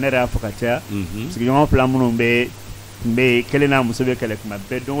fokacha ne ra fokacha sigi nyon flamu no be kelena musobe kele kuma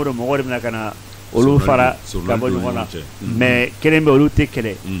be dongoro mo gore na kana olu fara ka bo nyona mais kelembe olu te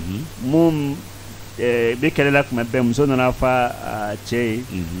kele mum be kele la kuma be muso na fa che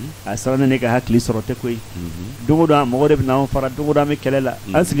asana ne ka hakli sorote koy dungo do mo gore na fara dungo do me kele la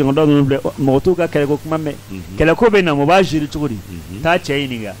asigi ngodo no be mo to ka kele ko kuma me kele ko be na mo ba jiri churi ta che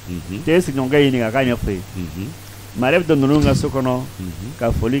ni ga te sigi ngonga ni ga ka nya fe maref do nunga sokono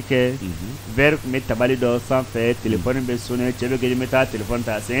ka folike ver met tabali do sans fait téléphone be sonné chebe ge meta téléphone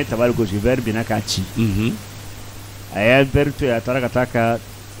ta sen tabali go ver bina ka chi aya ver to ya taraka taka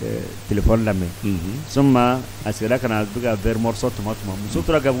téléphone la me summa asira kana buga ver morso tomato muso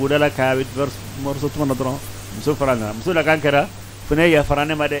tura ga budala ka ver morso tomato dron muso faranga muso la kankara fune ya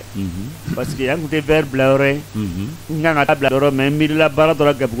farane made parce que yang te ver blaure nga ta blaure me mi la bara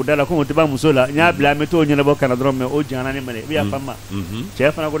dora ga budala ko te ba muso la nya bla me to nyina bo kana dron me o jana ne mane biya fama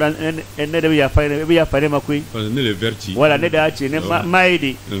chef na ko dan en ne de biya fare makui ne le verti wala ne da ci ne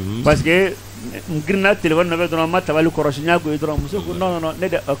maidi parce que ngirna téléphone na be dron ma tabalu ko roshnya ko dron muso ko non ne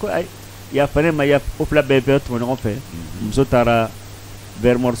de ko ay ya fare ma ya o fla be to no fe muso tara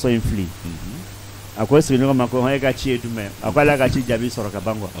ver morso infli akwai sinu ma ko ha ga ci edume akwai la ga ci jabi soro ka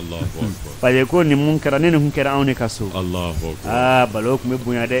bango Allahu akbar pale ko ni munkara ne munkara aune kaso Allahu akbar balok me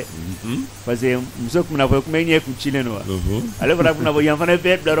bunya de parce muso kuma na ko me nye ku chile no ale fara kuna bo yan fane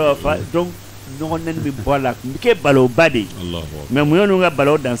be daro fa donc no nen mi bola ke balo badi Allahu akbar me muyo no ga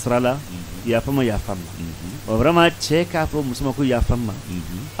balo dan srala ya fama vraiment check up muso ko ya fama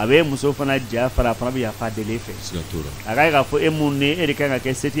abe muso fana ja fara fana ya fa de lefe aga ga fo emune e ka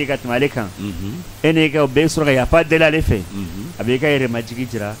ke seti ka tmale kan ene ka be sura ya fa de la lefe abe ka ere majigi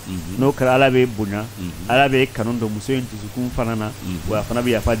jira no kala ala be bunya ala be kanon do muso en tuzukun fana na wa fana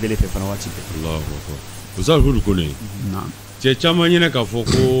ya fa de lefe fana wati Allahu akbar uzal Houd Koné na che chama nyine ka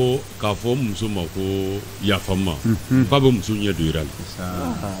fo muso ma ko ya fama ka be muso nya do iral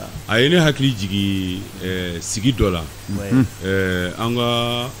ayene hakli jigi sigi dola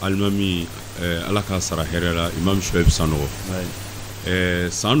anga almami alaka sara herela imam shoaib sano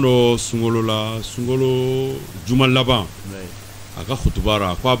sando sungolo jumal laban aka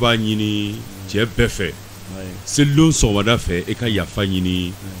khutubara kwa ba nyini je befe selon somada fe e ka yafa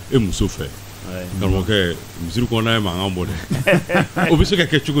nyini e muso fe kamo ke misiri ko na ma ngambo de o biso ka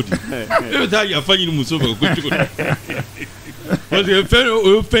ke chukudi e ta yafa nyini muso fe ko chukudi parce que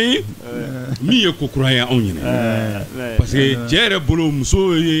fait mi ye ko kuraya on nyine parce que jere bolo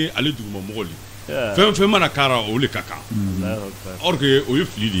muso ye ale duguma mogoli fɛn mana kara o le ka kan or que o ye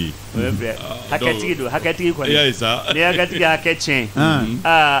fili de ye hakɛtigi don hakɛtigi kɔni y'a ye sa ni hakɛtigi hakɛ tiɲɛ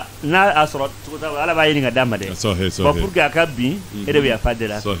n'a a sɔrɔ cogo ala b'a ɲini ka d'a ma dɛ bon pour que a ka bin e de bɛ yafa de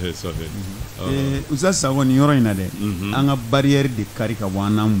la Usa Sago ni yɔrɔ in na dɛ an ka barrière de kari ka bɔ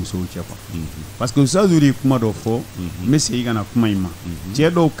an n'an musow cɛ quoi parce que Usa Zuri ye kuma dɔ fɔ n bɛ segin ka na kuma in ma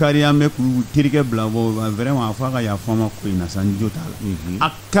cɛ dɔw kari an bɛ k'u terikɛ bila bɔ vraiment a fɔ a ka yafa ma ko in na sa n jo t'a la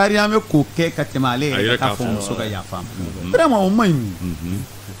a kari an bɛ k'o kɛ ka tɛmɛ ale yɛrɛ k'a fɔ muso ka yafa ma vraiment o man ɲi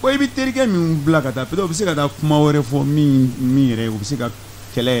ko i bɛ terikɛ min bila ka taa peut-être o bɛ se ka taa kuma wɛrɛ fɔ min yɛrɛ o bɛ se ka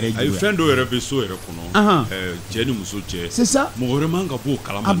kɛlɛ yɛrɛ juguya a ye fɛn dɔw yɛrɛ bɛ so yɛrɛ kɔnɔ cɛ ni muso cɛ c'est ça mɔgɔ wɛrɛ man ka bɔ o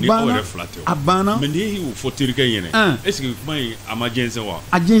kalama ni aw yɛrɛ fila tɛ a banna mais n'i y'o fɔ terikɛ ɲɛna est ce que kuma in a ma jɛnsɛn wa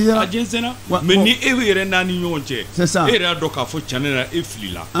a jɛnsɛnna a jɛnsɛnna mais ni e yɛrɛ n'a ni ɲɔgɔn cɛ c'est ça e yɛrɛ y'a dɔn k'a fɔ tiɲɛ na e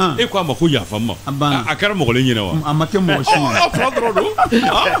filila e ko a ma ko yafa n ma a banna a kɛra mɔgɔ le ɲɛna wa a ma kɛ mɔgɔ si ɲɛna a fila dɔrɔn don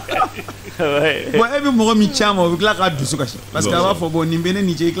bon e bɛ mɔgɔ min ca ma o bɛ tila k'a dusu kasi parce que a b'a fɔ bon nin bɛ ne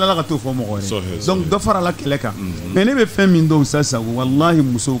ni cɛ i tilala ka t'o fɔ mɔgɔ wɛrɛ donc dɔ farala kɛlɛ kan mais ne bɛ fɛn min dɔn Usa Sago wallahi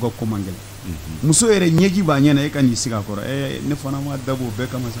musow ka ko man gɛlɛn muso yɛrɛ ɲɛji b'a ɲɛna e ka n'i sigi a kɔrɔ ne fana ma dabɔ o bɛɛ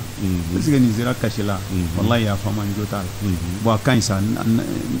kama sa est ce que nin sera kasi la wallahi a fa ma n jo t'a la bon a ka ɲi sa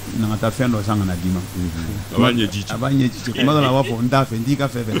na ka taa fɛn dɔ san ka na d'i ma a b'a ɲɛji ci a b'a ɲɛji ci kuma dɔ la a b'a fɔ n t'a fɛ n t'i ka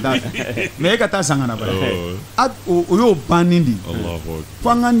fɛn fɛ n t'a fɛ mais e ka taa san ka na bari o y'o bannen de fo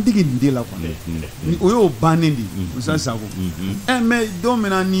an k'an digi nin de la quoi o y'o bannen de Usa Sago mais don min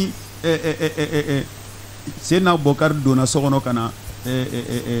na ni Seydina Abubakar donna so kɔnɔ ka na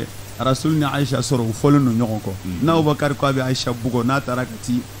Rasul ni Aisha sɔrɔ u fɔlen don ɲɔgɔn kɔ n'a Abubakar ko a bɛ Aisha bugɔ n'a taara ka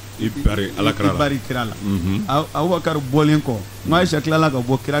ti bari kira la Abubakar bɔlen kɔ n Aisha tilala ka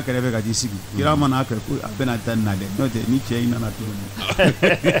bɔ kira kɛrɛfɛ ka t'i sigi kira mana kɛ ko a bɛna taa nin na dɛ n'o tɛ ni cɛ in nana tuguni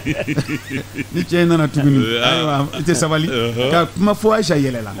ni cɛ in nana tuguni ayiwa i tɛ sabali ka kuma fɔ Aisha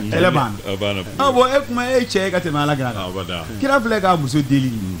yɛlɛla kɛlɛ banna bon e kuma e cɛ ye ka tɛmɛ Alakira kan kira filɛ k'a muso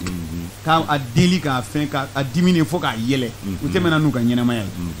deli k'a deli k'a fɛn k'a dimine fo k'a yɛlɛ u tɛmɛna n'u ka ɲɛnamaya ye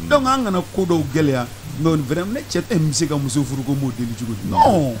donc an kana ko dɔw gɛlɛya mais vraiment ne cɛ bɛ se ka muso furu ko m'o deli cogo di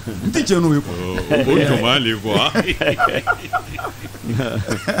non n tɛ cɛ n'o ye quoi o jɔnma le quoi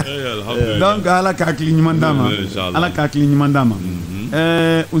donc ala ka hakili ɲuman d'a ma ala ka hakili ɲuman d'a ma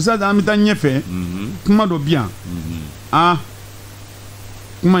Usa an bɛ taa ɲɛfɛ kuma dɔ bi yan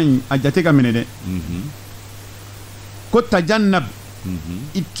kuma in a jate ka minɛ dɛ ko tajannab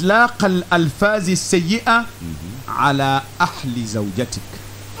إطلاق الألفاظ السيئة على أهل زوجتك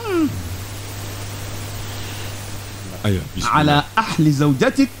على أهل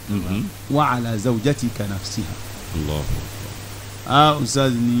زوجتك وعلى زوجتك نفسها الله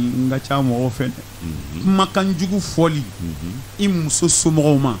أستاذ ni nga cha mo fen makan jugu foli i muso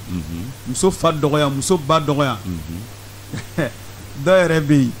somɔgɔw ma muso fa dɔgɔya muso ba dɔgɔya dɔ yɛrɛ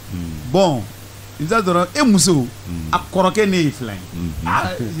bɛ yen bon Isa dɔrɔn e muso a kɔrɔkɛ ne ye fila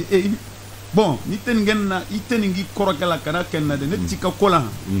ye bon ni tɛ nin kɛ nin na i tɛ nin k'i kɔrɔkɛ la kana kɛ nin na dɛ ne ti ka ko la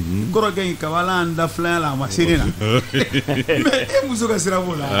kɔrɔkɛ in kabala an da filaya la a ma se ne la mais e muso ka sira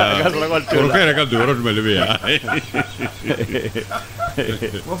b'o la kɔrɔkɛ yɛrɛ ka don yɔrɔ jumɛn de bɛ yan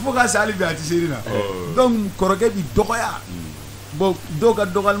wa fo ka se hali bi a ti se ne la donc kɔrɔkɛ bi dɔgɔya bon dɔw ka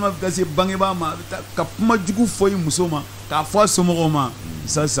dɔgɔyalima bɛ taa se bangebaa ma a bɛ taa ka kuma jugu fɔ i muso ma k'a fɔ a somɔgɔw ma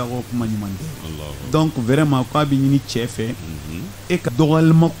Usa Sago kuma ɲuman tɛ donc vraiment ko a bɛ ɲini cɛ fɛ e ka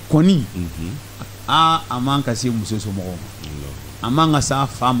dɔgɔyalima kɔni a man ka se muso somɔgɔw ma a man ka s'a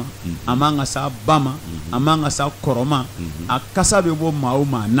fa ma a man ka s'a ba ma a man ka s'a kɔrɔ ma a kasa bɛ bɔ maa o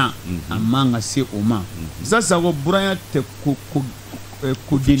maa na a man ka se o ma Usa Sago buranya tɛ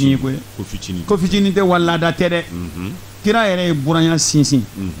ko denni ye koyi ko fitinin tɛ wa laada tɛ dɛ kira yɛrɛ ye buranya sinsin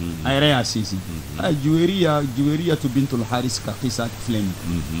a yɛrɛ y'a sinsin Juweriya tu bintul Haris ka kisa filɛ nin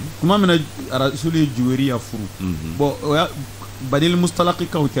kuma min na Rasul ye Juweriya furu bon o ya badil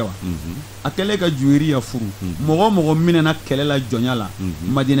mustalaqikaw tɛ wa a kɛlen ka Juweriya furu mɔgɔ mɔgɔ minɛna kɛlɛ la jɔnya la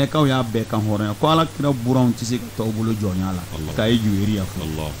Madinɛkaw y'a bɛɛ kan hɔrɔnya ko ala kira buranw tɛ se ka tɔw bolo jɔnya la k'a ye Juweriya furu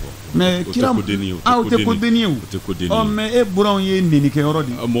mais kira o tɛ ko denni ye o mais e buranw ye nenikɛ yɔrɔ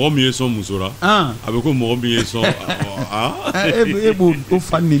de mɔgɔ min ye sɔn muso la a bɛ ko mɔgɔ min ye sɔn e b'o o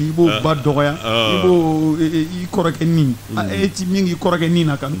fa neni i b'o ba dɔgɔya i b'o i kɔrɔkɛ nin e ti min k'i kɔrɔkɛ nin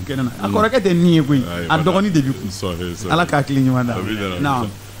na ka kɛnɛ na a kɔrɔkɛ tɛ nin ye koyi a dɔgɔnin de bi kun ala ka hakili ɲuman d'a ma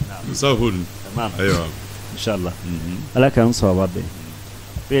Musa Houd ayiwa inshallah ala k'an sababa bɛn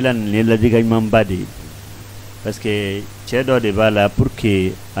bɛɛ nin ye ladilikan ɲumanba de ye parce que cɛ dɔ de b'a la pour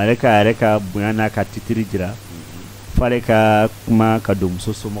que ale ka bonya n'a ka titiri jira f'ale ka kuma ka don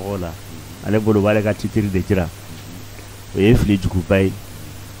muso somɔgɔw la ale bolo b'ale ka titiri de jira o ye fili juguba ye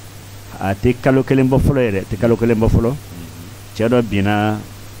a tɛ kalo kelen bɔ fɔlɔ yɛrɛ cɛ dɔ binna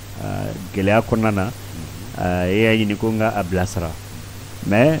gɛlɛya kɔnɔna na e y'a ɲini ko n ka a bilasira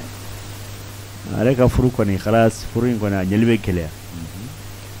mais ale ka furu kɔni khalas furu in kɔni a ɲɛli bɛ gɛlɛya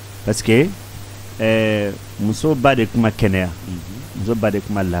parce que muso ba de kuma kɛnɛya muso ba de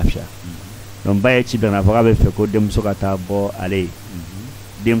kuma lafiya donc ba ye ci bila n'a fɔ k'a bɛ fɛ ko denmuso ka taa bɔ ale ye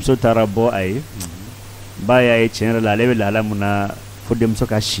denmuso taara bɔ a ye ba y'a ye tiɲɛ yɛrɛ la ale bɛ lahala mun na fo denmuso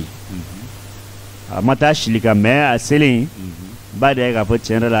ka si a ma taa sili kan mais a selen ba de ye k'a fɔ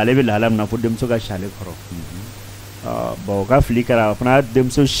tiɲɛ yɛrɛ la ale bɛ lahala mun na fo denmuso ka si ale kɔrɔ bon o ka fili kɛra a fana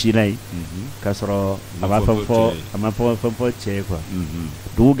denmuso sila yen k'a sɔrɔ a ma fɛn fɔ cɛ ye quoi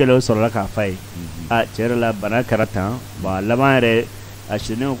dugu gɛlɛyaw sɔrɔla k'a fa ye tiɲɛ yɛrɛ la bana kɛra tan bon a laban yɛrɛ a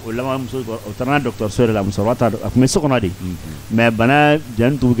sinnen o laban muso o taara n'a dɔgɔtɔrɔso yɛrɛ la musokɔrɔba ta a tun bɛ so kɔnɔ de mais bana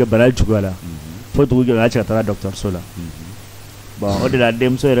janni dugu kɛ bana juguya la fo dugu gɛlɛya cɛ ka taara dɔgɔtɔrɔso la bon o de la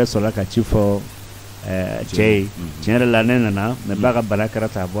denmuso yɛrɛ sɔrɔla ka ci fɔ cɛ ye tiɲɛ yɛrɛ la ne nana mais ba ka bana kɛra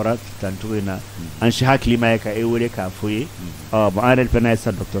tan a bɔra tan cogo in na an si hakili ma ye ka e wele k'a fɔ ye bon an yɛrɛ fana ye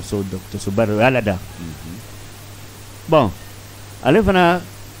sa dɔgɔtɔrɔsoba de o y'a lada bon ale fana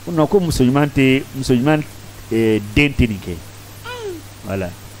ko muso ɲuman den tɛ nin kɛ voilà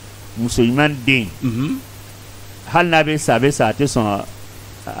muso ɲuman den hali n'a bɛ sa a tɛ sɔn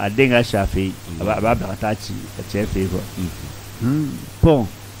a den ka si a fɛ yen a b'a bila ka taa ci a cɛ fɛ yen quoi bon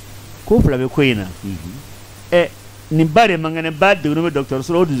ko fila bɛ ko in na nin ba de man kɛnɛ ba degunnen bɛ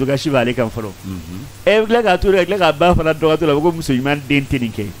dɔgɔtɔrɔso la o dusukasi b'ale kan fɔlɔ bɛ tila k'a to de ka tila k'a ba fana dɔgɔtɔ la ko muso ɲuman den tɛ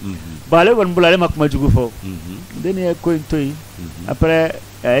nin kɛ bon ale kɔni bolo ale ma kuma jugu fɔ den ye ko in to yen après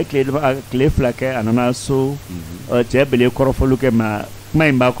a ye tile fila kɛ a nana so cɛ bele kɔrɔfɔli kɛ ma kuma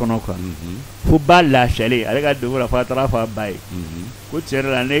in b'a kɔnɔ quoi fo ba lafiyalen ale ka degun la fo a taara fɔ a ba ye ko tiɲɛ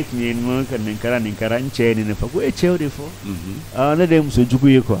yɛrɛ la ne tun ye nin kɛra n cɛ ye nin de fɔ ko e cɛ o de fɔ ne de ye muso jugu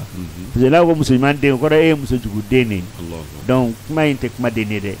ye quoi parce que n'a ko muso ɲuman den o kɔrɔ e ye muso jugu den de ye donc kuma in tɛ kuma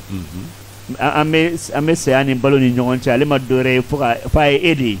den ye dɛ an bɛ saya ni balo ni ɲɔgɔn cɛ ale ma dɔwɛrɛ ye fo a ye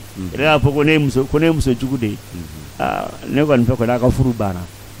e de ye yɛrɛ k'a fɔ ko ne ye muso jugu de ye ne kɔni fɛ kɔni a ka furu banna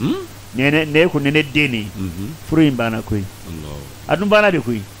ne ko ne den de ye furu in banna koyi a dun banna de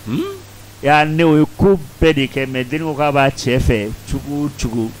koyi y'a ne o ye ko bɛɛ de kɛ mais denni ko k'a b'a cɛ fɛ cogo o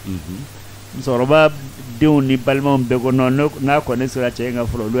cogo musokɔrɔba denw ni balimaw bɛɛ ko non n'a kɔni sera cɛ in ka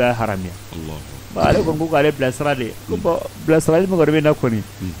furu olu y'a haramiya bon ale kɔni ko k'ale bilasira de ko bon bilasirali min kɔni bɛ na kɔni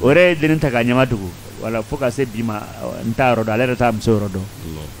o yɛrɛ ye denni ta k'a ɲɛma dogo wala fo ka se bi ma n t'a yɔrɔ dɔn ale yɛrɛ t'a muso yɔrɔ dɔn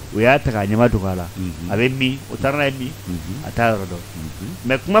o y'a ta k'a ɲɛma dogo a la a bɛ min o taara n'a ye min a t'a yɔrɔ dɔn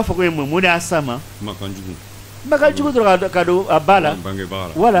mais kuma fɔ ko ye mun de y'a s'a ma kumakan jugu dɔrɔn ka don a ba la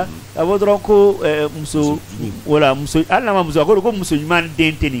wala a bɔ dɔrɔn ko muso wala muso hali n'a ma muso a ko muso ɲuman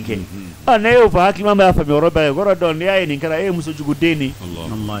den tɛ nin kɛ ne y'o fɔ hakilima b'a faamuya yɔrɔ bɛɛ ye yɔrɔ dɔn n'i y'a ye nin kɛra e ye muso jugu den de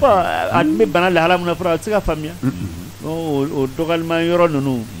bon a tun bɛ bana lahala min na fɔlɔ a tɛ se ka faamuya o dɔgɔyalima yɔrɔ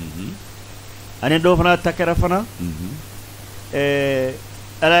ninnu ani dɔw fana ta kɛra fana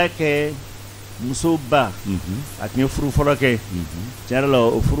ala y'a kɛ muso ba a tun ye furu fɔlɔ kɛ tiɲɛ yɛrɛ la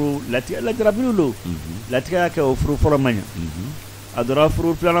o furu latigɛrabiriw don latigɛ y'a kɛ o furu fɔlɔ man ɲa a donna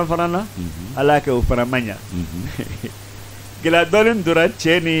furu filanan fana na ala y'a kɛ o fana man ɲa gɛlɛya dɔɔnin donna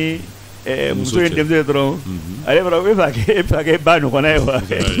cɛ ni muso ye denmisɛn ye dɔrɔn ale fana e fɛ kɛ ba ɲɔgɔnna ye wa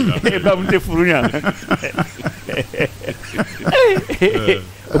e ba mun tɛ furu ɲa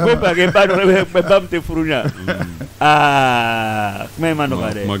o ko e fɛ kɛ ba ɲɔgɔnna ba mun tɛ furu ɲa kuma in ma nɔgɔ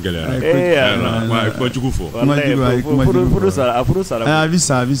dɛ kuma gɛlɛya kuma jugu fɔ furu sara a bɛ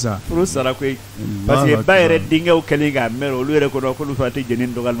sa furu sara koyi parce que ba yɛrɛ denkɛw kɛlen k'a mɛn olu yɛrɛ kɔnɔ k'olu fana tɛ jɛn ni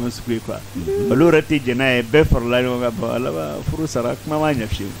dɔgɔyalima sugu ye quoi olu yɛrɛ tɛ jɛn n'a ye bɛɛ farala ɲɔgɔn kan bon ala furu sara kuma ma ɲɛ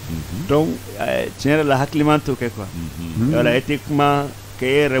fiyewu donc tiɲɛ yɛrɛ la hakilima t'o kɛ quoi wala e tɛ kuma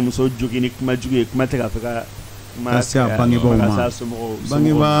k'e yɛrɛ muso jogin ni kuma jugu ye kuma tɛ k'a fɛ ka ka se a bangebaaw ma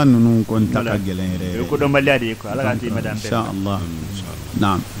bangebaa ninnu kɔni ta ka gɛlɛn yɛrɛ o ye kodɔnbaliya de ye quoi ala k'an tɛ mɛn dan bɛɛ inchallah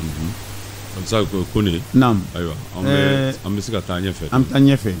naam sa Koné naam ayiwa an bɛ se ka taa ɲɛfɛ an bɛ taa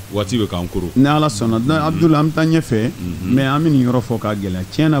ɲɛfɛ waati bɛ k'an koro ni ala sɔnna Abdul an bɛ taa ɲɛfɛ mais an bɛ nin yɔrɔ fɔ k'a gɛlɛya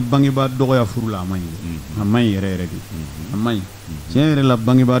tiɲɛ na bangebaa dɔgɔya furu la a man ɲi a man ɲi yɛrɛ de a man ɲi tiɲɛ yɛrɛ la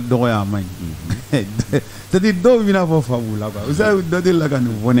bangebaa dɔgɔya a man ɲi c'est à dire dɔw bɛna fɔ fa b'u la quoi vous savez dɔ de la ka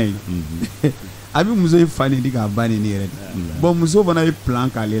nin fɔ ne ye a bɛ muso ye fa ni di k'a ba ni yɛrɛ de bon muso fana ye plan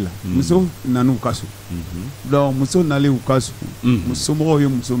k'ale la muso nan'u ka so donc muso nalen u ka so musomɔgɔw ye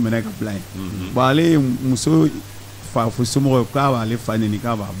muso minɛ ka bila yen bon ale ye muso fa fo somɔgɔw k'a b'ale fa neni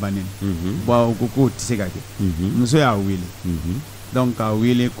k'a b'a ba neni bon o ko k'o tɛ se ka kɛ muso y'a wele donc k'a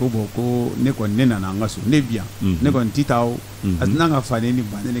wele ko bon ko ne kɔni ne nana an ka so ne bi yan ne kɔni ti taa o a tɛna ka fa neni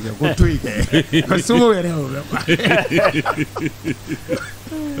ba neni kɛ ko to yen kɛ ka somɔgɔw yɛrɛ y'o bɛɛ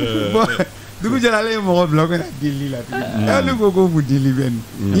bon dugu jɛralen mɔgɔ bila ko deli la ne ko ko bu deli bɛ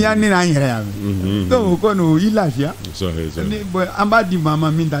nin i y'a ni n'an yɛrɛ yan mɛ donc o kɔni o y'i lafiya an b'a di maa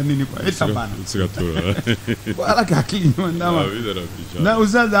ma min ta ne ni quoi e ta banna bon ala ka hakili ɲuman d'a ma na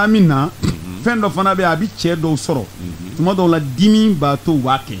ustaz an bɛ na fɛn dɔ fana bɛ yen a bɛ cɛ dɔw sɔrɔ tuma dɔw la dimi b'a to u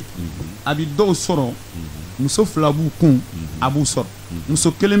b'a kɛ a bɛ dɔw sɔrɔ muso fila b'u kun a b'u sɔrɔ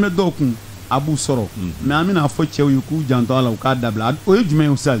muso kelen bɛ dɔw kun a b'u sɔrɔ mais an bɛna fɔ cɛw ye k'u janto a la u k'a dabila o ye jumɛn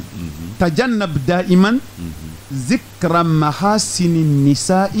ye ustaz tajannab da'iman zikra mahasini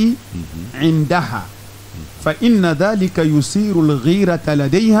nisa'i indaha fa inna dhalika yusiru al-ghirata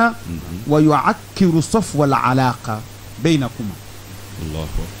ladayha wa yu'akkiru safwa al-alaqa baynakuma Allahu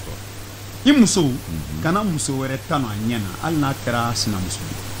akbar i muso kana muso wɛrɛ tanu a ɲɛ na hali n'a kɛra sinamuso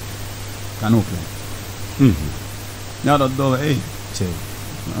kan'o kɛ y'a dɔn dɔw cɛ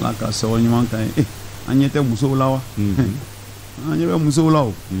ala ka sababu ɲuman kan ye an ɲɛ tɛ musow la wa an ɲɛ bɛ musow la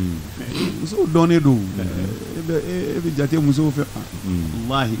o musow dɔnnen don e bɛ jate musow fɛ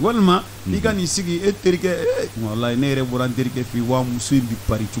wallahi walima i ka n'i sigi e terikɛ wallahi ne yɛrɛ bɔra n terikɛ fɛ yen wa muso in bɛ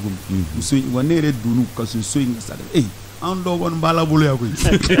pari cogo min muso in wa ne yɛrɛ donn'u kaso so in ka sa dɛ an dɔw kɔni b'a la bolo yan koyi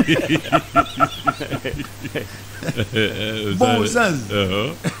bon ustaz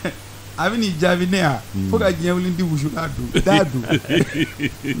a bɛ n'i jaabi ne ya fo ka diɲɛ wuli di wusu k'a don daa don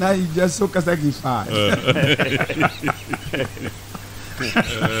n'a y'i ja so kasa k'i fa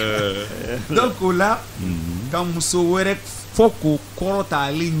donc o la ka muso wɛrɛ fɔ k'o kɔrɔta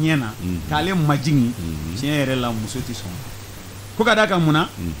ale ɲɛ na k'ale majigin tiɲɛ yɛrɛ la muso tɛ sɔn ko ka d'a kan mun na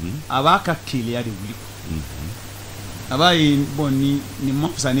a b'a ka keleya de wuli a b'a ye bon nin ma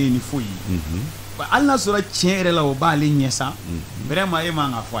fisa ne ye ni foyi ye hali n'a sɔrɔ tiɲɛ yɛrɛ la o b'ale ɲɛ sa vraiment e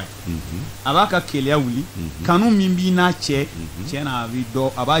man ka fɔ a ye a b'a ka keleya wuli kanu min b'i n'a cɛ tiɲɛ na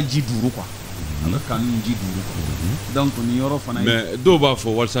a b'a ji duuru quoi a bɛ kanu in ji duuru quoi donc nin yɔrɔ fana ye mais dɔw b'a fɔ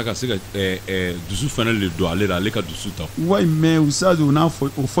walasa ka se ka dusu fana le don ale la ale ka dusu ta ouais mais ustaz o n'a fɔ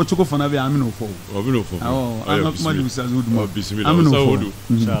o fɔcogo fana bɛ yen an bɛn'o fɔ o bɛn'o fɔ awɔ an ka kuma di ustaz o duma bisimila an bɛn'o fɔ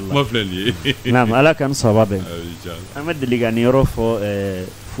inchallah kuma filɛ nin ye naam ala k'an sababa bɛn an bɛ deli ka nin yɔrɔ fɔ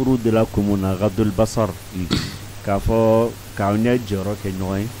furu de la komo na gadul basar k'a fɔ k'aw ɲɛ jɔyɔrɔ kɛ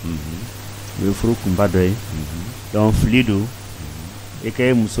ɲɔgɔn ye o ye furu kunba dɔ ye donc fili don e ka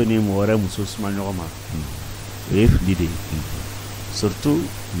ye muso ni mɔgɔ wɛrɛ muso suma ɲɔgɔn ma o ye fili de ye surtout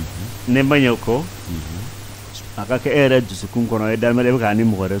ne ma ɲɛ kɔ a ka kɛ e yɛrɛ dusukun kɔnɔ e daminɛ e bɛ k'a ni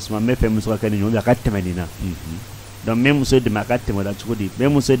mɔgɔ wɛrɛ suma n bɛ fɛ muso ka kɛ nin ɲɔgɔn a ka tɛmɛ nin na donc n bɛ muso dɛmɛ a ka tɛmɛ la cogo di n bɛ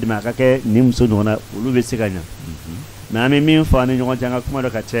muso dɛmɛ a ka kɛ nin muso ɲɔgɔn na olu bɛ se ka ɲa mais an bɛ min fɔ an ni ɲɔgɔn cɛ an ka kuma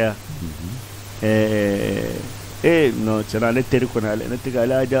dɔ ka caya non tiɲɛna ale teri kɔni ale tɛ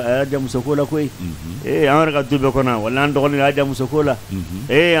ale y'a ja muso ko la koyi an yɛrɛ ka du bɛɛ kɔnɔ wala an dɔgɔnin y'a ja muso ko la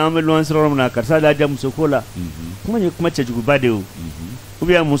an bɛ luwanse yɔrɔ min na karisa y'a ja muso ko la kuma ye kuma cɛjuguba de ye o ou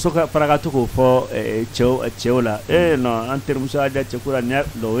bien muso ka fara ka to k'o fɔ cɛw la non an terimuso y'a ja cɛ ko la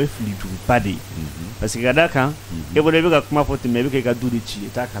o ye fili juguba de ye parce que ka d'a kan e bolo e bɛ ka kuma fɔ ten mais e bɛ k'i ka du de ci i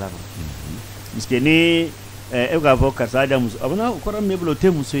t'a kalama parce que ni e bɛ k'a fɔ karisa y'a ja muso a bɛ o kɔrɔ min bolo o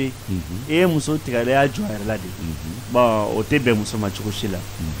tɛ muso ye e ye muso tigɛ ale y'a jɔ a yɛrɛ la de bon o tɛ bɛn muso ma cogo si la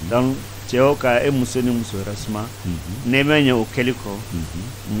donc cɛw ka e muso ni muso wɛrɛ suma ne bɛ ɲɛ o kɛli kɔ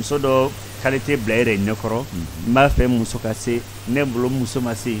muso dɔ qualité bila e yɛrɛ ɲɛkɔrɔ n b'a fɛ muso ka se ne bolo muso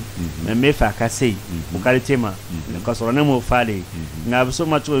ma se mais n bɛ fɛ a ka se o qualité ma ka sɔrɔ ne m'o fɔ ale ye nka a bɛ s'o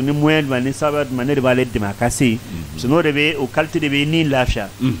ma cogo ni moyen jumɛn ni sababu jumɛn ne de b'ale dɛmɛ a ka se parce que n'o de bɛ o qualité de bɛ ni lafiya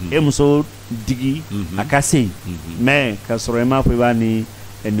e muso digi a ka se mais ka sɔrɔ i m'a fɔ i b'a ni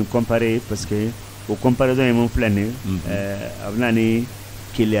comparer parce que o comparaison ye mun filɛ nin ye a bɛ na ni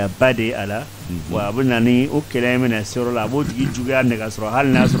keleyaba de ye a la wa a bɛ na ni o keleya in minɛ seyɔrɔ la a b'o tigi juguya minɛ ka sɔrɔ hali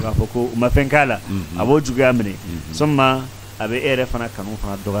n'a y'a sɔrɔ k'a fɔ ko o ma fɛn k'a la a b'o juguya minɛ sɔnma a bɛ e yɛrɛ fana kanu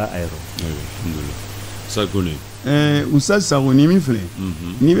fana dɔgɔya a yɔrɔ. Ustaz Sakɔ ni min filɛ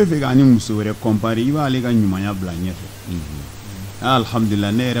n'i bɛ fɛ k'a ni muso wɛrɛ comparer i b'ale ka ɲumanya bila ɲɛfɛ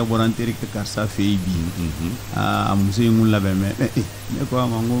alhamdulillah ne yɛrɛ bɔra n terikɛ karisa fɛ yen bi a muso in kun labɛn mɛ ne ko a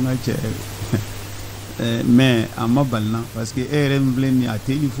ma n ko n ka cɛ mais a ma balina parce que e yɛrɛ min filɛ nin ye a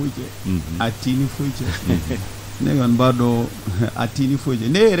tɛ ni foyi cɛ a t'i ni foyi cɛ ne kɔni b'a dɔn a t'i ni foyi cɛ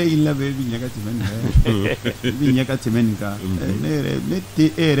ne yɛrɛ y'i labɛn i bɛ ɲɛ ka tɛmɛ nin kan i bɛ ɲɛ ka tɛmɛ nin kan ne tɛ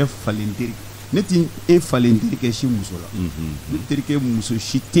e yɛrɛ falen terikɛ ne tɛ e falen terikɛ si muso la ne terikɛ muso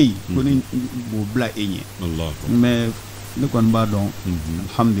si tɛ yen ko ne b'o bila e ɲɛ mais ne kɔni b'a dɔn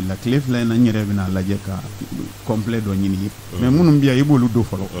alhamdulillah tile fila in na n yɛrɛ bɛna lajɛ ka complet dɔ ɲini ye mais minnu bɛ yan i b'olu don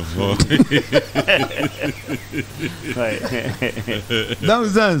fɔlɔ donc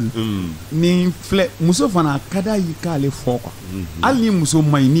ça nin filɛ muso fana ka d'a ye k'ale fɔ quoi hali ni muso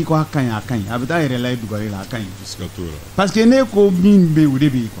ma ɲi n'i ko a ka ɲi a bɛ taa yɛrɛ la dugare la a ka ɲi parce que ne ko min bɛ yen o de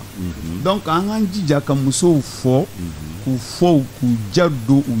bɛ yen quoi donc an k'an jija ka musow fɔ k'u fɔ k'u ja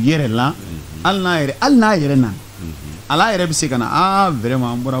don u yɛrɛ la hali n'a yɛrɛ nana ala yɛrɛ bɛ se ka na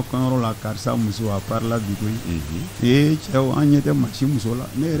vraiment an bɔra kɔɲɔyɔrɔ la karisa muso a parla bi koyi cɛw an ɲɛ tɛ maa si muso la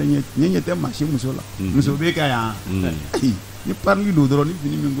ne ɲɛ tɛ maa si muso la muso bɛ ka yan ni parli don dɔrɔn ni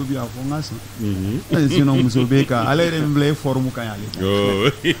fini min ko bi a fɔ n ka san sinon muso bɛ ka ale yɛrɛ min bila e forme ka y'ale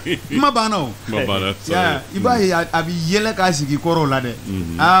kuma banna o i b'a ye a bɛ yɛlɛ k'a sigi kɔrɔw la dɛ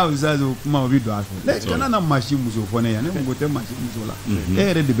o kuma o bɛ don a fɛ ne kana na maa si muso fɔ ne yan ne ko tɛ maa si muso la e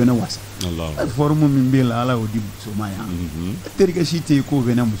yɛrɛ de bɛ ne wasa forme min bɛ la ala y'o di muso ma yan terikɛ si tɛ yen k'o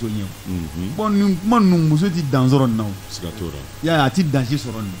bɛ ne muso ɲɛ bon nin kuma ninnu muso tɛ dan sɔrɔ nin na o a tɛ dan si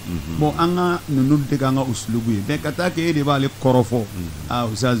sɔrɔ nin bon an ka ninnu tɛ k'an ka usulubu ye bɛɛ ka taa kɛ e de b'ale kɔrɔfɔ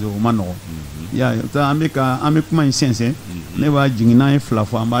o ma nɔgɔn an bɛ kuma in sɛnsɛn ne b'a jigin n'an ye fila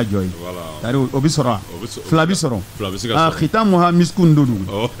fɔ an b'a jɔ ye o bɛ sɔrɔ fila bɛ sɔrɔ khitamuha miskun do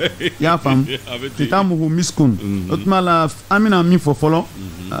i y'a faamu khitamuhu miskun o tuma la an bɛna min fɔ fɔlɔ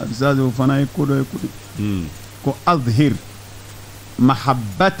o fana ye ko dɔ ye ko azhir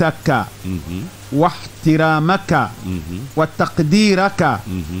mahabbataka واحترامك وتقديرك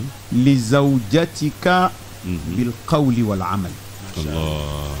لزوجتك بالقول والعمل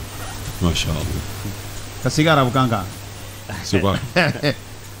الله ما شاء الله كسيغا عرب كانغا سبحان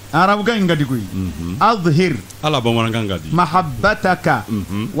عرب كانغا ديكوي اظهر على بمران كانغا دي محبتك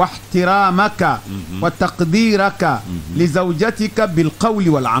واحترامك وتقديرك لزوجتك بالقول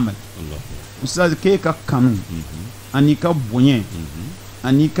والعمل الله استاذ كيكا كانو انيكا بونيه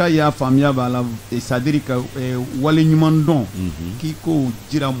anika ya faamuya b'a la c'est-à-dire ka wale ɲuman dɔn k'i ko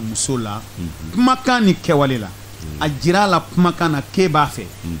jira muso la kumakan ni kɛwale la a jira la kumakan na k'e b'a fɛ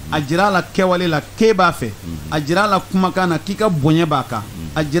a jira la kɛwale la k'e b'a fɛ a jira la kumakan na k'i ka bonya b'a kan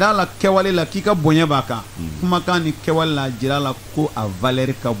a jira la kɛwale la k'i ka bonya b'a kan kumakan ni kɛwale la a jira la ko a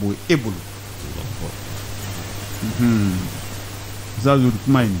valeur ka bon e bolo zazur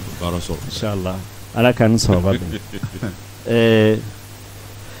kuma in inshallah ala kan sababa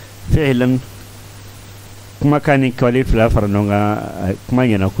فعلا كما كان يقولي في الافرنونغا كما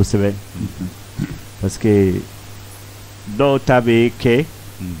ينكو سبب parce que do tabe ke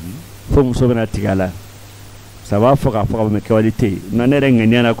fo muso bena tigala ça va foka me qualité na ne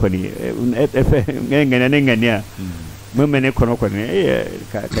ngania na koni ngania mo mene kono koni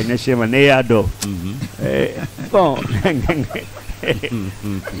ka nya shema ne ya do bon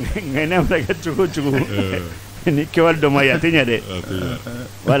ngania mtaka chuku ni kewal do ma yatinya de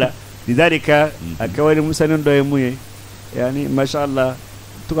voilà lidhalika akawali musana ndo yemuye yani mashallah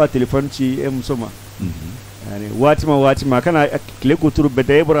tuka telefon ci e musoma yani watima kana kile kuturu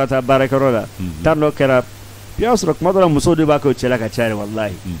bete e burata barakarola tanno kera piasro kuma dora muso de ba ko chela ka chare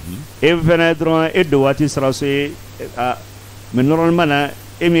wallahi e vena dron e do wati sraso a mais normalement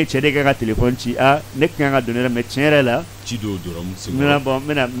e mi chede ka telefon ci ne kanga donner me chere la ci do dora muso mena bon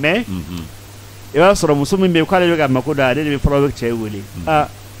mena mais e wa soro muso min be kwale yoga makoda de be project che wuli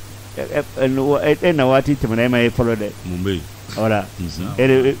na wati temana mai follow de mumbai voilà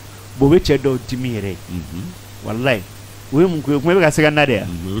e bobe che do timire wallahi we mun ko me ga sega na de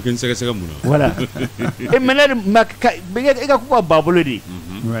we ken sega muna voilà e menere makka be ga ko babolo di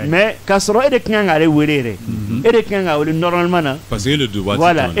mais kasoro e de kanga ale werere e de kanga wuli normalement na parce que le droit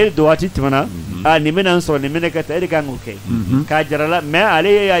voilà e do wati temana ni mena so ni mena ka tare kan okay ka jarala mais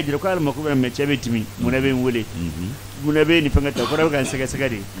ale ya jira ko al makko me chebe timi mun be wuli mun be ni fanga ta ko ga sega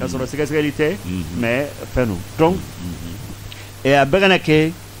di kasoro sega di te mais fenu donc e abegana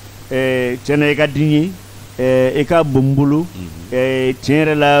ke chene ga dinyi e ka bumbulu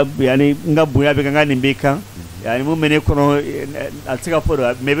tiere la yani nga buya be nga nimbe kan yani mo mene kono altika fodo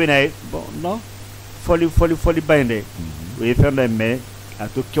mebe na bon non foli bande we fenda me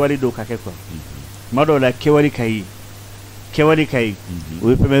ato kewali do kake ko mado la kewali kai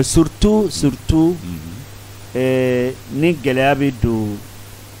we peme surtout ni geleabi do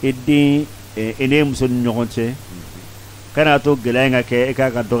edi ene muso nyogonche kana to gelanga ke e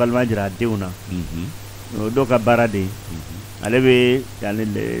ka dogal majira deuna do ka barade alebe yani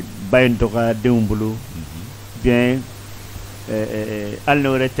le bayin to ka deumbulu bien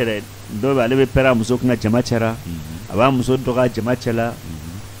alno retere do ba alebe pera muso kuna jamachera aba muso to ka jamachela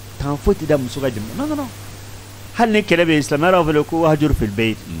tan foti da muso ka jama non hal ne kelebe islamara vele ko hajur fil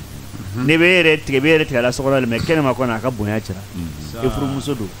bayt ne be yɛrɛ tigɛ la sɔgɔla mais kɛnɛma kɔnɔ a ka bonya jira e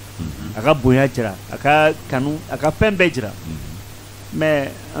furumuso don a ka bonya jira a ka kanu a ka fɛn bɛɛ jira mais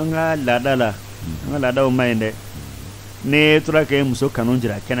an ka laada la an ka laadaw ma ɲi dɛ ne tora k'e muso kanu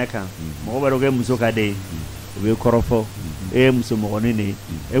jira kɛnɛ kan mɔgɔ b'a dɔn k'e muso ka di ye o bɛ kɔrɔfɔ e ye muso mɔgɔnin de ye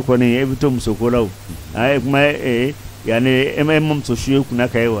e kɔni e bɛ to musoko la o e kuma yani e ma muso su ye kunna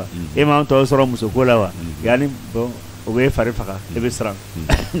ka ye wa e ma tɔ sɔrɔ musoko la wa yani bɔn o bɛ fari faga e bɛ siran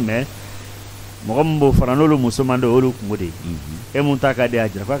mais mɔgɔ min b'o fara n'olu muso man di olu kungo de ye e mun ta ka di a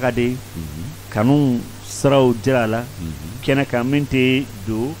jira k'a ka di kanu siraw jira a la kɛnɛ kan min tɛ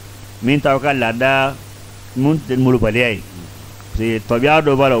don min t'aw ka laada mun tɛ molobaliya ye parce que tabiya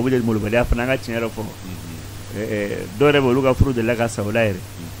dɔ b'a la o bɛ molobaliya fana an ka tiɲɛ yɛrɛ fɔ dɔw yɛrɛ bɛ olu ka furu delila ka sa o la yɛrɛ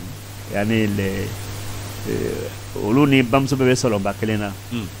yani olu ni bamuso bɛɛ bɛ salonba kelen na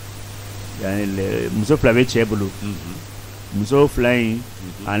yani muso fila bɛ cɛ bolo muso fila in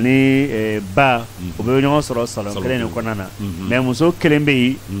ani ba o bɛ ɲɔgɔn sɔrɔ salon kelen de kɔnɔna na mais muso kelen bɛ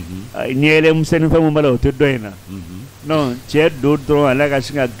yen ɲɛɛlɛ misɛnnin fɛn min b'a la o tɛ dɔ in na non cɛ do dɔrɔn ale ka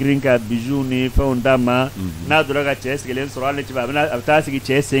sin ka girin ka bijou ni fɛnw d'a ma n'a dɔrɔn ka cɛ sigilen sɔrɔ ale a bɛ taa sigi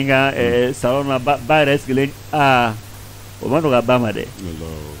cɛ sen kan salon na ba yɛrɛ sigilen o ma nɔgɔ a ba ma dɛ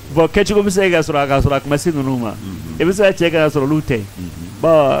bon kɛcogo bɛ se ka sɔrɔ a kuma se ninnu ma e bɛ se ka cɛ ka sɔrɔ olu tɛ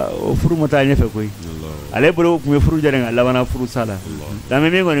bon o furu ma taa ɲɛfɛ koyi ale bolo tun ye furu jɛlen ka laban furu sa la lamɛ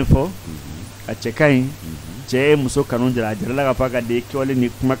min kɔni fɔ a cɛ ka ɲi cɛ ye muso kanu jira a jirala ka fɔ a ka di kɛwale ni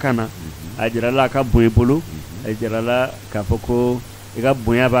kumakan na a jirala a ka bon i bolo a jirala k'a fɔ ko i ka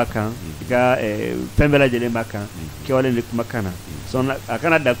bonya b'a kan i ka fɛn bɛɛ lajɛlen b'a kan kɛwale ni kumakan na a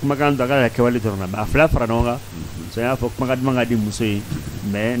kana da kumakan dɔn a kana da kɛwale dɔrɔn na a fila fara ɲɔgɔn kan sɔn y'a fɔ kumakan duman ka di muso ye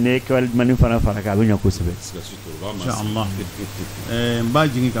mais ne kɛwale dumanin fana fara kan a bɛ ɲɛ kosɛbɛ inshallah n b'a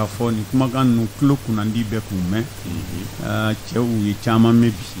jigin k'a fɔ nin kumakan ninnu tulo kunnandi bɛɛ k'u mɛn cɛw ye caman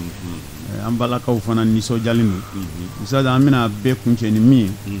mɛn bi an balakaw fana nisɔndiyalen don misali an bɛna bɛɛ kuncɛ ni min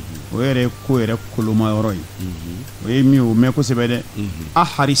ye o yɛrɛ ye ko yɛrɛ koloma yɔrɔ ye o ye min ye o mɛn kosɛbɛ dɛ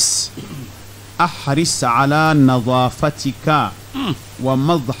أحرص على نظافتك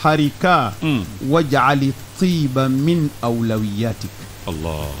ومظهرك واجعل الطيب من أولوياتك.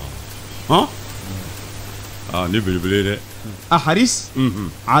 الله. ها؟ نبي بلي. أحرص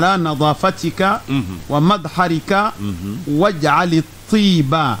على نظافتك ومظهرك واجعل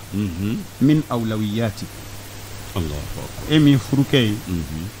الطيب من أولوياتك. الله أكبر. إمي فروكي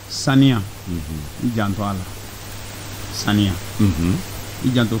سانيا يجانتو على سانيا. I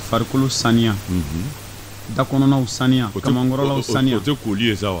janto farikolo saniya da kɔnɔnaw saniya kamangɔrɔlaw saniya o tɛ koli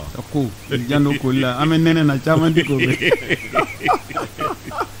ye sa wa ko janto koli la an bɛ nɛnɛ na caman di ko bɛ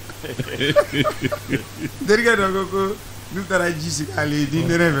terikɛ dɔ ko n'u taara ji sigi ale di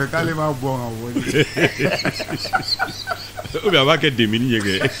nɛnɛ fɛ k'ale b'a bɔn ka bɔ ou bien a b'a kɛ demini ye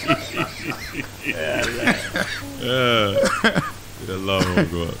kɛ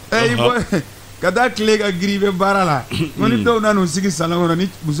ka taa tile ka giri bɛ baara la ko ni dɔw nana u sigi salon kɔnɔ ni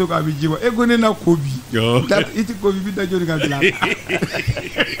muso ko a bɛ ji bɔ e ko ne na ko bi i tɛ ko bi i bɛ taa joli ka bila i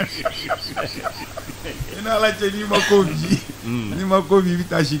ni ala cɛ n'i ma ko bi n'i ma ko bi i bɛ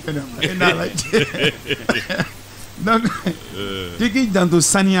taa si kɛnɛ ma i ni ala cɛ donc i k'i janto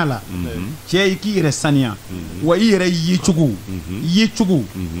saniya la cɛ i k'i yɛrɛ saniya wa i yɛrɛ yecogo i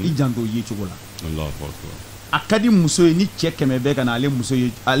janto yecogo la a ka di muso ye ni cɛ kɛmɛ bɛɛ ka na ale muso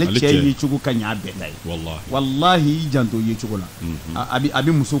ye ale cɛ ye cogo ka ɲa bɛɛ ta ye wallahi i janto ye cogo la a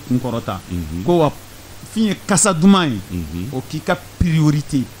bɛ muso kun kɔrɔta ko wa fi ye kasa duman ye o k'i ka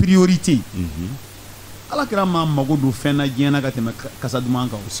priorité ala kɛra maa mago don fɛn na diɲɛ na ka tɛmɛ kasa duman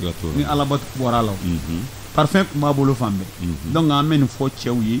kan ni alabato bɔra la parfum kun b'a bolo fan bɛɛ donc an bɛ nin fɔ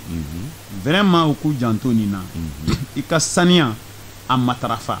cɛw ye vraiment u k'u janto nin na i ka saniya a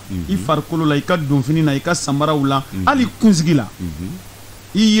matarafa i farikolo la i ka donfini na i ka samaraw la hali kunsigi la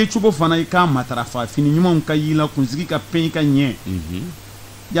i ye cogo fana i ka matarafa fini ɲumanw ka y'i la kunsigi ka pɛn i ka ɲɛ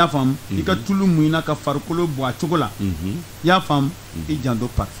y'a faamu i ka tulu mun i na ka farikolo bɔ a cogo la y'a faamu i janto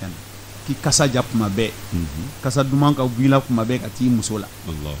parfum na k'i kasa ja kuma bɛɛ kasa duman ka b'i la kuma bɛɛ ka t'i muso la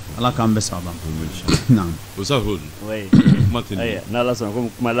ala k'an bɛɛ sababa naam o sa fo oui n'ala sɔnna komi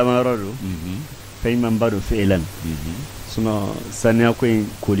kuma laban yɔrɔ don fɛn ɲuman ba don fi'lan sinon saniya ko in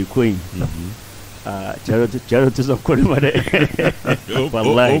koli ko in cɛ dɔ tɛ sɔn koli ma dɛ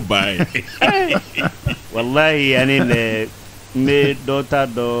wallahi yani n bɛ dɔ ta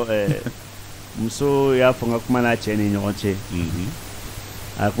dɔ muso y'a fɔ n ka kuma n'a cɛ ni ɲɔgɔn cɛ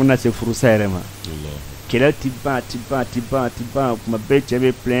a ko na se furusa yɛrɛ ma kɛlɛ ti ban kuma bɛɛ cɛ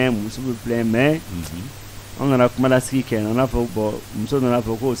bɛ plaint muso bɛ plaint mais an nana kuma lasigi kɛ n'a fɔ bɔn muso nana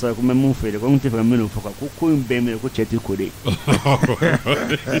fɔ ko sa ko n bɛ mun feere ko n tɛ fɛ ka minnu fɔ ko in bɛɛ minɛ ko cɛ tɛ ko de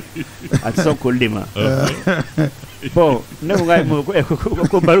a tɛ sɔn koli de ma bon ne ko k'a ye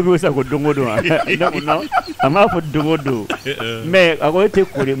ko baro bɛ sa ko don o don ne ko non a m'a fɔ don o don mais a ko e tɛ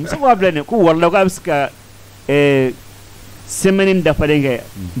ko de muso b'a filɛ nin ko walahi k'a bɛ se ka semaine dafalen kɛ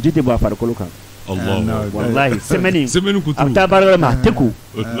ji tɛ bɔ a farikolo kan. Wallahi semaine a bɛ taa baara ma a tɛ ko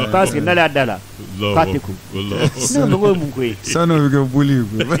parce que n'ale y'a da la k'a tɛ ko ne ko ko mun ko ye sani o bɛ kɛ boli ye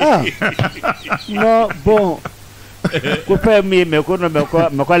non bon ko fɛn min ye mais ko non mais ko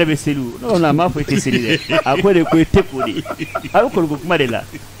ale bɛ seli o non a m'a fɔ i tɛ seli dɛ a ko de ko i tɛ ko de a bɛ koliko kuma de la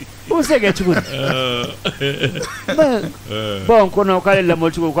o bɛ se ka kɛ cogo di bon ko non k'ale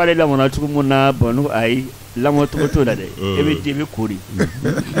lamɔ cogo k'ale lamɔna cogo mun na bon ayi lamɔ cogo t'o la dɛ e bɛ den bɛ kori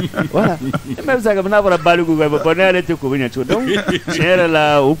voilà e mɛ bɛ se ka n'a fɔra baliku bon ne yɛrɛ tɛ ko bɛ ɲɛ cogo donc tiɲɛ yɛrɛ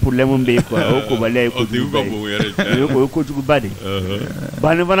la o problème bɛ yen quoi o kobaliya ye kojuguba ye o ye kojuguba de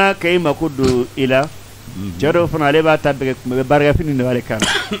ba ni fana kɛ i mako don i la cɛ dɔw fana ale b'a ta bɛɛ kɛ baarakɛfini de b'ale kan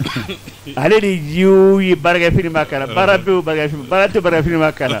ale de ye baarakɛfini b'a kan baara bɛ o baarakɛfini baara tɛ baarakɛfini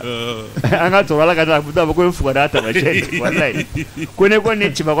b'a kan an ka tɔrɔ ala ka taa a bɛ ko fugada tamasiyɛn walayi ko ne ko ni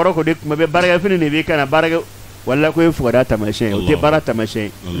cɛbakɔrɔ ko de tuma bɛ baarakɛfini de b'i kan baarakɛ wala ko ye fugada tamasiyɛn o tɛ baara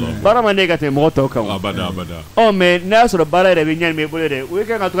tamasiyɛn baara man di ka tɛmɛ mɔgɔ tɔw kan ɔ mais n'a y'a sɔrɔ baara yɛrɛ bɛ ɲanimɛ i bolo dɛ o ye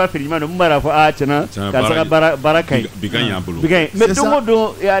kan ka to ka fini ɲuman don mun b'a fɔ tiɲɛna karisa ka baara ka ɲi bi ka ɲi a bolo mais don o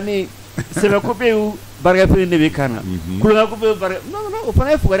don yanni sɛbɛ kopew baarakɛfini de bɛ kan na kulonkɛ kopew non o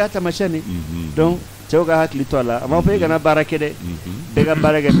fana ye fugada tamasiyɛn de donc cɛw ka hakili to a la a m'a fɔ e kana baara kɛ dɛ bɛɛ ka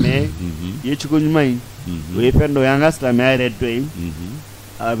baara kɛ mais i ye cogo ɲuman ye o ye fɛn dɔ ye an ka silamɛya yɛrɛ dɔ ye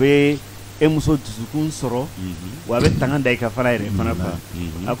a bɛ e muso dusukun sɔrɔ wa a bɛ tanga da i ka fara yɛrɛ fana quoi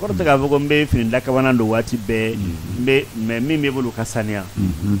a kɔrɔ tɛ k'a fɔ ko n bɛ fini dakabanan don waati bɛɛ mais min b'e bolo ka saniya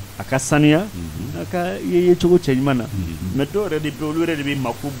a ka saniya a ka ye cogo cɛ ɲuman na mais dɔw yɛrɛ de bɛ olu yɛrɛ de bɛ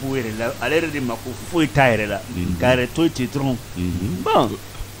mako b'u yɛrɛ la ale yɛrɛ de mako foyi t'a yɛrɛ la k'a yɛrɛ to ten dɔrɔn bon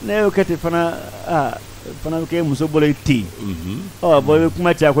ne y'o kɛ ten fana fana bɛ kɛ muso bolo ten ɔ bon i bɛ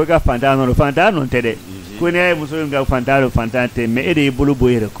kuma cɛ ko i ka fantan nɔ fantan nɔ tɛ dɛ ko ne ye muso in ka fantan don fantan tɛ mais e de y'i bolo bɔ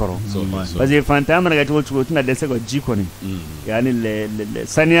i yɛrɛ kɔrɔ parce que fantan mana kɛ cogo cogo o tɛna dɛsɛ ka ji kɔni yanni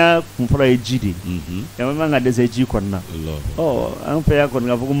saniya kunfɔlɔ ye ji de ye man ka dɛsɛ ji kɔni na ɔ an fɛ yan kɔni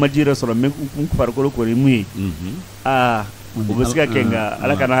k'a fɔ ko ma ji yɛrɛ sɔrɔ n farikolo kɔni mun ye o bɛ se ka kɛ nka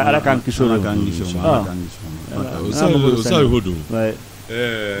ala k'an kisi o la o sa ye o don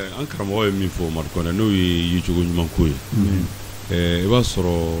an karamɔgɔ ye min fɔ Madou Koné n'o ye yecogo ɲuman ko ye i b'a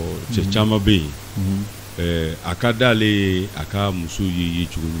sɔrɔ cɛ caman bɛ yen a ka d'ale a ka muso ye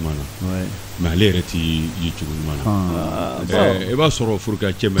yecogo ɲuman na mais ale yɛrɛ tɛ yecogo ɲuman na i b'a sɔrɔ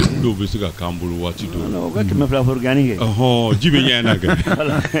forokɛ cɛmɛ dɔw bɛ se ka k'an bolo waati dɔw o ka 200 forokɛni kɛ ji bɛ ɲɛ na kɛ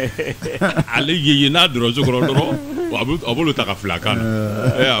ale ye n'a dɔrɔn so kɔrɔ dɔrɔn a b'olu ta ka fila kan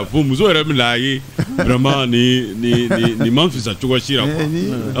na fo muso yɛrɛ bɛ na ye vraiment ni man fisa cogo si la quoi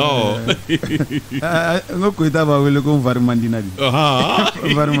n ko Koyita b'a wele ko n fari man di na de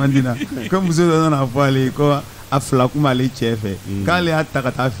n fari man di na ko muso dɔ nana fɔ ale ko a fila kun b'ale cɛ fɛ k'ale y'a ta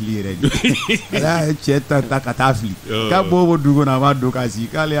ka taa fili yɛrɛ de ale y'a cɛ ta ka taa fili k'a bɔ dugu kɔnɔ a b'a don k'a sigi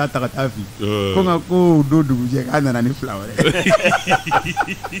k'ale y'a ta ka taa fili ko nka ko o don dugujɛ k'a nana ni fila wɛrɛ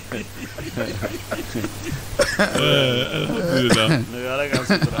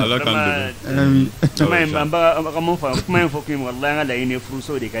ala k'an dɛmɛ kuma in fɔ kun walahi an ka laɲini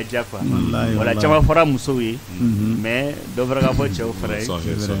furusow de ka diya quoi wala caman fɔra musow ye mais dɔ fɔra ka fɔ cɛw fara ye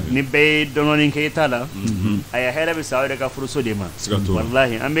ni bɛɛ ye dɔɔnin kɛ i t'a la a ya hɛrɛ bɛ sa aw yɛrɛ ka furuso de ma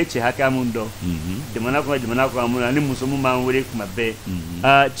walahi an bɛ cɛ hakɛya mun dɔn jamana kɔnɔ mun ani muso mun b'an wele kuma bɛɛ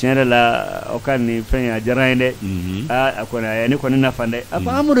tiɲɛ yɛrɛ la aw ka nin fɛn a diyara n ye dɛ a kɔni a ye ne kɔni nafa dɛ a ko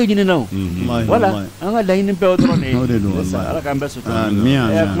an m'o de ɲini na o wala an ka laɲini bɛɛ o dɔrɔn de ye ala k'an bɛɛ sutura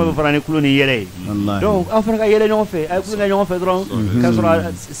kuma bɛ fara ni kulo ni yɛlɛ ye donc aw fana ka yɛlɛ ɲɔgɔn fɛ a ye kulonkɛ ɲɔgɔn fɛ dɔrɔn k'a sɔrɔ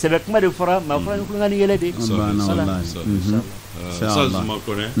sɛbɛ kuma de fɔra mais a fɔra ni kulonkɛ ni yɛlɛ de sa Madou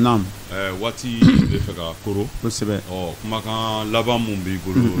Koné waati bɛ fɛ ka koro kosɛbɛ kumakan laban mun b'i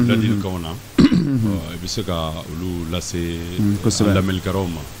bolo ladilikanw na i bɛ se ka olu lase lamɛnnikɛlaw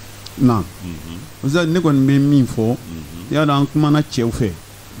ma naam ne kɔni bɛ min fɔ i y'a dɔn an kumana cɛw fɛ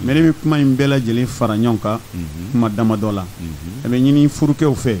mais ne bɛ kuma in bɛɛ lajɛlen fara ɲɔgɔn kan kuma damadɔ la a bɛ ɲini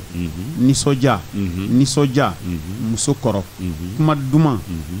furukɛw fɛ nisɔndiya muso kɔrɔ kuma duman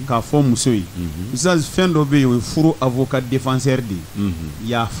k'a fɔ muso ye fɛn dɔ bɛ yen o ye furu avocat défenseur de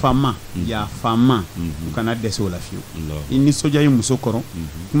ye yafama u kana dɛsɛ o la fiyewu i nisɔndiya i muso kɔrɔ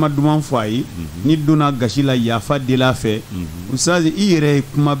kuma duman fɔ a ye ni donna gasi la yafa deli a fɛ i yɛrɛ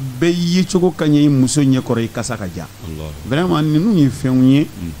kuma bɛɛ ye cogo ka ɲɛ i muso ɲɛkɔrɔ i kasa ka ja vraiment ninnu ye fɛnw ye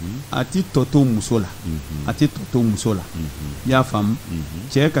a ti tɔto muso la a ti tɔto muso la i y'a faamu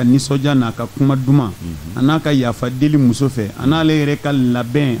cɛ ka nisɔndiya n'a ka kuma duman a n'a ka yafa deli muso fɛ a n'ale yɛrɛ ka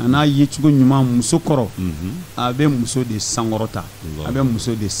labɛn a n'a yecogo ɲuman muso kɔrɔ a bɛ muso de sankɔrɔta a bɛ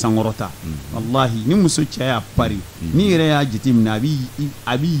muso de sankɔrɔta wallahi ni muso cɛ y'a pari ni yɛrɛ y'a jateminɛ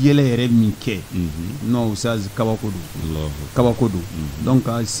a bi yɛlɛ yɛrɛ min kɛ non ça kabako don donc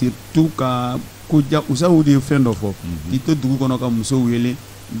surtout ka ko ja usahu de fɛn dɔ fɔ k'i to dugu kɔnɔ ka muso wele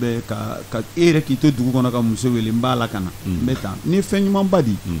bɛ ka e yɛrɛ k'i to dugu kɔnɔ ka muso wele n b'a la ka na n bɛ taa ni fɛn ɲumanba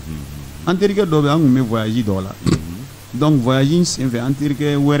di an terikɛ dɔ bɛ an kun bɛ voyage dɔ la donc voyage in senfɛ an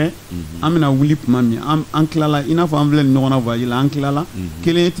terikɛ wɛrɛ an bɛna wuli tuma min an tilala i n'a fɔ an filɛ nin ɲɔgɔn na voyage la an tilala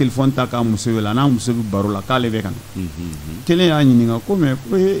kelen ye téléphone ta k'a muso wele a n'a muso bɛ baro la k'ale bɛ ka na kelen y'a ɲininka ko mais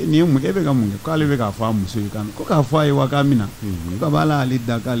ko nin ye mun e bɛ ka mun kɛ k'ale bɛ k'a fɔ a muso ye kan ko k'a fɔ a ye wa k'a mina ko b'ala ale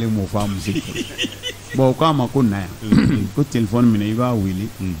da k'ale m'o fɔ a muso ye bon o k'a ma ko na yan ko téléphone minɛ i b'a wele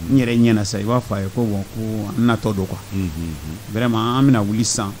n yɛrɛ ɲɛna sa i b'a fɔ a ye ko bon ko an natɔ don quoi vraiment an bɛna wuli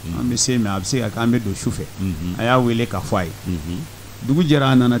sisan an bɛ se mais a bɛ se ka kɛ an bɛ don sufɛ a y'a wele ka fɔ a ye dugu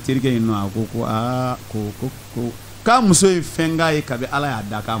jɛra a nana terikɛ in nɔ a ko ko aa ko k'a muso ye fɛn k'a ye kabi ala y'a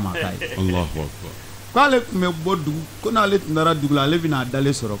da k'a ma k'a ye k'ale tun bɛ bɔ dugu ko n'ale tun taara dugu la ale bɛna a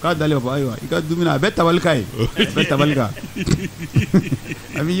dalen sɔrɔ k'a dalen fɔ ayiwa i ka dumuni a bɛ tabali k'a ye a bɛ tabali k'a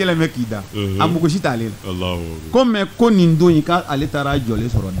a bɛ yɛlɛmɛ k'i da a mugu si t'ale la ko mais ko nin don in k'ale taara jɔlen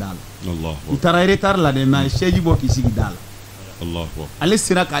sɔrɔ da la u taara retard la dɛ mais a ye sɛji bɔ k'i sigi da la ale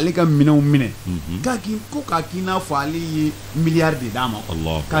sera k'ale ka minɛnw minɛ ko k'a k'i n'a fɔ ale ye miliyari de d'a ma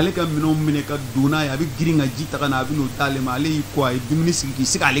k'ale ka minɛnw minɛ ka don n'a ye a bɛ girin ka ji ta ka na a bɛ n'o d'ale ma ale y'i kɔ a ye dumuni sigi k'i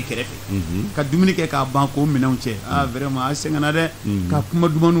sigi ale kɛrɛfɛ ka dumuni kɛ k'a ban k'o minɛnw cɛ vraiment a sɛgɛnna dɛ ka kuma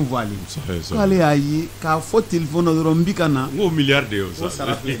dumaniw fɔ ale k'ale y'a ye k'a fɔ téléphone na dɔrɔn n bi ka na n ko miliyari de y'o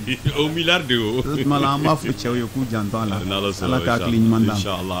sa o miliyari de y'o o tuma la an b'a fɔ cɛw ye k'u janto a la ala ka hakili ɲuman d'a ma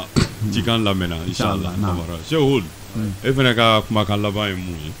inchallah cikan lamɛnna inchallah Cheikh Houd e fana ka kumakan laban ye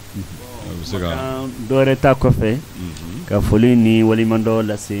mun ye a bɛ se ka dɔ wɛrɛ ta kɔfɛ ka foli ni walimadɔ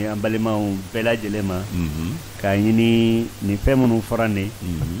lase an balimaw bɛɛ lajɛlen ma k'a ɲini nin fɛn minnu fɔra ne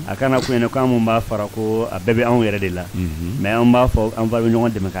a kana kun ɲɛna ko an mun b'a fara ko a bɛɛ bɛ anw yɛrɛ de la mais an b'a fɔ an bɛ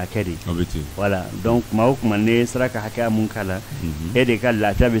ɲɔgɔn dɛmɛ k'a kɛ de voilà donc kuma o kuma ne sera ka hakɛya mun k'a la e de ka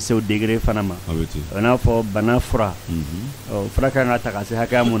lafiya bɛ se o degré fana ma o n'a fɔ bana fura fura kan ka ta ka se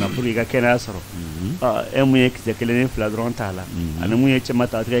hakɛya mun na pour que i ka kɛnɛya sɔrɔ e mun ye kisɛ kelen ni fila dɔrɔn t'a la ani mun ye cɛman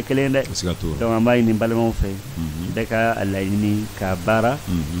ta a tɛ kɛ kelen dɛ donc an b'a ɲini balimaw fɛ bɛɛ ka a laɲini k'a baara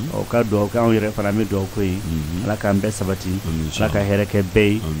ka dugawu kɛ anw yɛrɛ fana bɛ dugawu ko ye ala k'an bɛɛ sabati ala ka hɛrɛ kɛ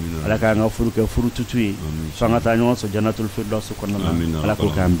bɛɛ ye ala k'an ka furu kɛ furu tutu ye fo an ka taa ɲɔgɔn sɔrɔ jannatul firdaus kɔnɔna na ala k'o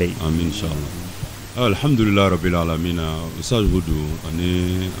k'an bɛɛ ye inchallah alhamdulillah rabbil alamin Ustaz Houd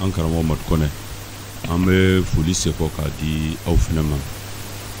ani an karamɔgɔ Madou Koné an bɛ foli seko k'a di aw fana ma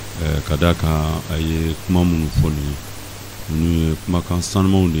ka d'a kan a ye kuma minnu fɔ ninnu ye kumakan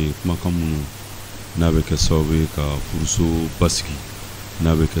sanumanw de ye kumakan minnu n'a bɛ kɛ sababu ye ka furuso basigi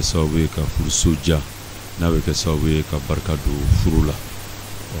n'a bɛ kɛ sababu ye ka furuso ja n'a bɛ kɛ sababu ye ka barika don furu la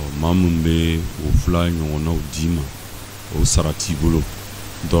maa min bɛ o fila ɲɔgɔnnaw d'i ma o sara t'i bolo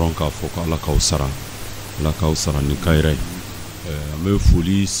dɔrɔn k'a fɔ ko ala k'aw sara ni kayira ye an bɛ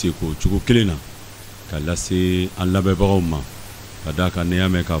foli seko cogo kelen na ka lase an lamɛnbagaw ma ka d'a kan n'i y'a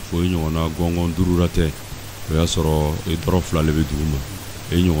mɛn k'a fɔ e ɲɔgɔnna gɔngɔn durura tɛ o y'a sɔrɔ e dɔrɔn fila de bɛ dugu ma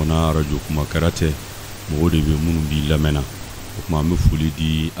e ɲɔgɔnna arajo kuma kɛra tɛ mɔgɔw de bɛ minnu b'i lamɛnna o tuma an bɛ foli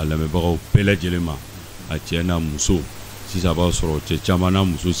di a lamɛnbagaw bɛɛ lajɛlen ma a cɛ n'a muso sisan a b'a sɔrɔ cɛ caman n'a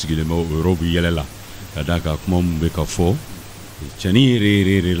muso sigilen bɛ o yɔrɔ bɛ yɛlɛ la ka d'a kan kuma min bɛ ka fɔ cɛnni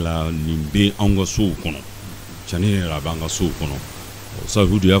yɛrɛ la nin bɛ anw ka sow kɔnɔ cɛnni yɛrɛ a b'an ka sow kɔnɔ Ustaz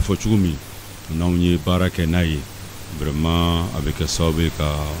Houd y'a fɔ cogo min n'anw ye baara kɛ n'a ye vraiment a bɛ kɛ sababu ye ka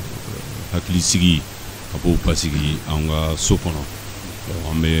hakili sigi ka b'o basigi an ka so kɔnɔ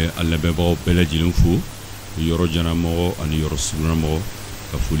an bɛ a lamɛnbagaw bɛɛ lajɛlen fo yɔrɔ janamɔgɔ ani yɔrɔ surunamɔgɔ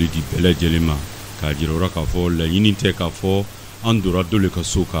ka foli di bɛɛ lajɛlen ma k'a jira o la k'a fɔ laɲini tɛ k'a fɔ an donna dɔ le ka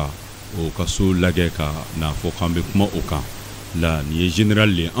so kan o ka so lajɛ ka n'a fɔ k'an bɛ kuma o kan la nin ye général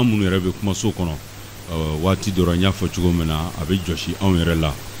le an minnu yɛrɛ bɛ kuma so kɔnɔ waati dɔ la n y'a fɔ cogo min na a bɛ jɔsi anw yɛrɛ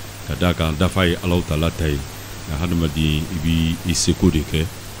la ka d'a kan dafa ye Alahu Taala ta ye nka hadamaden i b'i seko de kɛ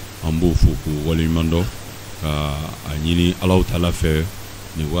an b'o fo k'o waleɲuman dɔn ka a ɲini Alahu Taala fɛ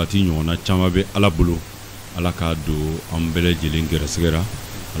nin waati ɲɔgɔnna caman bɛ Ala bolo Ala k'a don an bɛɛ lajɛlen gɛrɛsɛgɛra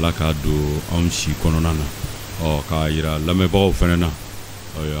Ala k'a don anw si kɔnɔna na k'a yira lamɛnbagaw fana na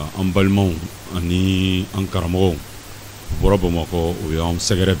an balimaw ani an karamɔgɔw u bɔra Bamakɔ o y'anw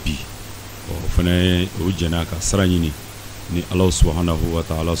sɛgɛrɛ bi o fana o jɛnna ka sira ɲini ni Ala subhanahu wa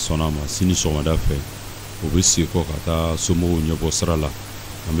ta'ala sɔnna ma sini sɔgɔmada fɛ o bɛ segin kɔ ka taa somɔgɔw ɲɛbɔ sira la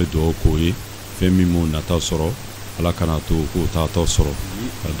an bɛ dugawu k'o ye fɛn min m'o nata sɔrɔ ala kana to k'o taatɔ sɔrɔ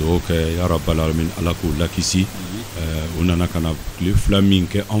ka dugawu kɛ ya rabbal alamin ala k'o lakisi u nana ka na tile 2 min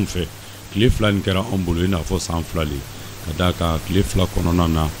kɛ anw fɛ tile 2 nin kɛra anw bolo i n'a fɔ san 2 le ka d'a kan tile 2 kɔnɔna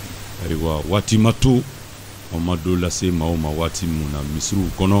na ayiwa waati ma to an ma do lase maaw ma waati mun na misiriw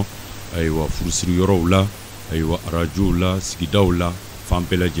kɔnɔ ayiwa furusiri yɔrɔw la ayiwa arajow la sigidaw la fan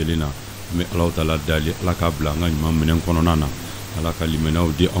bɛɛ lajɛlen na an bɛ Alahu Taala dali ala k'a bila an ka ɲuman minɛn kɔnɔna na ala ka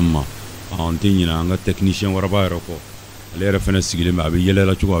limanaw di an ma an tɛ ɲinɛ an ka technicien waraba yɛrɛ kɔ ale yɛrɛ fɛnɛ sigilen bɛ a bɛ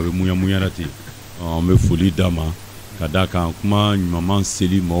yɛlɛla cogo a bɛ muɲa ten an bɛ foli d'a ma ka d'a kan kuma ɲuman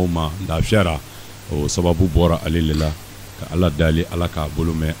seli maaw ma lafiyara o sababu bɔra ale le la ka ala dali ala k'a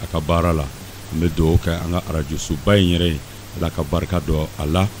bolo mɛn a ka baara la an bɛ dugawu kɛ an ka arajo soba in yɛrɛ ye ala ka barika dɔ a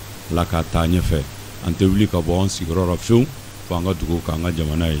la ala k'a taa ɲɛfɛ an tɛ wuli ka bɔ an sigiyɔrɔ la fewu fo an ka dugawu k'an ka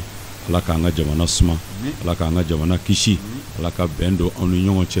jamana ye ala k'an ka jamana suma ala k'an ka jamana kisi ala ka bɛn don an ni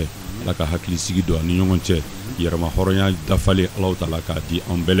ɲɔgɔn cɛ ala ka hakilisigi don an ni ɲɔgɔn cɛ yɛrɛma hɔrɔnya dafalen Alahu Taala k'a di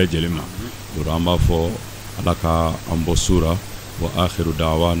an bɛɛ lajɛlen ma o la an b'a fɔ ala ka an bɔ so la wa akhiru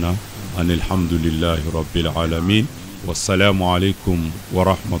da'wana anil hamdulillahi rabbil alamin wassalamu alaikum wa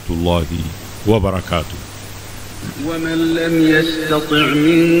rahmatullahi wa barakatuh. ومن لم يستطع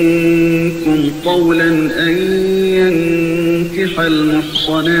منكم طولا أن ينكح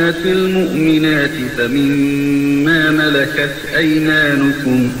المحصنات المؤمنات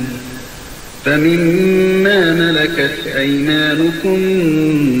فمما ملكت أيمانكم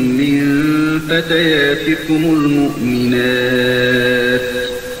من فتياتكم المؤمنات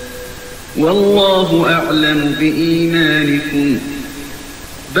والله أعلم بإيمانكم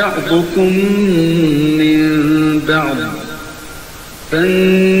بعضكم من بعض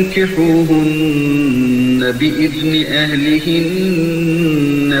فانكحوهن بإذن أهلهن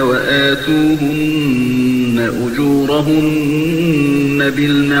وآتوهن أجورهن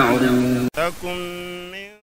بالمعروف